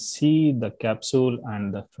 you can see the capsule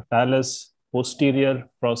and the talus posterior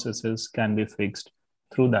processes can be fixed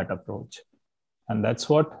through that approach. And that's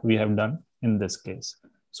what we have done in this case.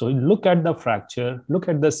 So look at the fracture, look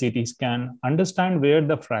at the CT scan, understand where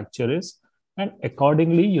the fracture is, and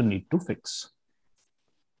accordingly you need to fix.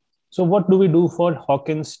 So what do we do for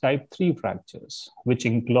Hawkins type 3 fractures, which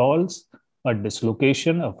includes a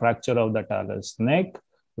dislocation, a fracture of the talus neck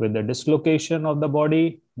with the dislocation of the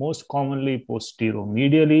body, most commonly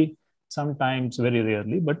posteromedially, sometimes very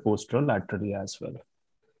rarely, but posterolaterally as well.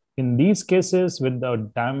 In these cases, with the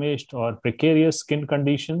damaged or precarious skin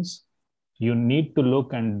conditions, you need to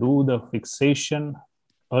look and do the fixation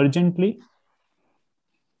urgently,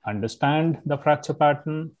 understand the fracture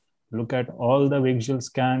pattern, look at all the visual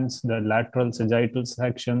scans, the lateral sagittal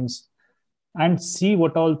sections, and see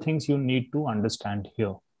what all things you need to understand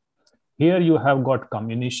here. Here you have got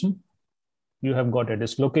comminution, you have got a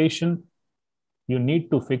dislocation, you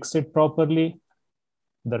need to fix it properly.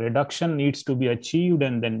 The reduction needs to be achieved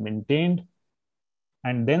and then maintained.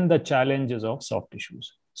 And then the challenges of soft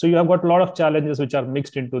tissues. So you have got a lot of challenges which are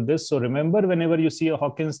mixed into this. So remember, whenever you see a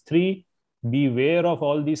Hawkins 3, beware of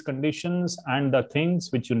all these conditions and the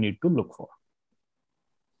things which you need to look for.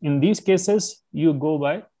 In these cases, you go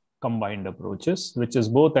by combined approaches, which is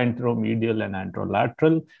both anteromedial and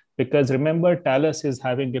anterolateral, because remember, talus is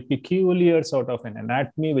having a peculiar sort of an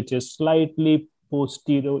anatomy, which is slightly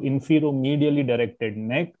infero-medially directed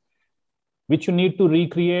neck, which you need to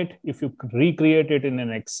recreate. If you recreate it in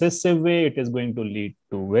an excessive way, it is going to lead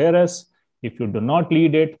to varus. If you do not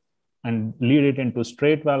lead it and lead it into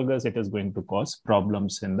straight valgus, it is going to cause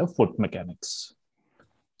problems in the foot mechanics.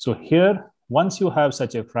 So here, once you have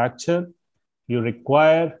such a fracture, you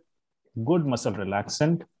require good muscle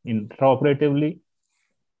relaxant intraoperatively.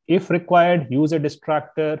 If required, use a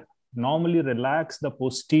distractor. Normally relax the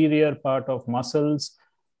posterior part of muscles,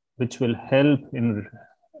 which will help in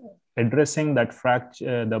addressing that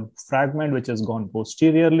fracture, the fragment which has gone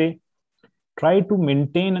posteriorly. Try to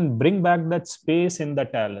maintain and bring back that space in the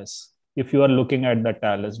talus. If you are looking at the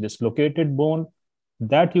talus dislocated bone,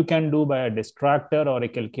 that you can do by a distractor or a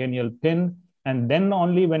calcaneal pin. And then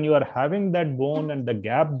only when you are having that bone and the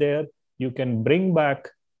gap there, you can bring back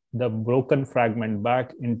the broken fragment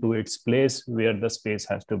back into its place where the space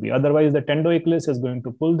has to be. Otherwise, the tendoachilles is going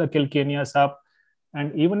to pull the calcaneus up.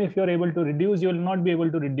 And even if you're able to reduce, you will not be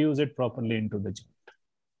able to reduce it properly into the joint.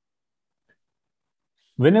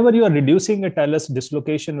 Whenever you are reducing a talus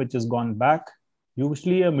dislocation which has gone back,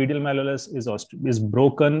 usually a medial malleolus is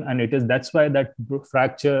broken, and that's why that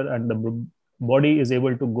fracture and the body is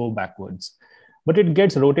able to go backwards. But it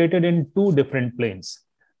gets rotated in two different planes.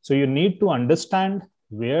 So you need to understand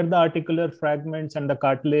where the articular fragments and the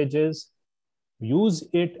cartilage is, use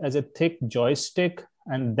it as a thick joystick,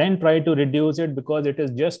 and then try to reduce it, because it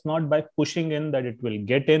is just not by pushing in that it will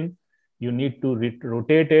get in. you need to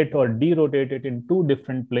rotate it or derotate it in 2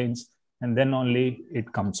 different planes, and then only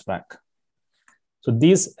it comes back. So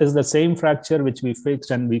this is the same fracture which we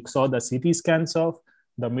fixed and we saw the CT scans of.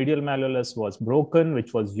 The medial malleolus was broken,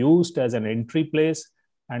 which was used as an entry place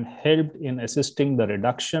and helped in assisting the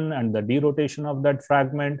reduction and the derotation of that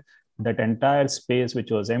fragment. That entire space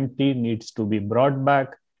which was empty needs to be brought back.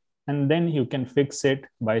 And then you can fix it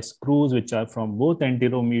by screws which are from both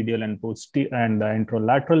anteromedial and the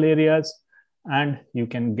anterolateral areas. And you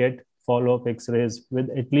can get follow-up X-rays with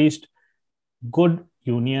at least good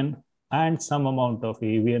union and some amount of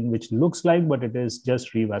AVN, which looks like, but it is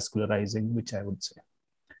just revascularizing, which I would say.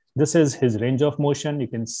 This is his range of motion. You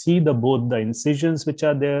can see both the incisions which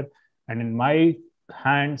are there. And in my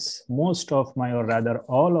hands, most of my, or rather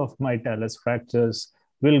all of my talus fractures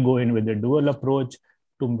will go in with a dual approach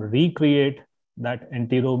to recreate that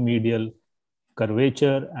anteromedial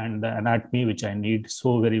curvature and the anatomy which I need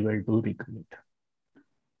so very well to recreate.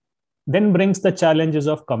 Then brings the challenges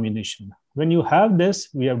of comminution. When you have this,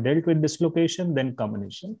 we have dealt with dislocation, then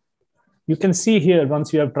comminution. You can see here,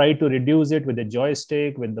 once you have tried to reduce it with a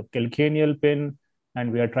joystick, with the calcaneal pin,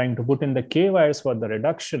 and we are trying to put in the K-wires for the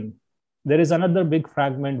reduction, there is another big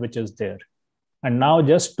fragment which is there. And now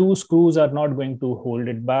just 2 screws are not going to hold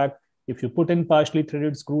it back. If you put in partially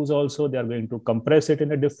threaded screws also, they are going to compress it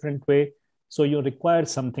in a different way. So you require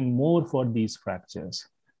something more for these fractures.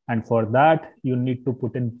 And for that, you need to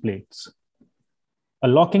put in plates. A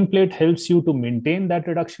locking plate helps you to maintain that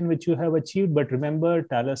reduction which you have achieved. But remember,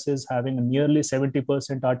 talus is having nearly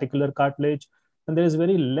 70% articular cartilage, and there is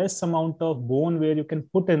very less amount of bone where you can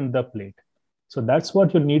put in the plate. So that's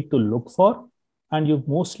what you need to look for. And you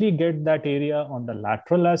mostly get that area on the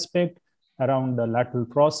lateral aspect, around the lateral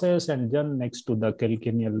process, and then next to the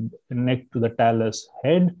calcaneal, next to the talus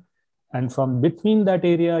head. And from between that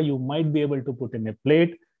area, you might be able to put in a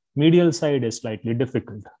plate. Medial side is slightly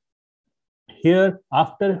difficult. Here,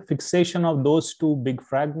 after fixation of those 2 big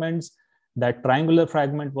fragments, that triangular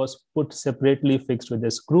fragment was put separately, fixed with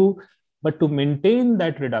a screw. But to maintain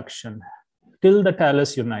that reduction till the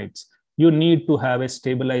talus unites, you need to have a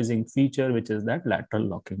stabilizing feature, which is that lateral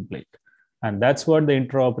locking plate. And that's what the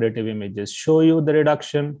intraoperative images show you, the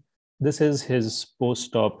reduction. This is his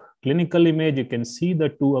post-op clinical image. You can see the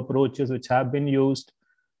 2 approaches which have been used.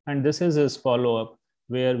 And this is his follow-up,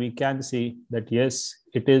 where we can see that, yes,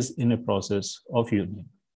 it is in a process of union.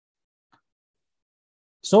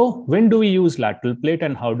 So when do we use lateral plate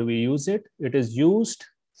and how do we use it? It is used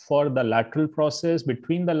for the lateral process,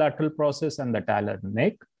 between the lateral process and the talar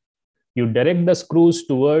neck. You direct the screws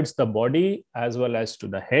towards the body as well as to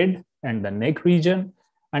the head and the neck region.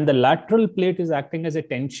 And the lateral plate is acting as a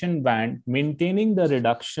tension band, maintaining the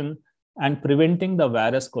reduction and preventing the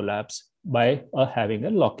varus collapse by having a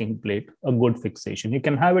locking plate, a good fixation. You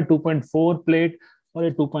can have a 2.4 plate or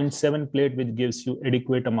a 2.7 plate, which gives you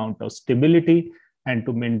adequate amount of stability and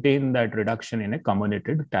to maintain that reduction in a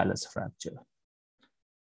comminuted talus fracture.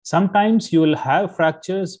 Sometimes you will have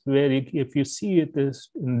fractures where if you see it is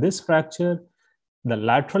in this fracture, the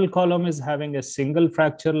lateral column is having a single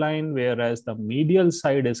fracture line, whereas the medial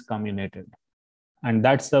side is comminuted. And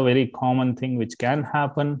that's a very common thing which can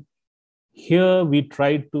happen. Here we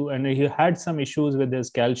tried to, and he had some issues with his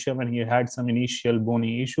calcium and he had some initial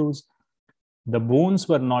bony issues. The bones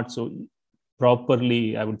were not so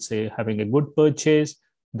properly, I would say, having a good purchase.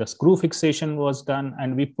 The screw fixation was done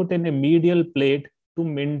and we put in a medial plate to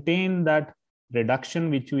maintain that reduction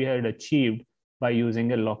which we had achieved by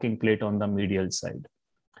using a locking plate on the medial side.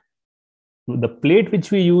 The plate which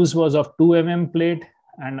we used was of 2 mm plate,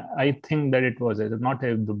 and I think that it was not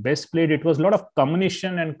the best plate. It was a lot of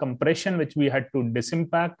comminution and compression which we had to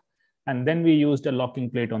disimpact, and then we used a locking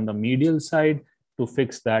plate on the medial side to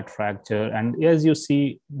fix that fracture. And as you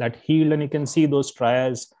see, that healed, and you can see those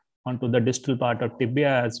trias onto the distal part of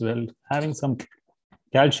tibia as well, having some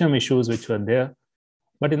calcium issues which were there.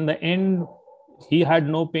 But in the end, he had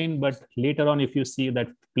no pain, but later on, if you see that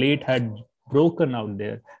plate had broken out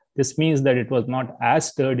there, this means that it was not as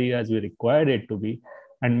sturdy as we required it to be.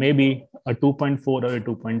 And maybe a 2.4 or a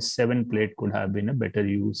 2.7 plate could have been a better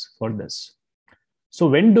use for this. So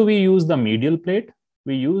when do we use the medial plate?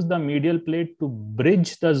 We use the medial plate to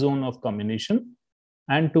bridge the zone of comminution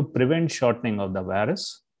and to prevent shortening of the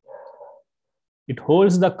varus. It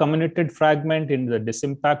holds the comminuted fragment in the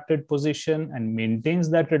disimpacted position and maintains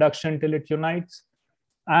that reduction till it unites.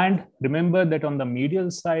 And remember that on the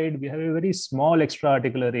medial side, we have a very small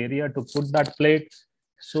extraarticular area to put that plate.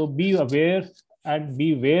 So be aware and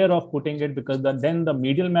beware of putting it, because then the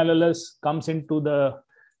medial malleolus comes into the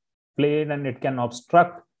plane and it can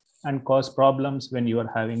obstruct and cause problems when you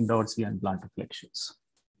are having dorsal and plantar flexions.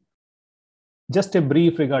 Just a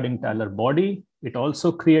brief regarding talar body. It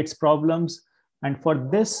also creates problems. And for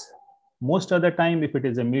this, most of the time, if it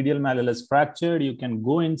is a medial malleolus fracture, you can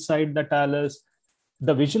go inside the talus.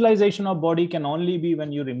 The visualization of body can only be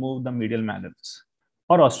when you remove the medial malleolus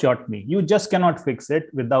or osteotomy. You just cannot fix it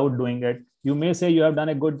without doing it. You may say you have done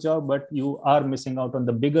a good job, but you are missing out on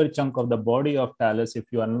the bigger chunk of the body of talus if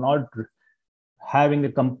you are not having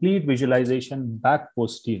a complete visualization back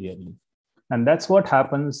posteriorly. And that's what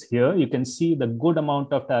happens here. You can see the good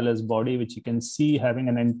amount of talus body, which you can see having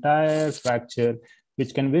an entire fracture,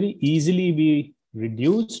 which can very easily be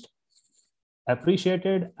reduced,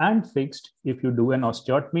 appreciated, and fixed if you do an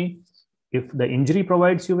osteotomy. If the injury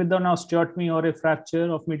provides you with an osteotomy or a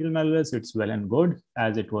fracture of medial malleolus, it's well and good,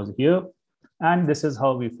 as it was here. And this is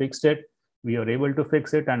how we fixed it. We were able to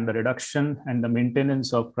fix it, and the reduction and the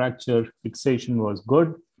maintenance of fracture fixation was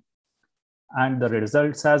good, and the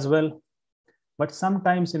results as well. But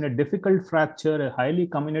sometimes in a difficult fracture, a highly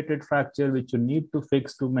comminuted fracture, which you need to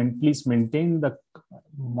fix to at least maintain the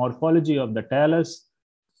morphology of the talus,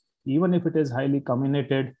 even if it is highly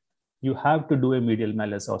comminuted, you have to do a medial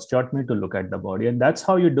malleolus osteotomy to look at the body. And that's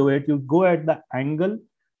how you do it. You go at the angle,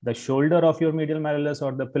 the shoulder of your medial malleolus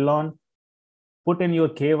or the pilon, put in your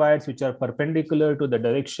K wires, which are perpendicular to the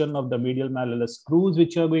direction of the medial malleolus screws,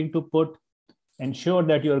 which you're going to put. Ensure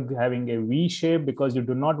that you're having a V shape, because you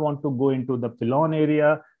do not want to go into the pilon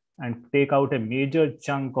area and take out a major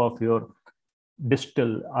chunk of your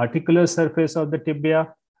distal articular surface of the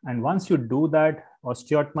tibia. And once you do that,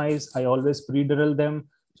 osteotomize, I always pre-drill them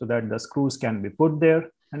so that the screws can be put there,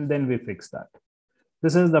 and then we fix that.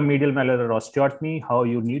 This is the medial malleolar osteotomy, how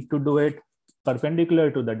you need to do it: perpendicular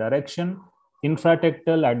to the direction,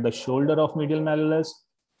 infratectal at the shoulder of medial malleolus,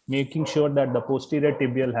 making sure that the posterior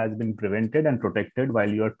tibial has been prevented and protected while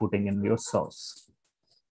you are putting in your saws.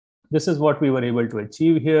 This is what we were able to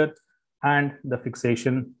achieve here, and the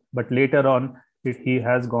fixation, but later on, he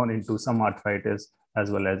has gone into some arthritis as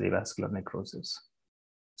well as avascular necrosis.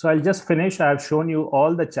 So I'll just finish. I have shown you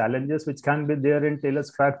all the challenges which can be there in talus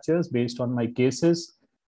fractures based on my cases.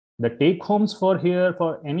 The take homes for here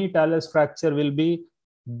for any talus fracture will be: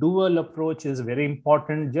 dual approach is very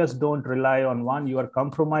important. Just don't rely on one. You are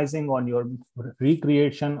compromising on your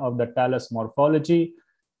recreation of the talus morphology.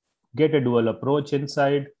 Get a dual approach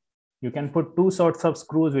inside. You can put two sorts of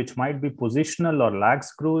screws, which might be positional or lag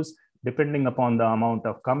screws, depending upon the amount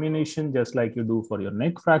of comminution, just like you do for your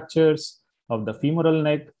neck fractures of the femoral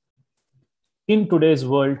neck. In today's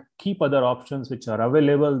world, keep other options which are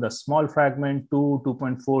available: the small fragment 2,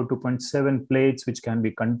 2.4, 2.7 plates, which can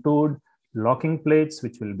be contoured, locking plates,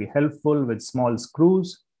 which will be helpful with small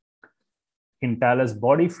screws. In talus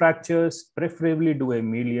body fractures, preferably do a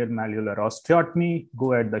medial malleolar osteotomy,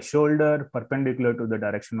 go at the shoulder, perpendicular to the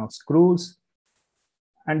direction of screws.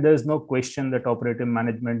 And there's no question that operative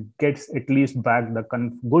management gets at least back the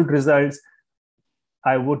good results.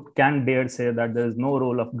 I can dare say that there is no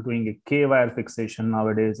role of doing a K-wire fixation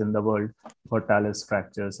nowadays in the world for talus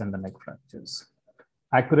fractures and the neck fractures.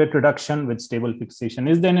 Accurate reduction with stable fixation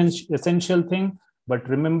is an essential thing. But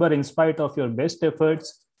remember, in spite of your best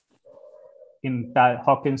efforts, in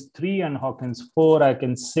Hawkins 3 and Hawkins 4, I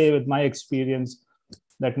can say with my experience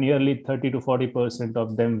that nearly 30 to 40%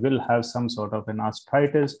 of them will have some sort of an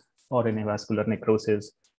arthritis or an avascular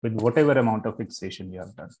necrosis with whatever amount of fixation you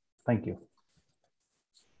have done. Thank you.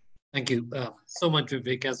 Thank you so much,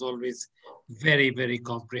 Vivek. As always, very, very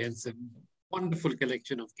comprehensive, wonderful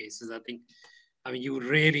collection of cases. I mean, you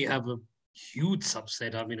really have a huge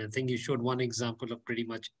subset. I mean, I think you showed one example of pretty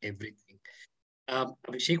much everything.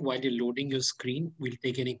 Abhishek, while you're loading your screen, we'll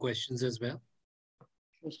take any questions as well.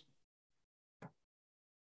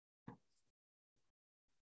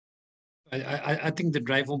 I think the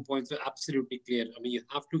drive home points are absolutely clear. I mean, you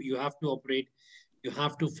have to operate, you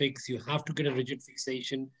have to fix, you have to get a rigid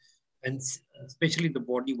fixation, and especially the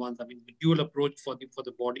body ones. I mean, the dual approach for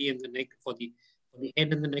the body and the neck, for the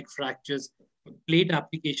head and the neck fractures. Plate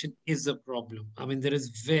application is a problem. I mean, there is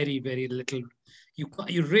very, very little.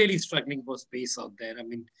 You're really struggling for space out there. I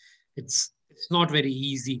mean, it's not very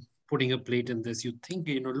easy putting a plate in this. You think,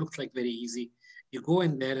 it looks like very easy. You go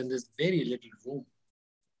in there and there's very little room.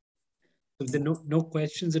 If there are no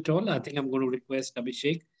questions at all, I think I'm going to request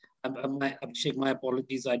Abhishek. Abhishek, my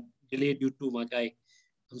apologies. I delayed you too much.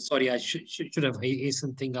 I'm sorry. I should have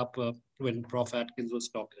hastened things up when Prof. Atkins was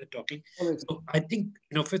talking. So I think,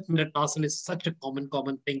 fifth metatarsal is such a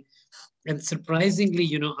common thing. And surprisingly,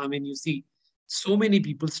 I mean, you see so many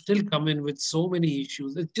people still come in with so many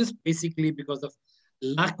issues. It's just basically because of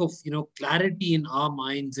lack of, clarity in our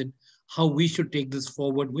minds and how we should take this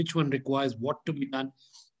forward, which one requires what to be done.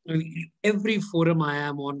 every forum I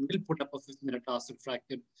am on will put up a fifth metatarsal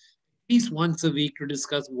fracture at least once a week to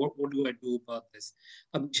discuss what do I do about this.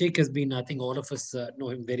 Sheikh has been, I think all of us know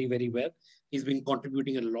him very, very well. He's been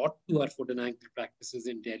contributing a lot to our foot and ankle practices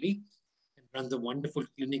in Delhi and runs a wonderful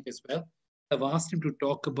clinic as well. I've asked him to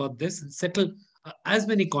talk about this and settle as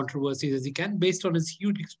many controversies as he can based on his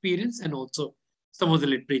huge experience and also some of the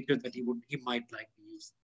literature that he might like to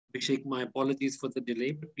use. Sheikh, my apologies for the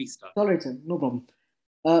delay, but please start. All right, sir. No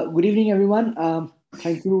problem. Good evening, everyone.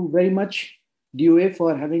 Thank you very much, DOA,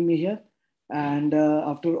 for having me here. And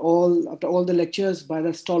after all the lectures by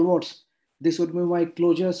the stalwarts, this would be my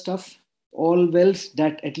closure stuff. All wells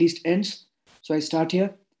that at least ends. So I start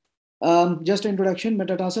here. Just an introduction,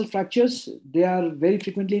 metatarsal fractures, they are very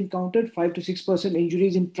frequently encountered, 5 to 6%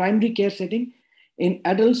 injuries in primary care setting. In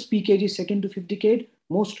adults, PKG second to fifth decade,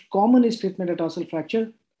 most common is fifth metatarsal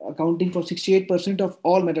fracture, accounting for 68% of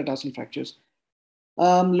all metatarsal fractures.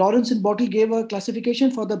 Lawrence and Bottle gave a classification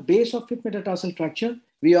for the base of fifth metatarsal fracture.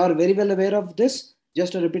 We are very well aware of this.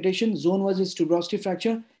 Just a repetition, zone 1 is tuberosity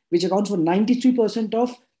fracture, which accounts for 93%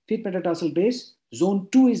 of fifth metatarsal base. Zone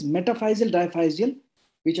 2 is metaphyseal diaphyseal,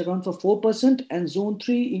 which account for 4%, and zone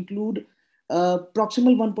 3 include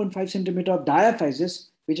proximal 1.5 centimeter of diaphysis,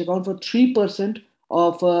 which account for 3%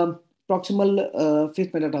 of proximal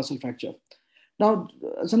fifth metatarsal fracture. Now,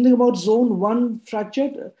 something about zone 1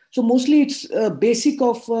 fracture. So mostly it's basic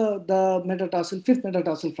of the fifth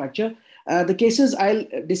metatarsal fracture. The cases I'll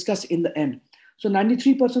discuss in the end. So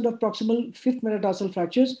 93% of proximal fifth metatarsal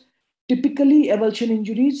fractures, typically avulsion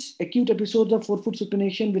injuries, acute episodes of forefoot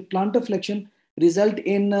supination with plantar flexion result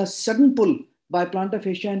in a sudden pull by plantar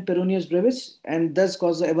fascia and peroneus brevis and thus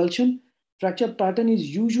cause the avulsion. Fracture pattern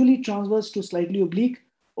is usually transverse to slightly oblique,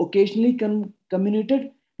 occasionally comminuted,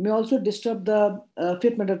 may also disturb the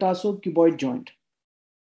fifth metatarsal cuboid joint.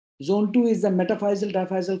 Zone 2 is the metaphyseal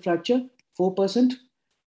diaphyseal fracture, 4%.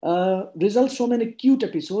 Results from an acute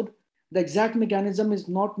episode. The exact mechanism is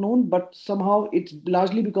not known, but somehow it's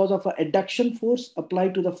largely because of an adduction force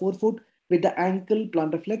applied to the forefoot with the ankle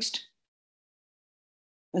plantar flexed.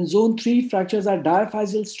 And zone 3 fractures are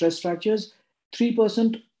diaphyseal stress fractures,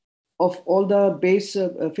 3% of all the base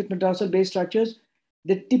fifth metatarsal base fractures.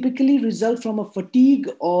 They typically result from a fatigue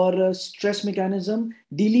or a stress mechanism.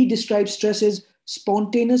 Deely describes stress as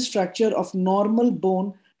spontaneous fracture of normal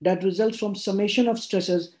bone that results from summation of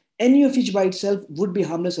stresses, any of which by itself would be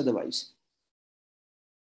harmless otherwise.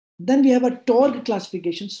 Then we have a TORG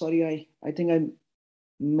classification. Sorry, I think I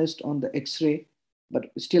missed on the X-ray, but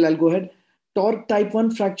still I'll go ahead. TORG type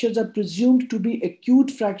 1 fractures are presumed to be acute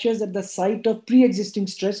fractures at the site of pre-existing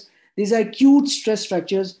stress. These are acute stress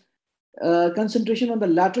fractures. Concentration on the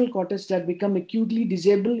lateral cortex that become acutely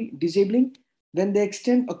disabling when they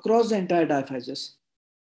extend across the entire diaphysis.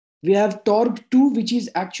 We have TORG 2, which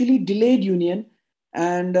is actually delayed union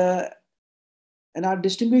and are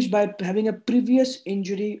distinguished by having a previous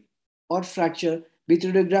injury or fracture with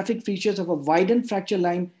radiographic features of a widened fracture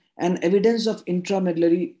line and evidence of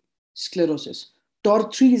intramedullary sclerosis.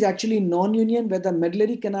 TORG 3 is actually non-union, where the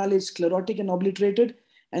medullary canal is sclerotic and obliterated,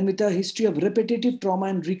 and with a history of repetitive trauma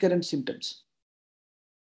and recurrent symptoms.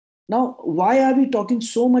 Now, why are we talking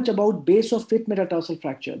so much about base of fifth metatarsal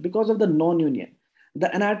fracture? Because of the non-union.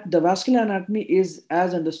 The vascular anatomy is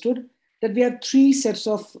as understood that we have 3 sets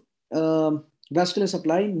of vascular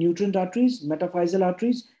supply: nutrient arteries, metaphyseal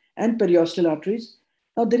arteries, and periosteal arteries.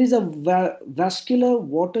 Now, there is a vascular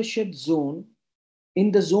watershed zone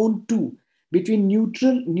in the zone 2 between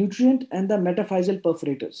nutrient and the metaphyseal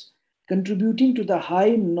perforators, contributing to the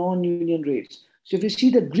high non-union rates. So if you see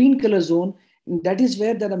the green color zone, that is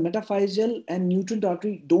where the metaphyseal and nutrient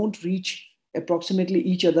artery don't reach approximately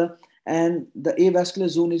each other, and the avascular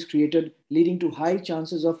zone is created, leading to high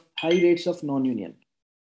chances of high rates of non-union.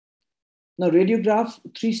 Now, radiograph,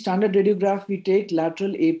 3 standard radiograph we take: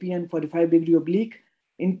 lateral, AP, and 45-degree oblique.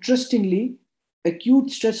 Interestingly,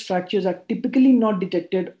 acute stress fractures are typically not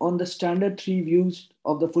detected on the standard 3 views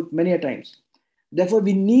of the foot many a times. Therefore,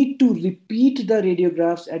 we need to repeat the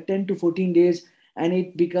radiographs at 10 to 14 days, and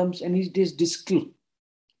it is disclosed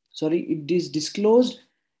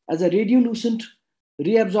as a radiolucent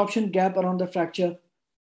reabsorption gap around the fracture.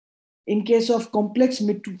 In case of complex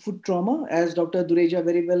mid-foot trauma, as Dr. Dureja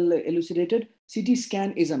very well elucidated, CT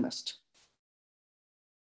scan is a must.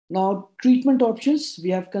 Now, treatment options, we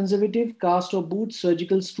have conservative cast or boots,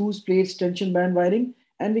 surgical screws, plates, tension band wiring,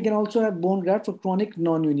 and we can also have bone graft for chronic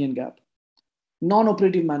non-union gap.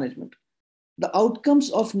 Non-operative management. The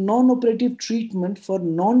outcomes of non-operative treatment for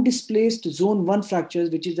non-displaced zone 1 fractures,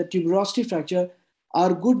 which is the tuberosity fracture,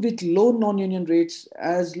 are good with low non-union rates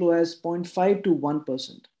as low as 0.5 to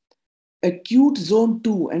 1%. Acute zone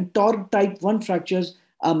 2 and torque type 1 fractures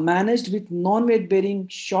are managed with non-weight bearing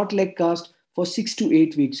short leg cast for 6 to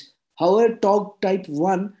 8 weeks. However, torque type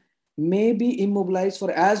 1 may be immobilized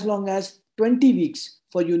for as long as 20 weeks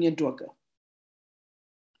for union to occur.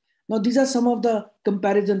 Now, these are some of the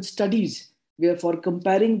comparison studies where for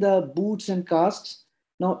comparing the boots and casts.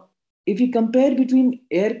 Now, if you compare between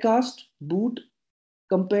air cast boot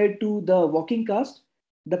compared to the walking cast,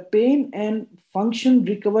 the pain and function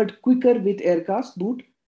recovered quicker with air cast boot.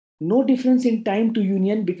 No difference in time to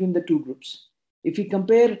union between the two groups. If we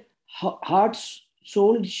compare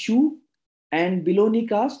hard-soled shoe and Bijlani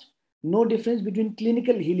cast, no difference between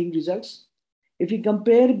clinical healing results. If we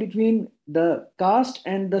compare between the cast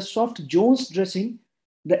and the soft Jones dressing,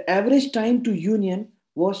 the average time to union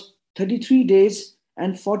was 33 days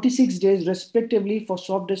and 46 days respectively for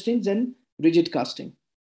soft dressings and rigid casting.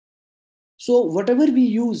 So whatever we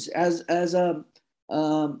use as a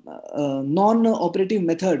non-operative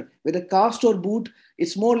method, whether cast or boot,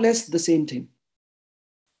 it's more or less the same thing.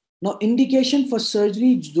 Now, indication for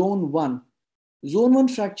surgery zone 1. Zone 1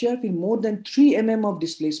 fracture with more than 3 mm of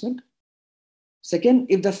displacement. Second,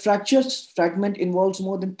 if the fracture fragment involves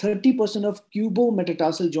more than 30% of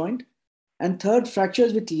cubometatarsal joint. And third,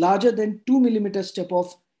 fractures with larger than 2 mm step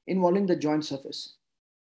off involving the joint surface.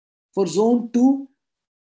 For zone 2,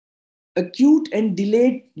 acute and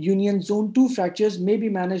delayed union zone 2 fractures may be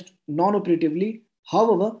managed non-operatively.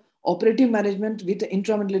 However, operative management with the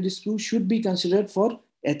intramedullary screw should be considered for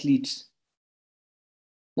athletes.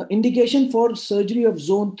 Now, indication for surgery of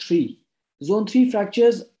zone 3. Zone 3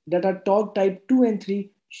 fractures that are torque type 2 and 3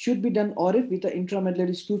 should be done ORIF with the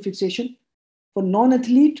intramedullary screw fixation. For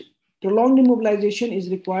non-athlete, prolonged immobilization is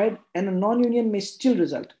required and a non-union may still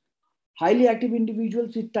result. Highly active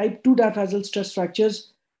individuals with type 2 diaphyseal stress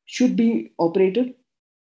fractures should be operated.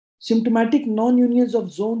 Symptomatic non-unions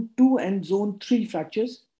of zone 2 and zone 3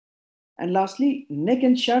 fractures. And lastly, neck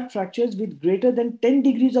and shaft fractures with greater than 10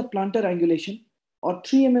 degrees of plantar angulation or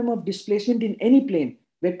 3 mm of displacement in any plane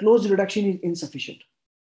where closed reduction is insufficient.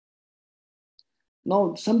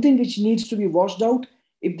 Now, something which needs to be washed out,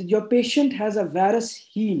 if your patient has a varus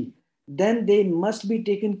heel, then they must be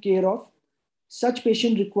taken care of. Such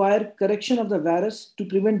patients require correction of the varus to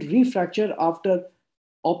prevent refracture after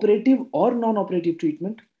operative or non-operative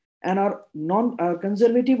treatment. And our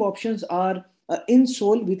conservative options are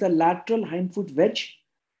insole with a lateral hindfoot wedge.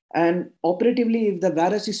 And operatively, if the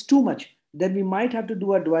varus is too much, then we might have to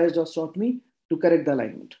do a device osteotomy to correct the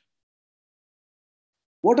alignment.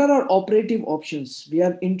 What are our operative options? We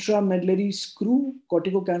have intramedullary screw,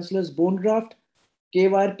 corticocancellous bone graft,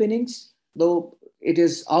 K-wire pinnings, though it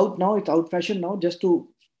is out now, it's out fashion now, just to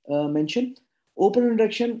mention. Open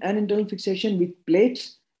reduction and internal fixation with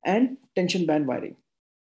plates and tension band wiring.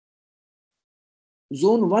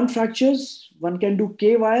 Zone 1 fractures, one can do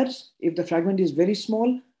K-wires if the fragment is very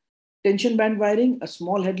small, tension band wiring, a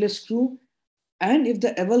small headless screw, and if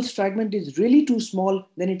the avulsed fragment is really too small,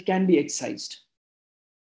 then it can be excised.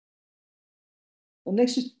 The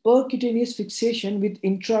next is percutaneous fixation with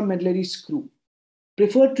intramedullary screw.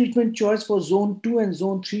 Preferred treatment choice for zone 2 and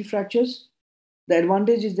zone 3 fractures. The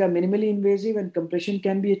advantage is they are minimally invasive and compression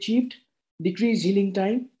can be achieved. Decreased healing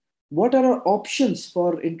time. What are our options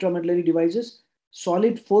for intramedullary devices?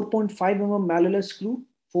 Solid 4.5 mm malleolus screw,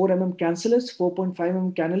 4 mm cancellous, 4.5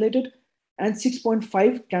 mm cannulated, and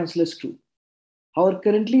 6.5 cancellous screw. However,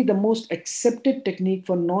 currently the most accepted technique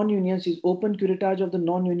for non-unions is open curettage of the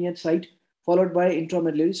non-union site followed by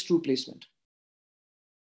intramedullary screw placement.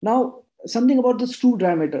 Now, something about the screw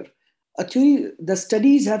diameter. Actually, the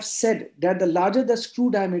studies have said that the larger the screw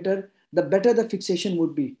diameter, the better the fixation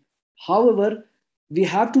would be. However, we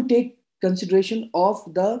have to take consideration of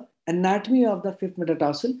the anatomy of the fifth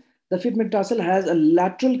metatarsal. The fifth metatarsal has a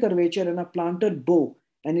lateral curvature and a plantar bow,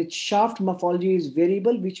 and its shaft morphology is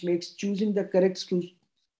variable, which makes choosing the correct screw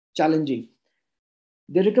challenging.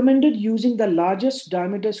 They recommended using the largest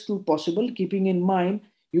diameter screw possible, keeping in mind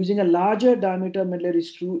using a larger diameter medullary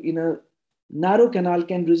screw in a narrow canal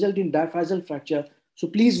can result in diaphyseal fracture. So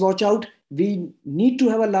please watch out. We need to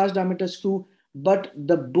have a large diameter screw, but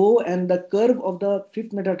the bow and the curve of the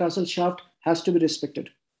fifth metatarsal shaft has to be respected.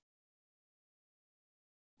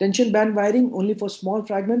 Tension band wiring only for small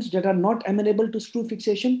fragments that are not amenable to screw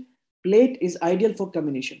fixation. Plate is ideal for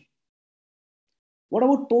combination. What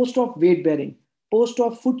about post-op weight bearing?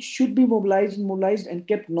 Post-op foot should be mobilized and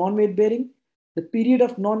kept non-weight bearing. The period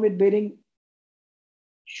of non-weight bearing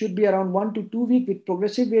should be around 1 to 2 weeks with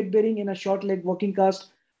progressive weight bearing in a short leg walking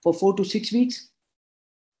cast for 4 to 6 weeks.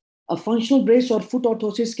 A functional brace or foot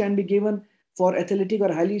orthosis can be given for athletic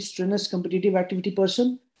or highly strenuous competitive activity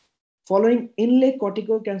person. Following inlay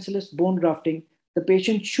corticocancellous bone grafting, the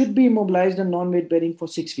patient should be immobilized and non-weight bearing for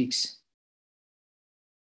 6 weeks.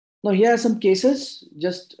 Now, here are some cases.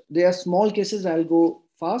 They are small cases. I'll go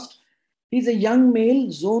fast. He's a young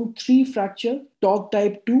male, zone 3 fracture, TOG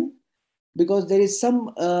type 2, because there is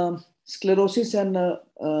some sclerosis and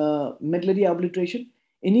medullary obliteration.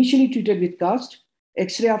 Initially treated with cast,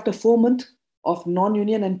 X-ray after 4 months of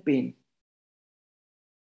non-union and pain.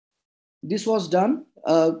 This was done,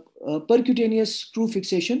 percutaneous screw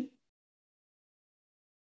fixation,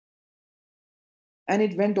 and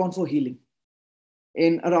it went on for healing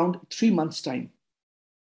in around 3 months' time.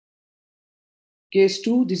 Case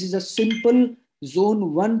 2, this is a simple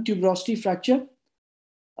zone 1 tuberosity fracture.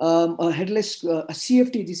 A headless, a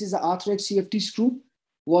CFT, this is an arthroid CFT screw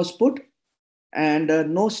was put, and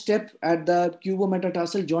no step at the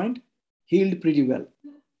cubometatarsal joint, healed pretty well.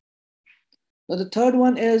 Now the third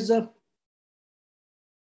one is a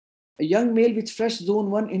young male with fresh zone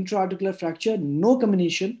 1 intra-articular fracture, no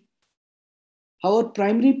comminution. However,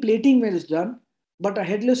 primary plating was done, but a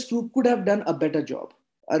headless screw could have done a better job.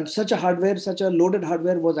 And such a loaded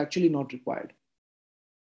hardware was actually not required.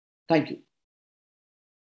 Thank you.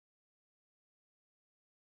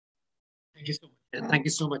 Thank you so much. Thank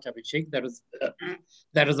you so much, Abhishek. That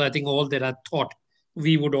is, I think, all that I thought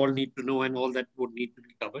we would all need to know and all that would need to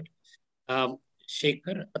be covered.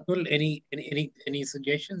 Shekhar, Atul, any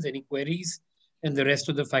suggestions, any queries, and the rest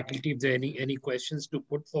of the faculty, if there are any questions to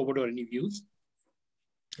put forward or any views?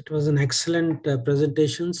 It was an excellent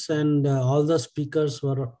presentations, and all the speakers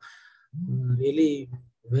were really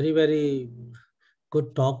very, very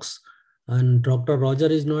good talks. And Dr. Roger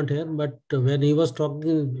is not here, but when he was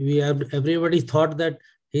talking, everybody thought that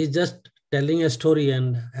he's just telling a story,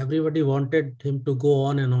 and everybody wanted him to go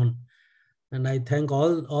on and on. And I thank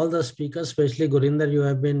all the speakers, especially Gurinder. You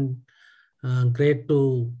have been great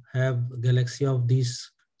to have galaxy of these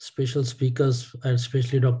special speakers,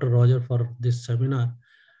 especially Dr. Roger for this seminar,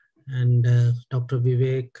 and Dr.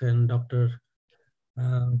 Vivek and Dr.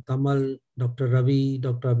 Kamal, Dr. Ravi,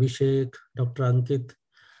 Dr. Abhishek, Dr. Ankit,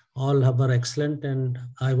 all were excellent. And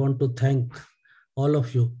I want to thank all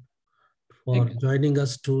of you for joining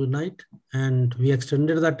us tonight. And we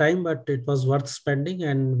extended the time, but it was worth spending,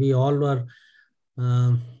 and we all were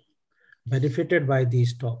benefited by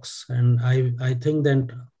these talks. And I think that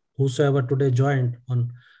whosoever today joined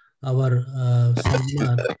on our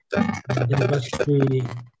seminar, they must be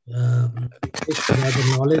enriched by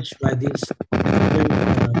the knowledge by these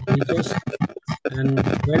excellent teachers. And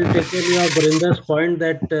well taken your Gurinder's point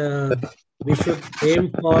that we should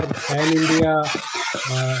aim for pan-India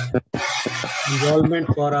involvement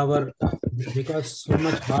for our, because so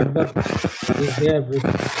much hard work is there with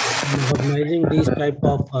organizing these type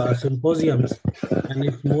of symposiums, and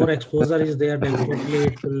if more exposure is there, definitely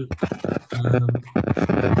it will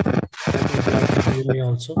help us like the DOA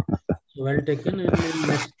also. So well taken, and in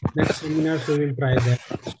next seminars we will try that.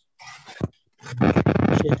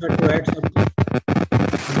 Shekhar, to add something?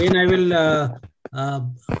 Again, I will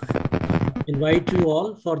invite you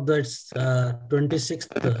all for this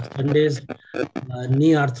 26th Sunday's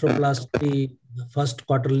knee arthroplasty first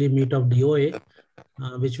quarterly meet of DOA,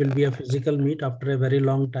 which will be a physical meet after a very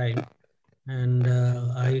long time. And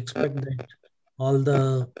I expect that all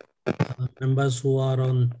the members who are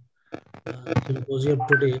on symposium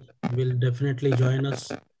today will definitely join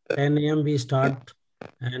us. 10 a.m. we start,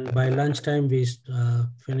 and by lunchtime we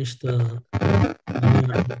finish the knee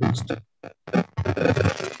arthroplasty.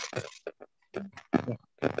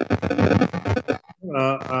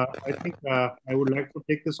 I think I would like to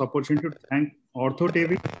take this opportunity to thank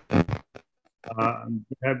OrthoTV.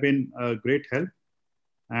 They have been a great help.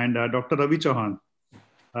 And Dr. Ravi Chauhan.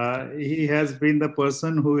 He has been the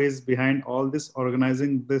person who is behind all this,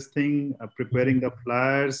 organizing this thing, preparing the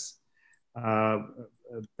flyers.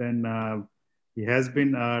 Then he has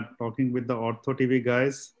been talking with the OrthoTV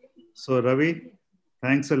guys. So Ravi,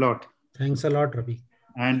 thanks a lot. Thanks a lot, Ravi.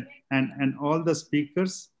 And all the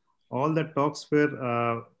speakers, all the talks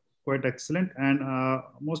were quite excellent, and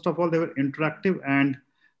most of all they were interactive, and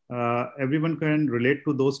everyone can relate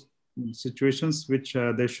to those situations which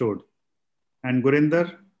they showed. And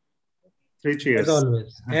Gurinder, 3 cheers. As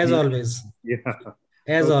always, as always. Yeah.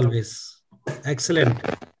 As always. Excellent.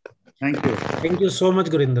 Thank you. Thank you so much,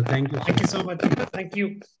 Gurinder. Thank you. Thank you so much. Thank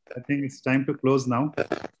you. I think it's time to close now.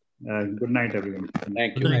 Good night, everyone.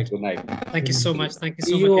 Thank you. Good night. Good night. Thank you so much. Thank you so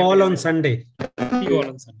See much. you all everyone. on Sunday. See you all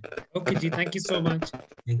on Sunday. Okay, Ji. Thank you so much.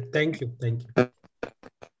 Thank you. Thank you.